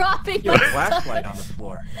accidentally dropping You have my a flashlight stuff. on the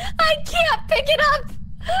floor. I can't pick it up!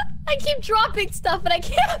 I keep dropping stuff and I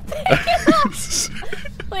can't pick it up!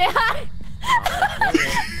 Wait,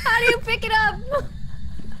 how do you pick it up?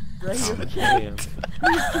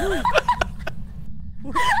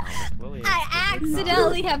 I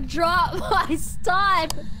accidentally have dropped my stuff!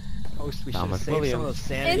 Toast, we should have saved some of those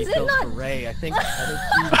sanity Is it pills not- for Ray. I think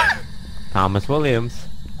Thomas Williams.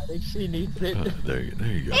 she needs it. There you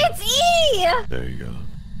go. It's E! There you go.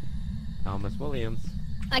 Thomas Williams.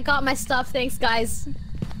 I got my stuff, thanks guys.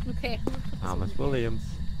 Okay. Thomas Williams.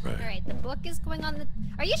 Right. Alright, the book is going on the...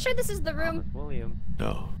 Are you sure this is the room? Thomas Williams.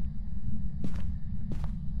 No.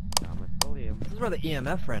 Thomas Williams. This is where the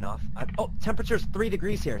EMF ran off. Oh, temperature's 3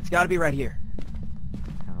 degrees here. It's gotta be right here.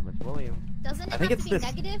 Thomas Williams. Doesn't it I think have it's to be this-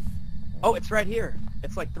 negative? Oh, it's right here.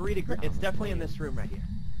 It's like 3 degrees. It's definitely in this room right here.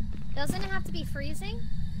 Doesn't it have to be freezing?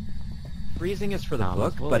 Freezing is for the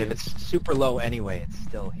Thomas book, but if Williams. it's super low anyway, it's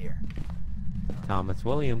still here. Thomas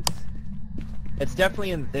Williams. It's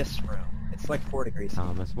definitely in this room. It's like 4 degrees.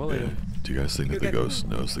 Thomas Yeah. Williams. Do you guys think that the ghost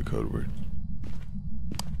knows the code word?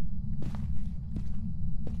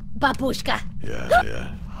 Babushka. Yeah,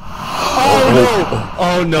 yeah.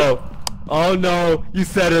 Oh no! Oh no! You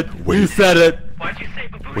said it! You said it! Why'd you say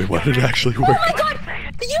babushka? Wait, why did it actually work? Oh my god!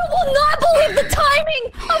 You will not believe the timing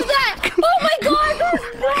of that! Oh my god!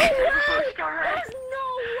 There's no way! There's no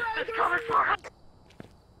way! It's coming for us!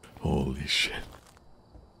 Holy shit.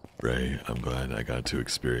 Ray, I'm glad I got to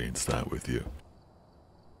experience that with you.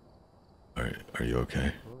 Alright, are you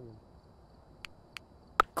okay?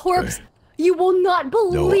 Corpse, Ray. you will not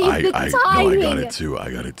believe the timing! No, I got it too.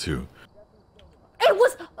 I got it too. It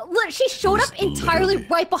was... Look, she showed was up entirely literally-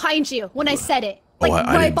 right behind you when I said it. Like, I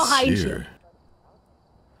right didn't behind see you. her.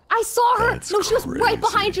 I saw her! That's No, she was right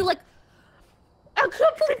behind crazy. you, like... I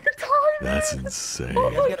can't believe the timing! That's insane.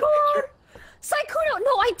 Oh my god! Sykkuno!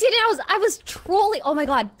 No, I didn't. I was trolling. Oh my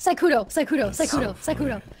god. Sykkuno. That's so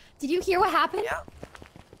funny. Did you hear what happened? Yeah.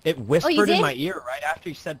 It whispered did? in my ear right after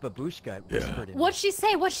you said babushka. It whispered in What'd she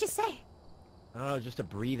say? What'd she say? I don't know, just a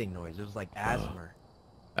breathing noise. It was like asthma.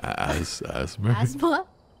 Asthma? Asthma?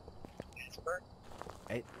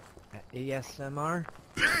 ASMR?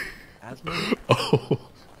 Asthma? Oh.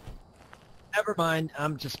 Never mind.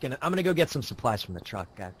 I'm gonna go get some supplies from the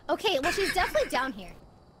truck, guy. Okay, well she's definitely down here.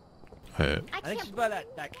 I I think she's by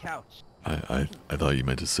that couch. thought you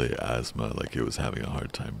meant to say asthma, like it was having a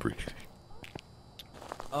hard time breathing.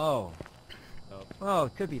 Oh. Oh,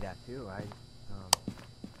 it could be that too.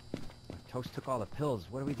 Toast took all the pills.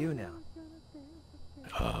 What do we do now?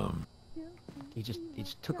 He just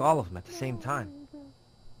took all of them at the same time.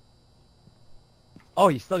 Oh,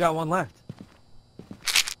 you still got one left.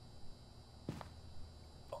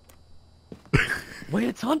 Wait,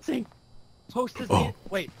 it's hunting. Toast is the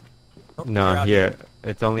wait. Oh, you're No, out here.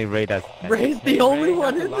 It's only Ray that's... Ray's the only Ray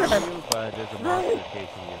one has in a lot there. of you, but there's a monster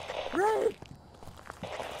chasing you. Ray.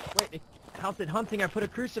 Wait, how's it hunting? I put a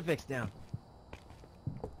crucifix down.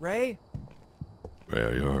 Ray? Ray,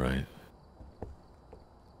 are you alright?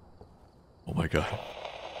 Oh my god.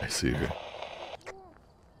 I see her.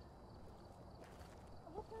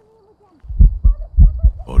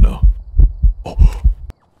 Oh no. Oh.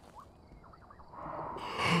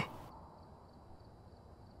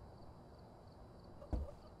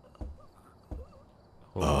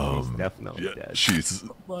 Oh, he's definitely Yeah, dead. she's...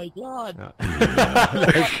 Oh my god.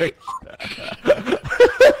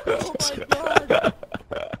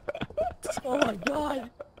 Oh my god.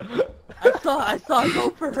 I saw it go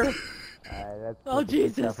for her. Oh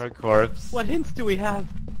Jesus. Her corpse. What hints do we have?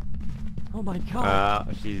 Oh my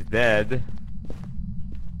god. She's dead.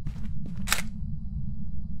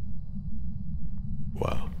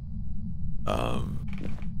 Wow.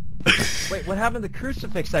 Wait, what happened to the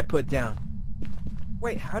crucifix I put down?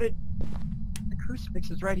 Wait, how did... The crucifix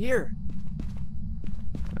is right here.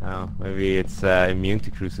 Oh, maybe it's immune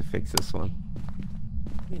to crucifix, this one.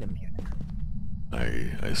 I mean immune.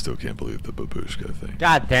 I still can't believe the babushka thing.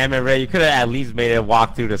 God damn it, Ray. You could have at least made it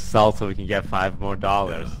walk through the salt so we can get $5 more.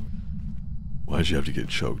 Yeah. Why'd you have to get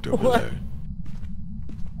choked over there?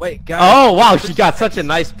 Wait, guys. Oh, wow. She got such a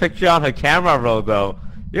nice picture on her camera roll, though.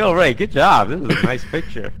 Yo, Ray, good job. This is a nice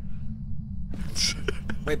picture.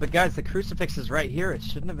 Wait, but guys, the crucifix is right here. It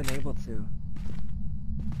shouldn't have been able to...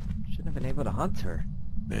 Shouldn't have been able to hunt her.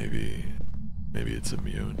 Maybe it's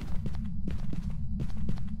immune.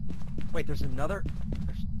 Wait, there's another...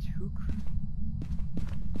 There's two...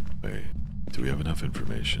 Wait, do we have enough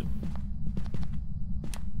information?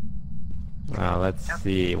 Let's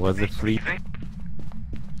see. Was it freezing?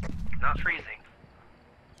 Not freezing.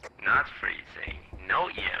 Not freezing. No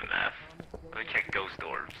EMF. Let me check ghost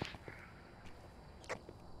orbs.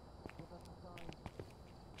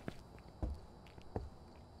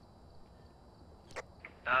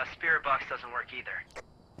 Spirit box doesn't work either.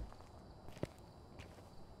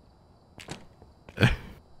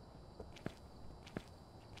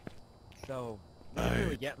 So, we didn't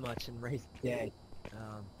really get much in Ray's day.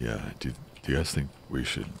 Yeah, do you guys think we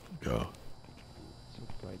should go?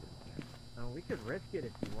 We could risk it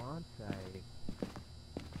if you want.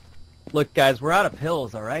 Look, guys, we're out of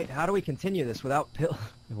pills, alright? How do we continue this without pills?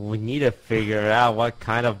 We need to figure out what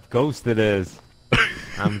kind of ghost it is.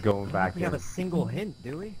 I'm going back We have a single hint,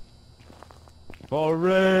 do we? For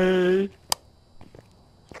Ray!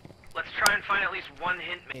 Let's try and find at least one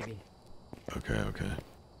hint, Maybe. Okay.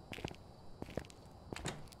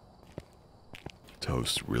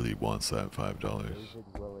 Toast really wants that $5.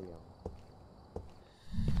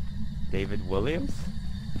 David Williams?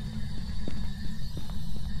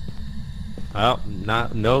 Oh,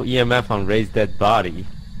 no EMF on Ray's dead body.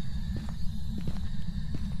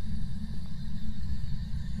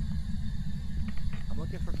 I'm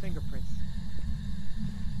looking for fingerprints.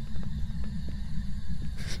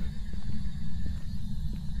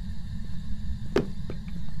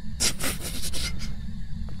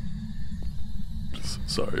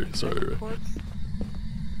 Sorry. Corpse?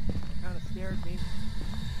 Kind of scared me.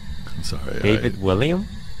 I'm sorry. David William?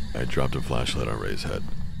 I dropped a flashlight on Ray's head.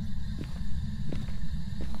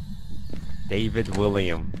 David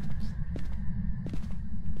Williams.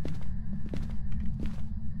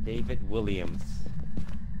 David Williams.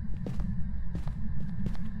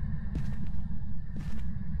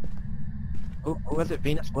 Who was it?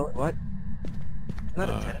 Venus? What? Is that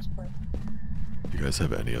a tennis player? You guys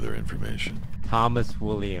have any other information? Thomas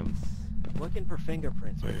Williams. I'm looking for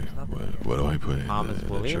fingerprints. Wait, There's nothing here. what do I put in Thomas the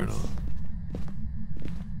Williams? journal?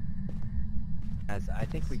 Guys, I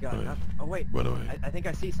think we got Wait, enough. Oh wait, what do I... I think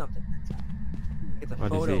I see something. It's a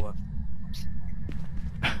What do you see? photo of...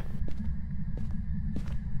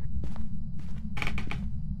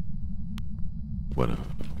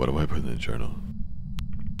 What do I put in the journal?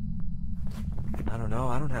 I don't know.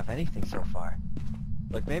 I don't have anything so far.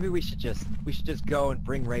 Look, maybe we should just go and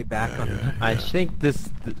bring Ray back on. Yeah. I think this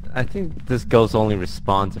ghost only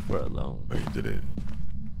responds if we're alone. Wait, did it?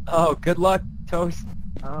 Oh, good luck, Toast.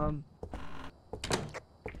 You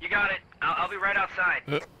got it. I'll be right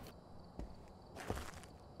outside.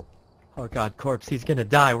 Oh God, Corpse, he's gonna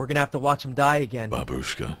die. We're gonna have to watch him die again.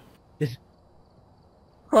 Babushka.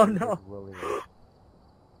 Oh no.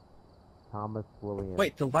 Thomas Williams.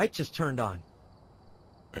 Wait, the light just turned on.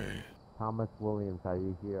 Hey. Thomas Williams, are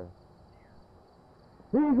you here?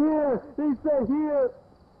 He's here! He said here!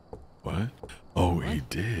 What? Oh, he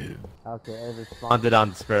did. Okay, I responded on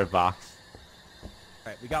the spirit box.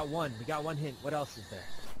 Alright, we got one hint. What else is there?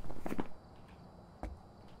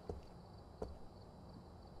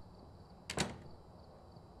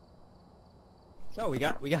 So we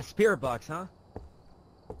got spirit box, huh?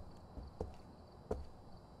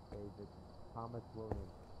 David Thomas Williams.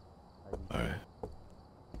 Alright.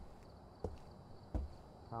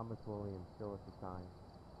 Thomas Williams, show us a sign.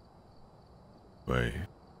 Wait.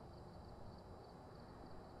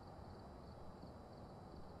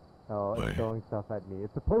 Oh, Wait. it's throwing stuff at me.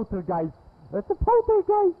 It's a poltergeist! It's a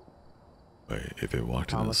poltergeist! Wait, if it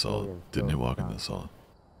walked in the Thomas salt, Williams, didn't it show us walk a in the sign. salt?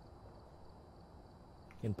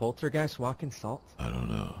 Can poltergeist walk in salt? I don't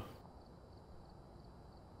know.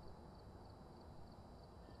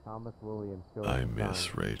 Thomas Williams, show us I a miss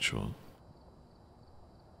sign. Rachel.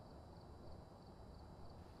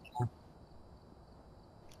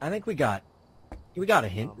 I think we got a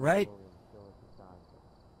hint, Thomas right? Williams.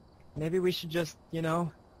 maybe we should just, you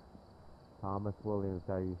know... Thomas Williams,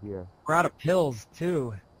 are you here? We're out of pills,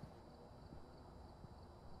 too.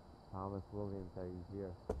 Thomas Williams, are you here?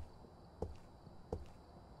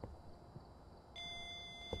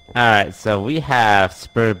 Alright, so we have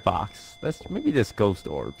Spirit Box. Let's maybe just Ghost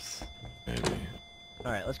Orbs. Maybe.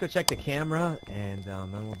 Alright, let's go check the camera, and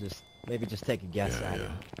then we'll just, maybe just take a guess at it.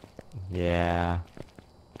 Yeah.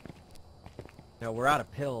 No, we're out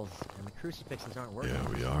of pills, and the crucifixes aren't working. Yeah,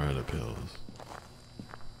 we are out of pills.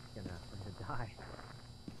 We're gonna die.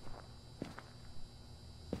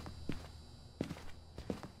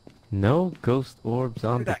 No Ghost Orbs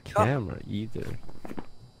on the that cup. camera either.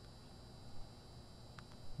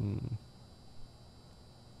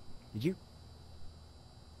 Did you?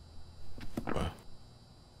 What?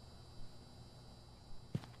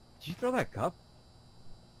 Did you throw that cup?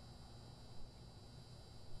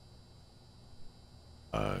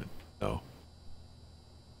 No.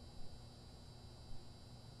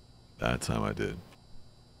 That time I did.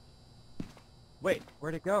 Wait,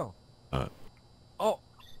 where'd it go? Oh!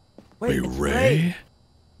 Wait, it's Ray?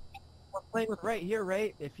 We're playing with Ray. Here,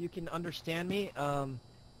 Ray, if you can understand me,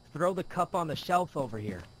 throw the cup on the shelf over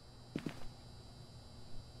here.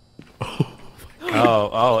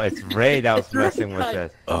 Oh, it's Ray that was messing with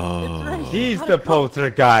us. Oh. He's the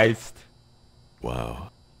poltergeist. Wow.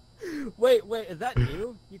 Wait, is that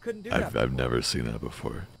you? You couldn't do that. I've never seen that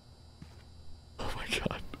before. Oh my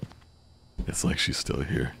god. It's like she's still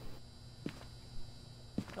here.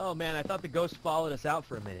 Oh man, I thought the ghost followed us out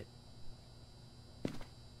for a minute.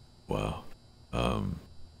 Wow.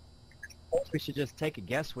 We should just take a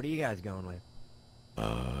guess. What are you guys going with?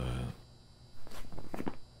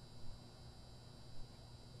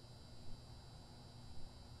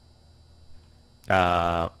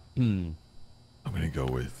 I'm gonna go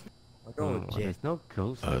with I'll go with Jin. There's no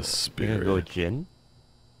ghost. Spirit. You're gonna go with Jin?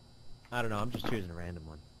 I don't know, I'm just choosing a random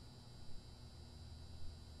one.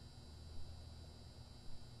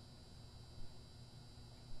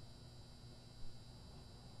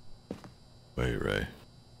 Wait, Ray.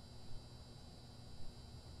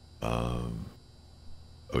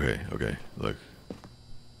 Okay, look.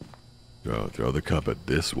 Throw the cup at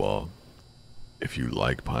this wall. If you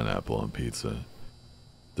like pineapple on pizza.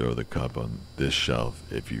 Throw the cup on this shelf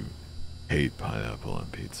if you hate pineapple on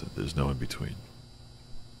pizza. There's no in between.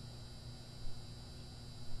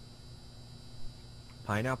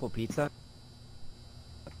 Pineapple pizza?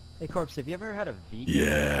 Hey, Corpse, have you ever had a vegan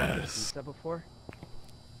Yes. pizza before?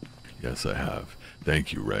 Yes, I have.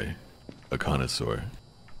 Thank you, Ray. A connoisseur.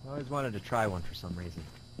 I always wanted to try one for some reason.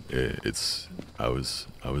 I was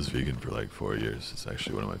vegan for like 4 years. It's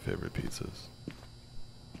actually one of my favorite pizzas.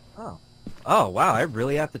 Oh, wow, I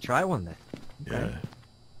really have to try one then. Okay.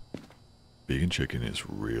 Yeah. Vegan chicken is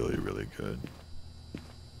really, really good.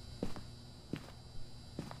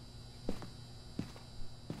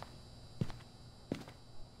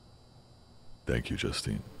 Thank you,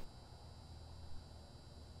 Justine.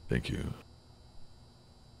 Thank you.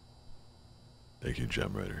 Thank you,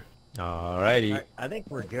 Gem Rider. Alrighty. I think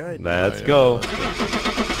we're good. Let's go.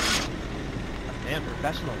 Man,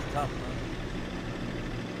 professional is tough, huh?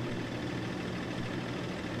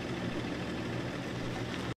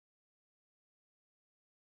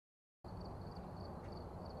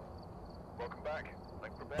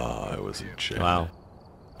 It was a Jin. Wow.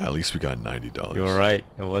 At least we got $90. You're right.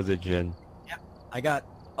 It was a Jin. Yeah. I got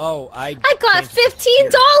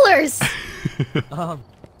 $15.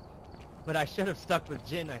 But I should have stuck with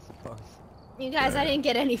Jin, I suppose. You guys, I didn't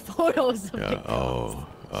get any photos of Yeah. it. Oh.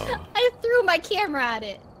 I threw my camera at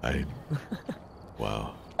it.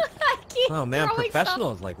 Wow. I keep Oh man, throwing professional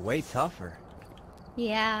stuff. is like way tougher.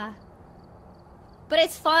 Yeah. But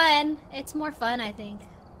it's fun. It's more fun, I think.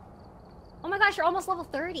 Oh my gosh, you're almost level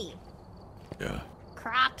 30. Yeah.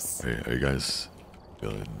 Craps. Are you guys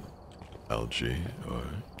feeling LG or?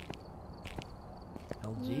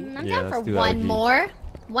 LG? I'm Yeah, down for let's do one LG. more.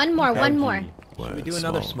 One more. What, we do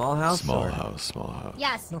another small house? Small or? house, small house.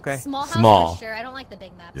 Yes. Okay. Small house Small. for sure. I don't like the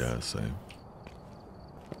big maps. Yeah, same.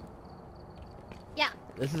 Yeah.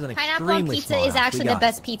 This is an Pineapple on extremely pizza small is house. actually We the got-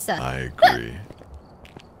 best pizza. I agree.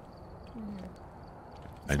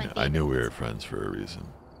 It's my I knew we favorite. were friends for a reason.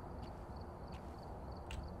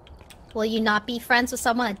 Will you not be friends with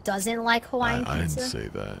someone that doesn't like Hawaiian I didn't pizza? say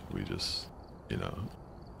that. We just, you know.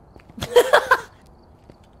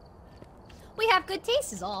 We have good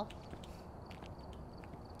taste is all.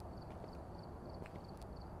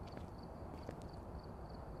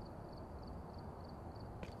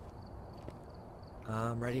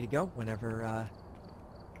 I'm ready to go whenever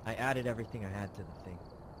I added everything I had to the thing.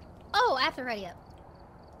 Oh, I have to ready up.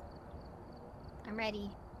 I'm ready.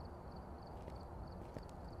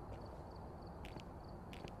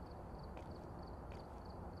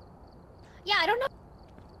 Yeah, I don't know.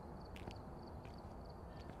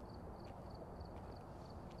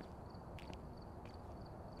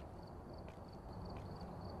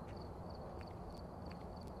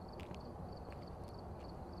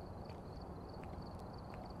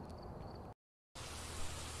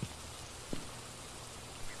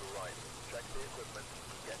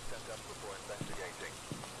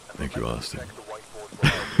 Thank you, Austin.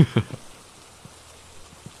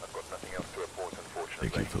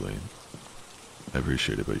 Thank you, Feline. I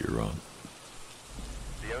appreciate it, but you're wrong.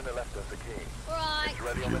 The owner left us a key. Right.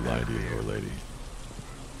 Thank you, lady or lady.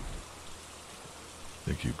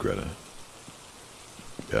 Thank you, Greta.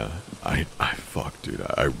 Yeah, I fuck, dude.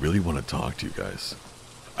 I really want to talk to you guys.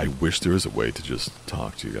 I wish there was a way to just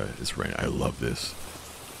talk to you guys. It's raining. I love this.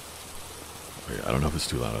 Wait, I don't know if it's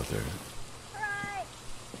too loud out there. Right.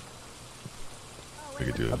 Oh, I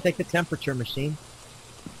could do I'll it. take the temperature machine.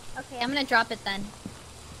 Okay, I'm gonna drop it then.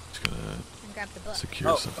 Just gonna And grab the book.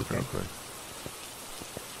 secure something real quick.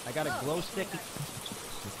 I got a glow stick.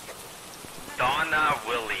 Donna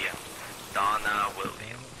Williams. Donna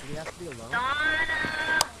Williams. Do we have to be alone?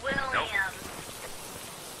 Donna Williams.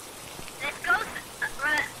 This ghost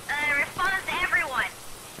responds to everyone.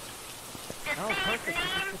 Just Oh, say his perfect.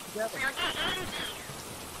 name, Let's put it and together. he'll get angry.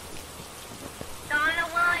 Donna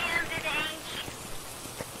Williams is angry.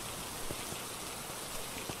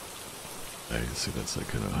 I see that's like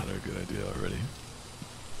kind of had a good idea already.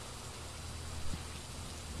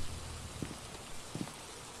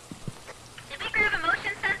 Did we grab a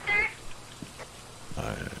motion sensor?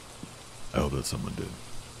 I hope that someone did.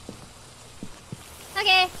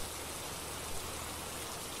 Okay.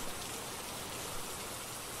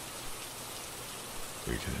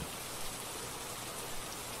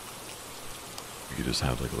 We could just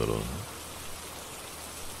have like a little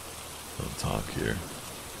talk here.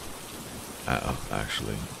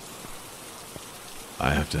 Actually, I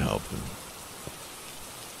have to help them.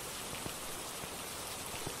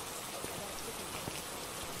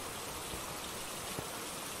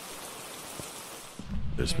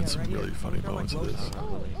 There's been some really funny moments of this.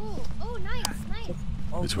 Oh, nice, nice.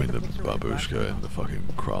 Oh, Between put the picture right back. babushka and the fucking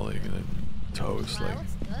crawling and then toast, Wow, like,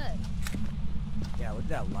 looks good. Yeah, look at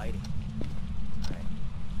that lighting. Alright.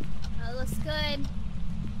 Oh, it looks good.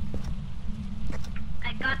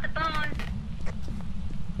 I got the bone.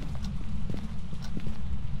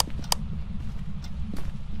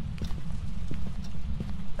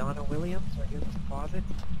 Donna Williams, right here in this closet.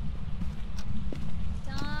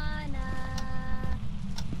 Donna.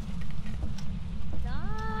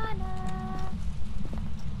 Donna.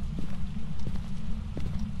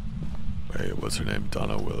 wait, what's her name?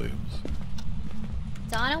 Donna Williams.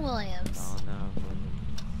 Donna Williams. Donna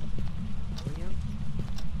Williams.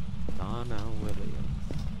 Donna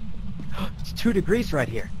Williams. It's 2 degrees right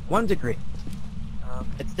here. 1 degree.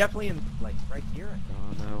 It's definitely in, like, right here.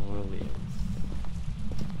 Donna Williams.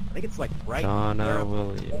 I think it's, like, right Donna where-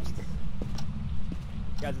 Williams.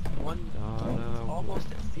 Guys, it's Donna almost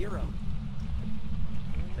at 0.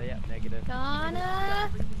 So, yeah, negative. Donna.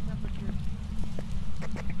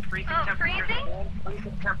 Freezing Oh, temperature. freezing?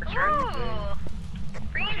 Freezing temperature. Ooh.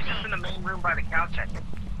 She's just in the main room by the couch, I think.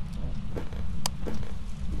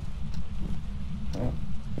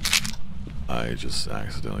 I just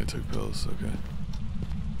accidentally took pills, okay.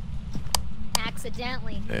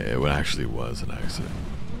 Accidentally. It actually was an accident.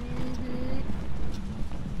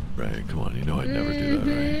 Right, come on, you know I'd never do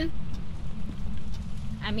that, right?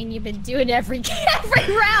 I mean, you've been doing every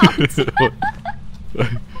round.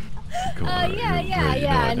 Come on, Yeah. you know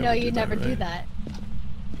I'd No, you do never that, do right? that.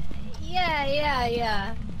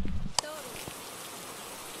 Yeah.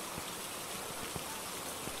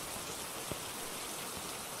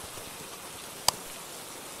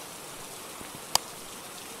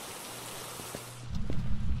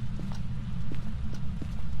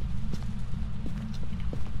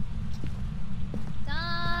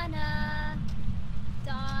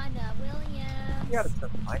 Donna Williams. You gotta turn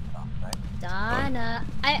the lights off, right? Donna.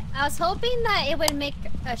 I was hoping that it would make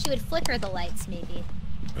she would flicker the lights maybe.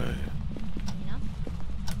 Right. You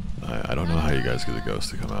know? I don't know how you guys get the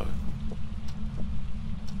ghost to come out.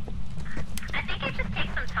 I think it just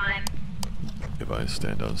takes some time. If I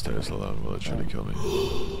stand downstairs alone, will it try to kill me?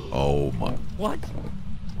 Oh my. What?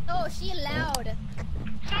 Oh, she's loud.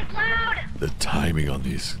 She's loud. The timing on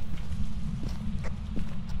these.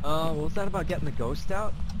 What was that about getting the ghost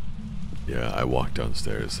out? Yeah, I walked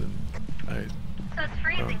downstairs and So it's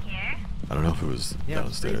freezing here. I don't know if it was Yeah,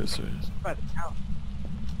 it's downstairs or. Just by the couch.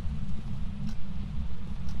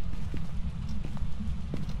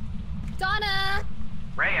 Donna.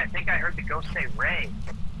 Ray, I think I heard the ghost say Ray.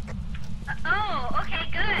 Oh, okay,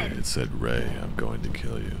 good. It said, Ray, I'm going to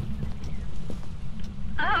kill you.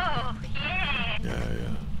 Oh, yeah.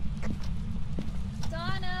 Yeah.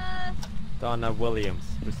 Donna! Donna Williams,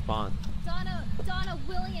 respond. Donna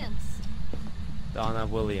Williams! Donna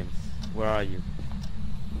Williams, where are you?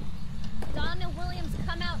 Donna Williams,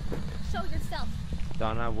 come out. Show yourself.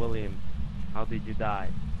 Donna Williams, how did you die?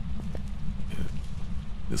 Yeah.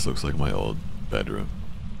 This looks like my old bedroom.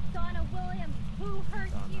 Donna Williams, who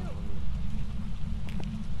hurt you?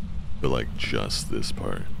 But like just this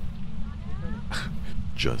part.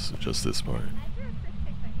 just this part.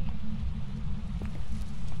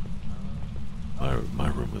 My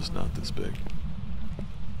room was not this big.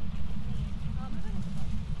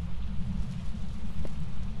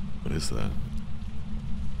 What is that?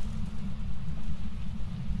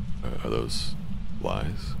 Are those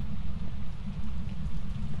flies?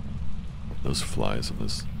 Those flies on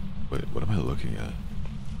this... Wait, what am I looking at?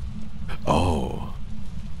 Oh!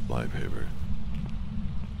 Fly paper.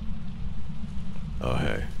 Oh,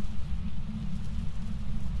 hey.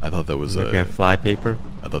 I thought that was a fly paper.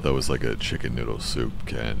 I thought that was like a chicken noodle soup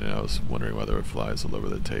can, and I was wondering why there were flies all over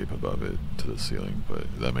the tape above it to the ceiling,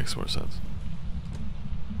 but that makes more sense.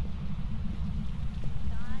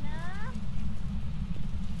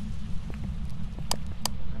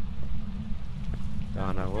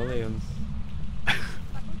 Donna Williams.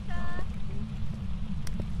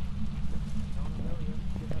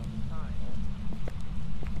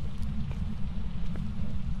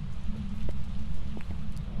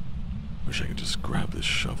 Wish I could just grab this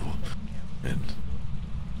shovel and...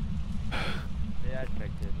 Yeah, I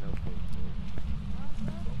checked it, no food.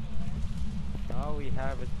 All we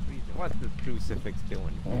have is freezing. What's this crucifix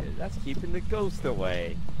doing here? That's keeping the ghost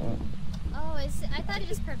away. Oh, I thought it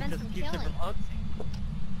just prevents from killing. Oh.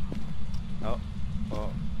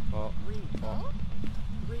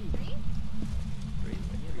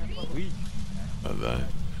 that.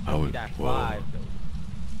 I would. Whoa.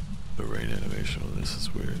 The rain animation on this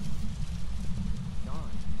is weird.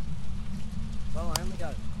 Well, I only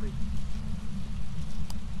got 3.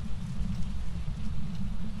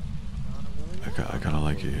 I kind of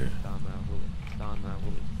like it here. Yeah. Kind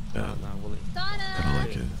of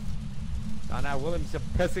like it. Donna Williams, you're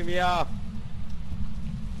pissing me off.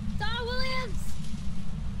 Donna Williams!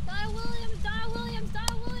 Donna Williams! Donna Williams!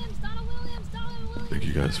 Donna Williams! Donna Williams! Donna Williams! Thank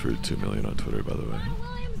you guys for 2 million on Twitter, by the way. Donna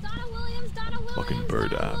Williams! Donna Williams! Donna Williams! Fucking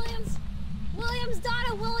bird Donna app. Williams! Williams!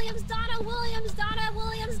 Donna Williams! Donna Williams! Donna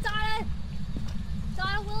Williams!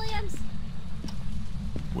 Donna Williams!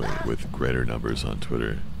 With greater numbers on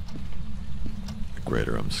Twitter, the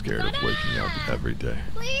greater I'm scared of waking up every day.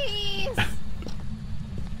 Please!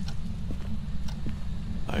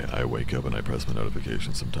 I wake up and I press my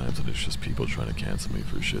notifications sometimes, and it's just people trying to cancel me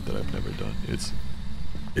for shit that I've never done.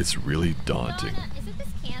 It's really daunting. Donna, is it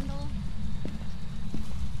this candle?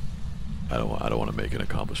 I don't want to make an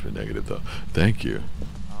accomplishment negative though. Thank you.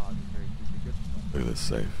 Look at this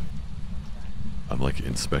safe. I'm like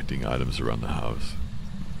inspecting items around the house.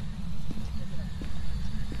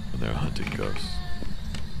 And they're hunting ghosts.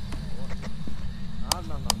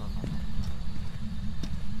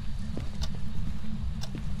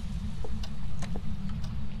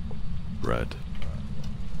 Bread.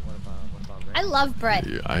 I love bread.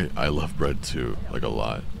 Yeah, I love bread too, like a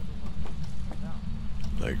lot.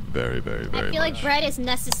 Like very, very, very much. I feel like bread is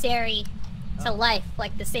necessary to life,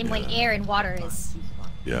 like the same way air and water is.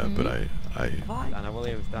 Yeah, but I Donna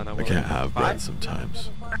Williams, Donna I Williams. can't have bread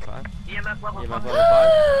sometimes. EMF level 5. EMF level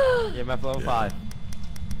 5? EMF level 5.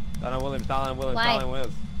 Donna Williams, Donna Williams, Why? Donna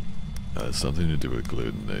Williams. It's something to do with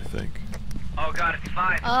gluten, I think. Oh god, it's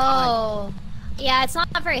 5. Oh. Yeah, it's not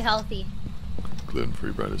very healthy.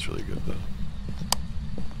 Gluten-free bread is really good though.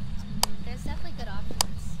 There's definitely good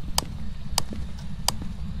options.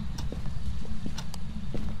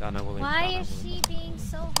 Donna Williams. Why Donna is Williams. she being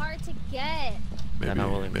so hard to get?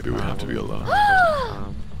 Maybe we have to be alone.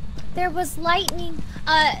 There was lightning.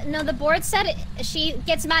 No, the board said she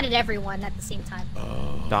gets mad at everyone at the same time.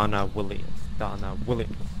 Donna Williams. Donna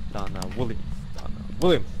Williams. Donna Williams. Donna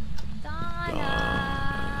Williams. Donna.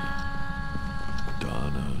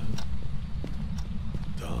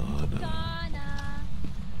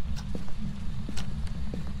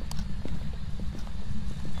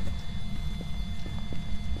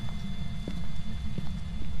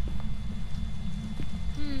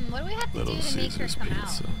 What do we have to Little do to make her Caesar's come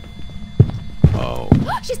pizza. out? Oh.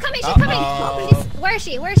 She's coming! She's coming! Where is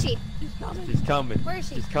she? Where is she? She's coming. Where is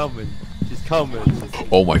she? She's coming. She's coming.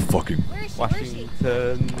 Oh my fucking. Where is she? Where is she?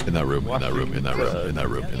 Washington. In that room. In that room. In that room. In that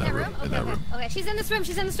room. In that room. In that room. Okay, she's in this room.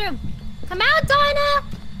 She's in this room. Come out, Donna!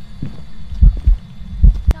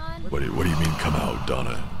 Dawn. What do you mean come out,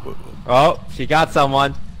 Donna? Oh, she got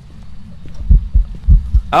someone.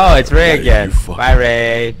 Oh, it's Ray again. Bye,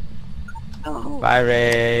 Ray. No. Bye,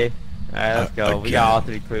 Ray. Alright, let's go. We got all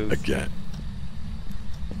 3 clues. Again.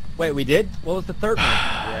 Wait, we did? What was the third one?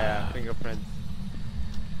 Yeah, fingerprints.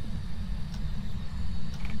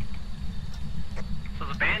 So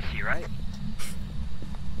the Banshee, right?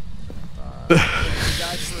 Thank you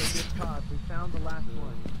guys for a good cause. We found the last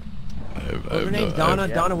one. What was her name?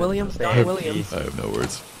 Donna Williams? Donna Williams. I have no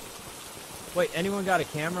words. Wait, anyone got a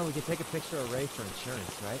camera? We can take a picture of Ray for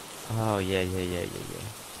insurance, right? Oh, yeah.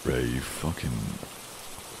 Ray, you fucking...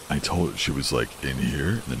 I told her she was like in here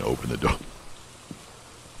and then opened the door.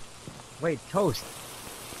 Wait, Toast.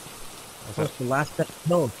 Toast, the last set of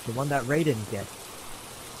pills, the one that Ray didn't get.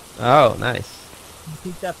 Oh, nice. You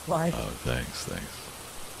think that's why? Oh, thanks.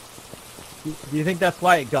 Do you think that's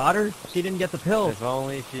why it got her? She didn't get the pills. If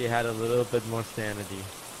only she had a little bit more sanity.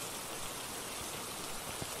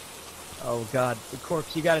 Oh god, the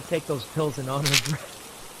corpse, you gotta take those pills in honor of Ray.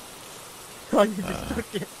 Oh, you just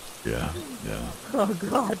took it. Yeah. Oh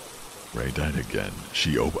god. Ray died again.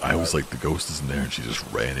 I was like, the ghost isn't there, and she just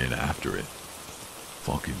ran in after it.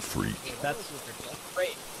 Fucking freak. That's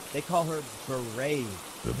great. They call her Brave.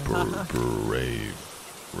 The brave.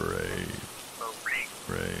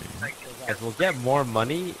 Guys, we'll get more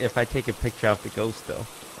money if I take a picture of the ghost, though.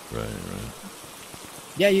 Right.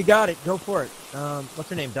 Yeah, you got it. Go for it. What's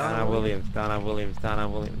her name? Donna Williams. Donna Williams.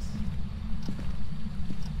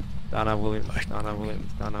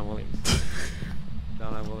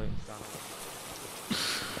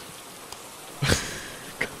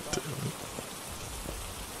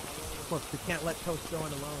 Look, we can't let Toast go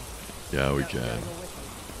in alone. Yeah, we can.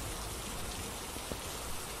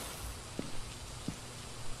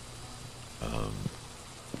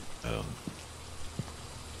 I don't...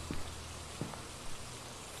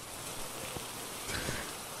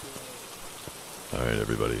 Alright,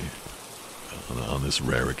 everybody. On this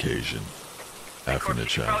rare occasion, after the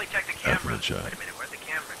chat. Wait a minute, where'd the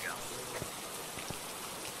camera go?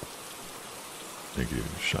 Thank you,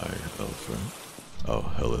 Shy Elf. Oh,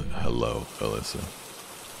 hello, Alyssa.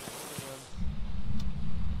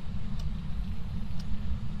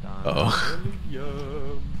 Oh.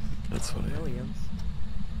 That's funny. Williams.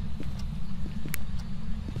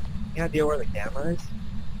 Any idea where the camera is?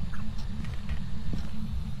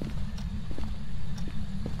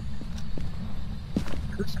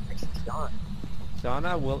 Crucifix is gone.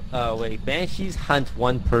 Donna will. Wait. Banshees hunt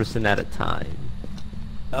one person at a time.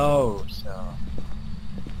 Oh, so.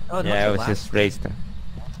 Oh, yeah, it was just race time.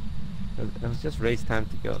 It was just race time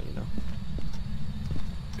to go, you know.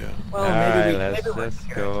 Yeah. Well, Alright, maybe we're let's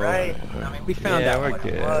good, go. right? I mean, we found out we're what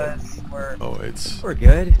good. it was. We're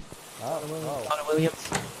good. Donna Williams.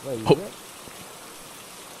 Wait, you Oh. good?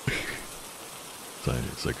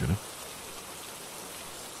 Sykkuno.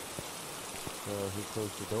 So he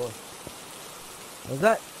closed the door. What was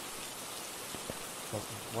that?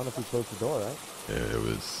 One of you closed the door, right? Yeah, it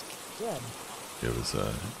was. Yeah. It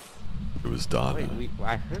was Donna. Wait,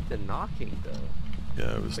 I heard the knocking though.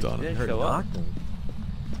 Yeah, it was But you Donna. didn't show up.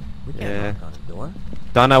 We can't knock on a door.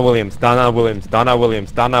 Donna Williams. Oh, Donna Williams. Jesus. Donna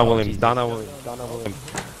Williams.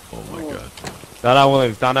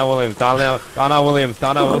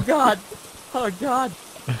 Oh god. Oh god.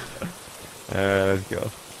 Let's go.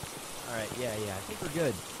 Alright, yeah, I think we're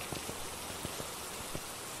good.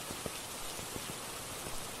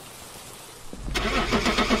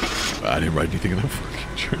 I didn't write anything in that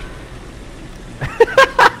fucking shirt.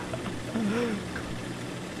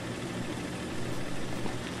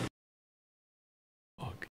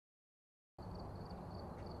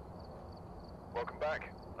 Welcome back.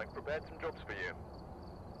 I've prepared some jobs for you.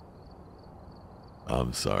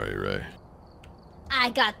 I'm sorry, Ray. I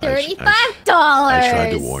got $35. I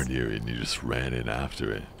tried to warn you, and you just ran in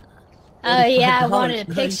after it. Oh yeah, I wanted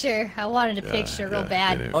a picture. I wanted a picture real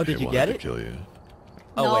bad. Oh, did you get To it? kill you.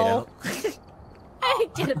 Oh, No. wait, no. I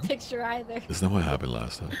didn't get a picture either. Isn't that what happened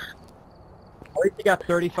last time? At least you got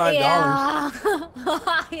 $35. Yeah.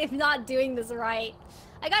 I am not doing this right.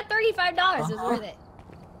 I got $35. It was worth it.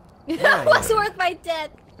 Yeah, It was yeah. worth my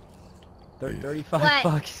debt. 35 What?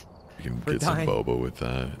 bucks. You can For get some dying. boba with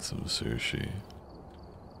that, and some sushi.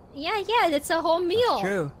 Yeah, it's a whole meal.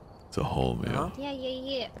 True. It's a whole meal.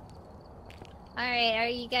 Yeah. All right, are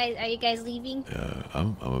you guys leaving? Yeah,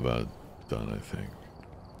 I'm about done, I think.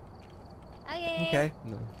 Okay.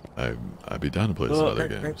 Okay. I'd be down to play Well, some other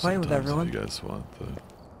great games playing with sometimes if everyone. you guys want.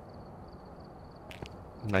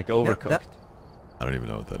 Like Overcooked. I don't even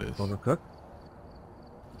know what that is. Overcooked?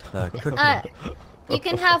 You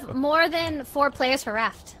can have more than 4 players per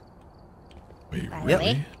raft. Wait, By the really?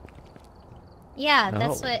 way. Yeah,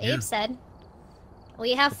 that's Oh, what yeah. Abe said.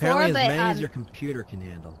 We have Apparently 4, as but many as your computer can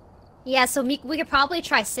handle. yeah, so we could probably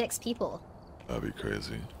try 6 people. That'd be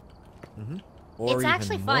crazy. Or It's even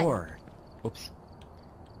actually fun. more. Oops.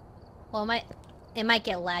 Well, it might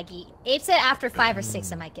get laggy. Abe said after 5 or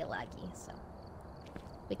 6 it might get laggy, so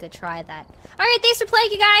we could try that. All right, thanks for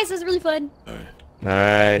playing, you guys. It was really fun. Alright.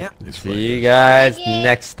 Alright. Thanks for See you playing, guys Okay.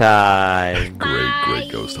 next time.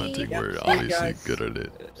 Great ghost hunting. Yep, We're see you obviously guys. good at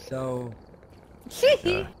it. So,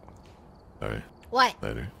 Yeah. Alright, What?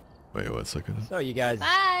 later. Wait, 1 second. so you guys.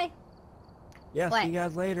 Bye. Yeah, What? see you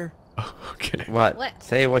guys later. Okay. What? What?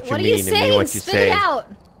 Say what you What are mean you and mean saying? what you Spit say. it out.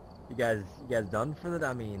 You guys done for the?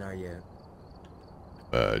 I mean, are you?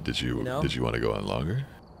 Did you know? want to go on longer?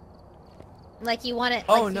 Like you want it?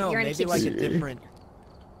 Oh like no, you're maybe like a different.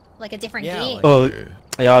 like a different Yeah, game. like- Oh, Yeah.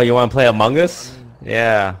 yo, you want to play Among Us? I mean-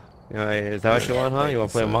 Yeah. You know, is that what you want, huh? You want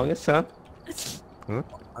to play Among Us, huh?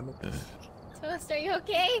 I mean, Toast, are you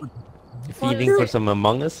okay? You feeding for some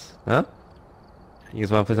Among Us? Huh? You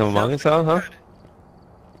guys want to play some Among Us, huh?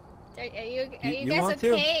 Are you You guys want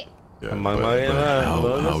to? okay? Yeah, Among but, my- but how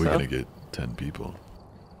Among are we Us, gonna get 10 people?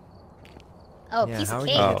 Oh, yeah, piece how of are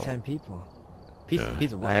cake. you gonna Oh. get 10 people? Piece, Yeah.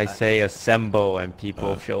 piece of what? I say assemble and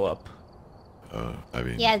people show up. I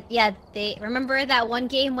mean, Yeah. They remember that one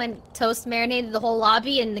game when Toast marinated the whole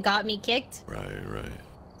lobby and got me kicked. right.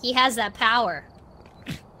 He has that power.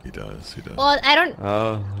 He does. Well, I don't.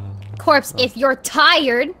 Oh. Corpse, if you're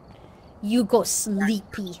tired, you go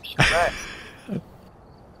sleepy.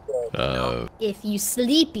 If you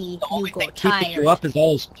sleepy, you go Keeping tired. you up is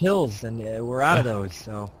all those pills, and we're out of those.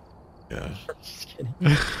 So. Yeah. Just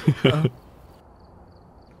kidding.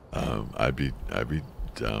 I'd be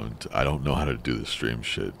down to, I don't know how to do the stream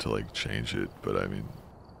shit to like change it, but I mean,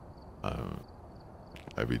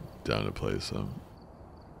 I'd be down to play some.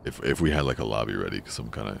 If we had like a lobby ready, because I'm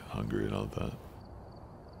kind of hungry and all that.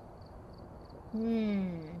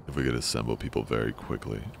 If we could assemble people very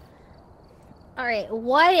quickly. Alright,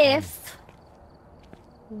 what if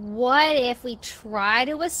we try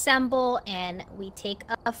to assemble and we take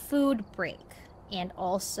a food break? And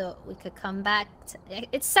also, we could come back to...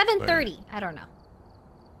 It's 7:30. I don't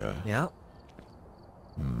know. Yeah.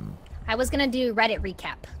 I was gonna do Reddit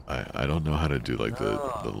recap. I don't know how to do like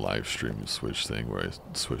the live stream switch thing where I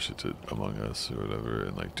switch it to Among Us or whatever,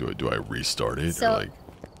 and like do I restart it So- or like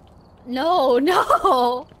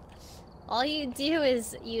No! All you do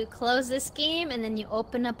is you close this game and then you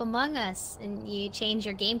open up Among Us and you change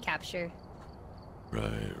your game capture. right,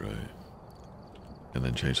 and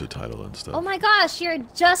then change the title and stuff. Oh my gosh, you're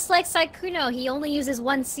just like Sykkuno. He only uses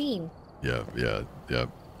one scene. Yeah.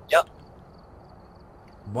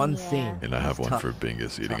 One Yeah. scene. And I have It's one tough. for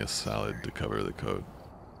Bingus eating a salad to cover the code.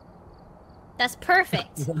 That's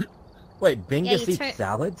perfect. Wait, Bingus you eats turn-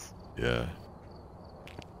 salads? Yeah.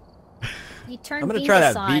 You turn I'm gonna try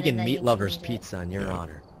Venus that on vegan and then meat you lovers change it. pizza in your Yeah.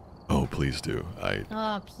 honor. Oh, please do.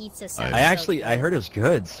 Oh, pizza sounds I so good. heard it was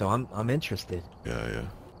good, so I'm interested. Yeah.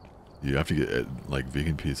 You have to get it, like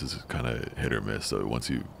vegan pizzas is kind of hit or miss. So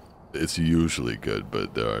it's usually good,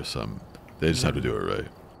 but there are some. They just have to do it right.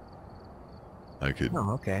 I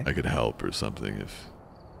could help or something if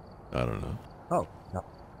I don't know. Oh, no.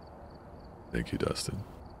 Thank you, Dustin.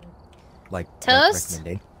 Like Toast?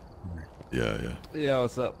 recommendation. Yeah. Yeah,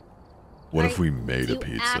 what's up? What if Are- we made Do a you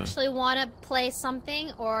pizza? actually want to play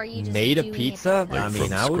something, or are you just Made a doing it pizza? because I Like mean,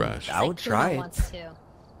 from I would scratch. I would Sykkuno try it. wants to?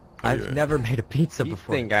 I've never made a pizza You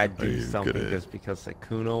before. think I'd Are you do good something at it? just because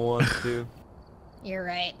Sykkuno wants to? You're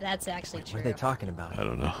right. That's actually true. What are they talking about? I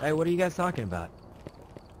don't know. Hey, what are you guys talking about?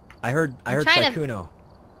 I heard I'm trying to- Sykkuno.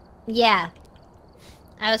 Yeah.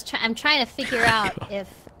 I'm trying to figure out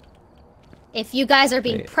if you guys are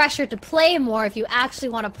being Wait. pressured to play more, if you actually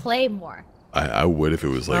want to play more. I would if it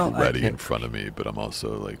was like Well, I ready in can't- front of me, but I'm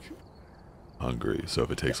also like hungry. So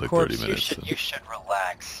if it takes like Corpse, 30 minutes, then- You should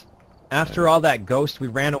relax. After all that ghost, we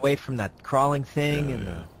ran away from that crawling thing,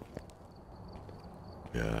 and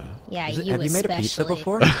Yeah, Is it- you have you made a pizza especially.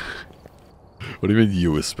 before? What do you mean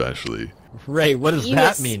you especially? Ray, what does You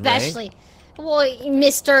that mean, Ray? especially. Well,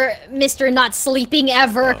 Mr. not sleeping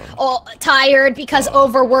ever, all tired because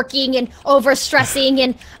overworking and overstressing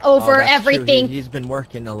and over Oh, that's true. everything. He's been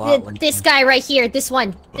working a lot. This guy right here, this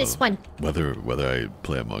one. Whether I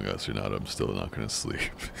play Among Us or not, I'm still not gonna sleep.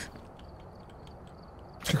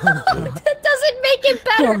 That doesn't make it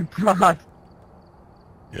better. Oh, God.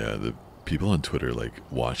 Yeah, the people on Twitter like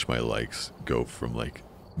watch my likes go from like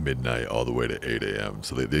midnight all the way to 8 a.m.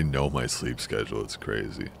 So they know my sleep schedule. It's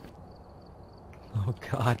crazy. Oh,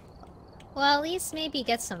 God. Well, at least maybe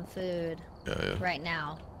get some food Yeah. right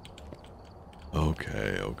now.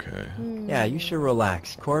 Okay, okay. Yeah, you should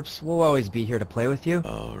relax, Corpse. We'll always be here to play with you.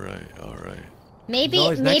 All right, all right. Maybe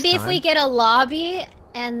if we get a lobby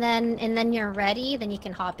and then you're ready, then you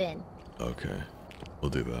can hop in. Okay,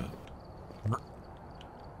 we'll do that.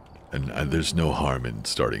 And there's no harm in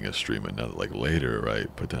starting a stream and not like later, right?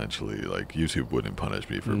 Potentially, like YouTube wouldn't punish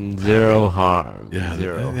me for zero harm. Yeah,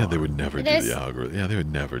 Zero they harm. would never do the algorithm. Yeah, they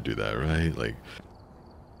would never do that, right? Like,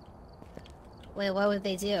 Wait, what would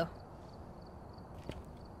they do?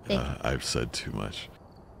 I've said too much.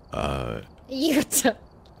 You do.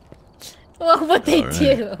 What would they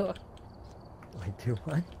do? Wait, do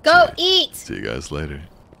what? Go eat. See you guys later.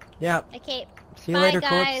 Yeah. Okay. See you Bye, later,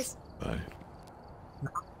 guys. Corpse. Bye.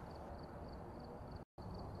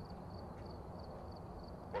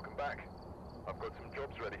 Welcome back. I've got some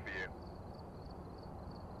jobs ready for you.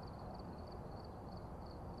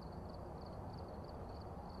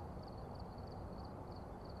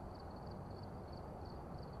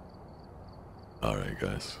 Alright,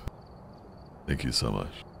 guys. Thank you so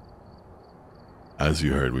much. As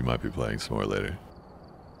you heard, we might be playing some more later.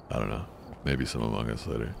 I don't know. Maybe some Among Us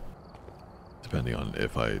later. Depending on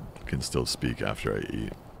if I can still speak after I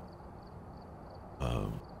eat.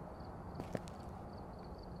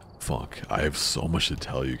 Fuck. I have so much to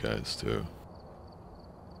tell you guys, too.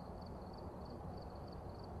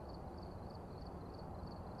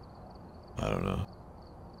 I don't know.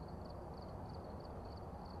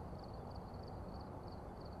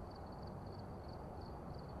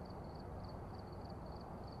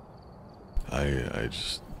 I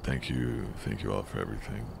just thank you all for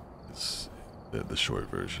everything. It's the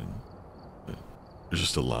short version. But there's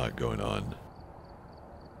just a lot going on.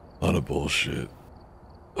 A lot of bullshit.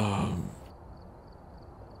 I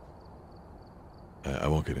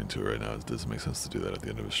won't get into it right now. It doesn't make sense to do that at the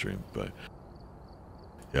end of a stream, but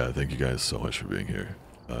yeah, thank you guys so much for being here.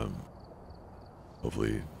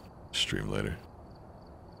 Hopefully stream later.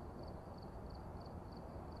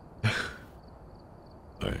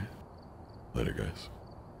 Alright. Later, guys.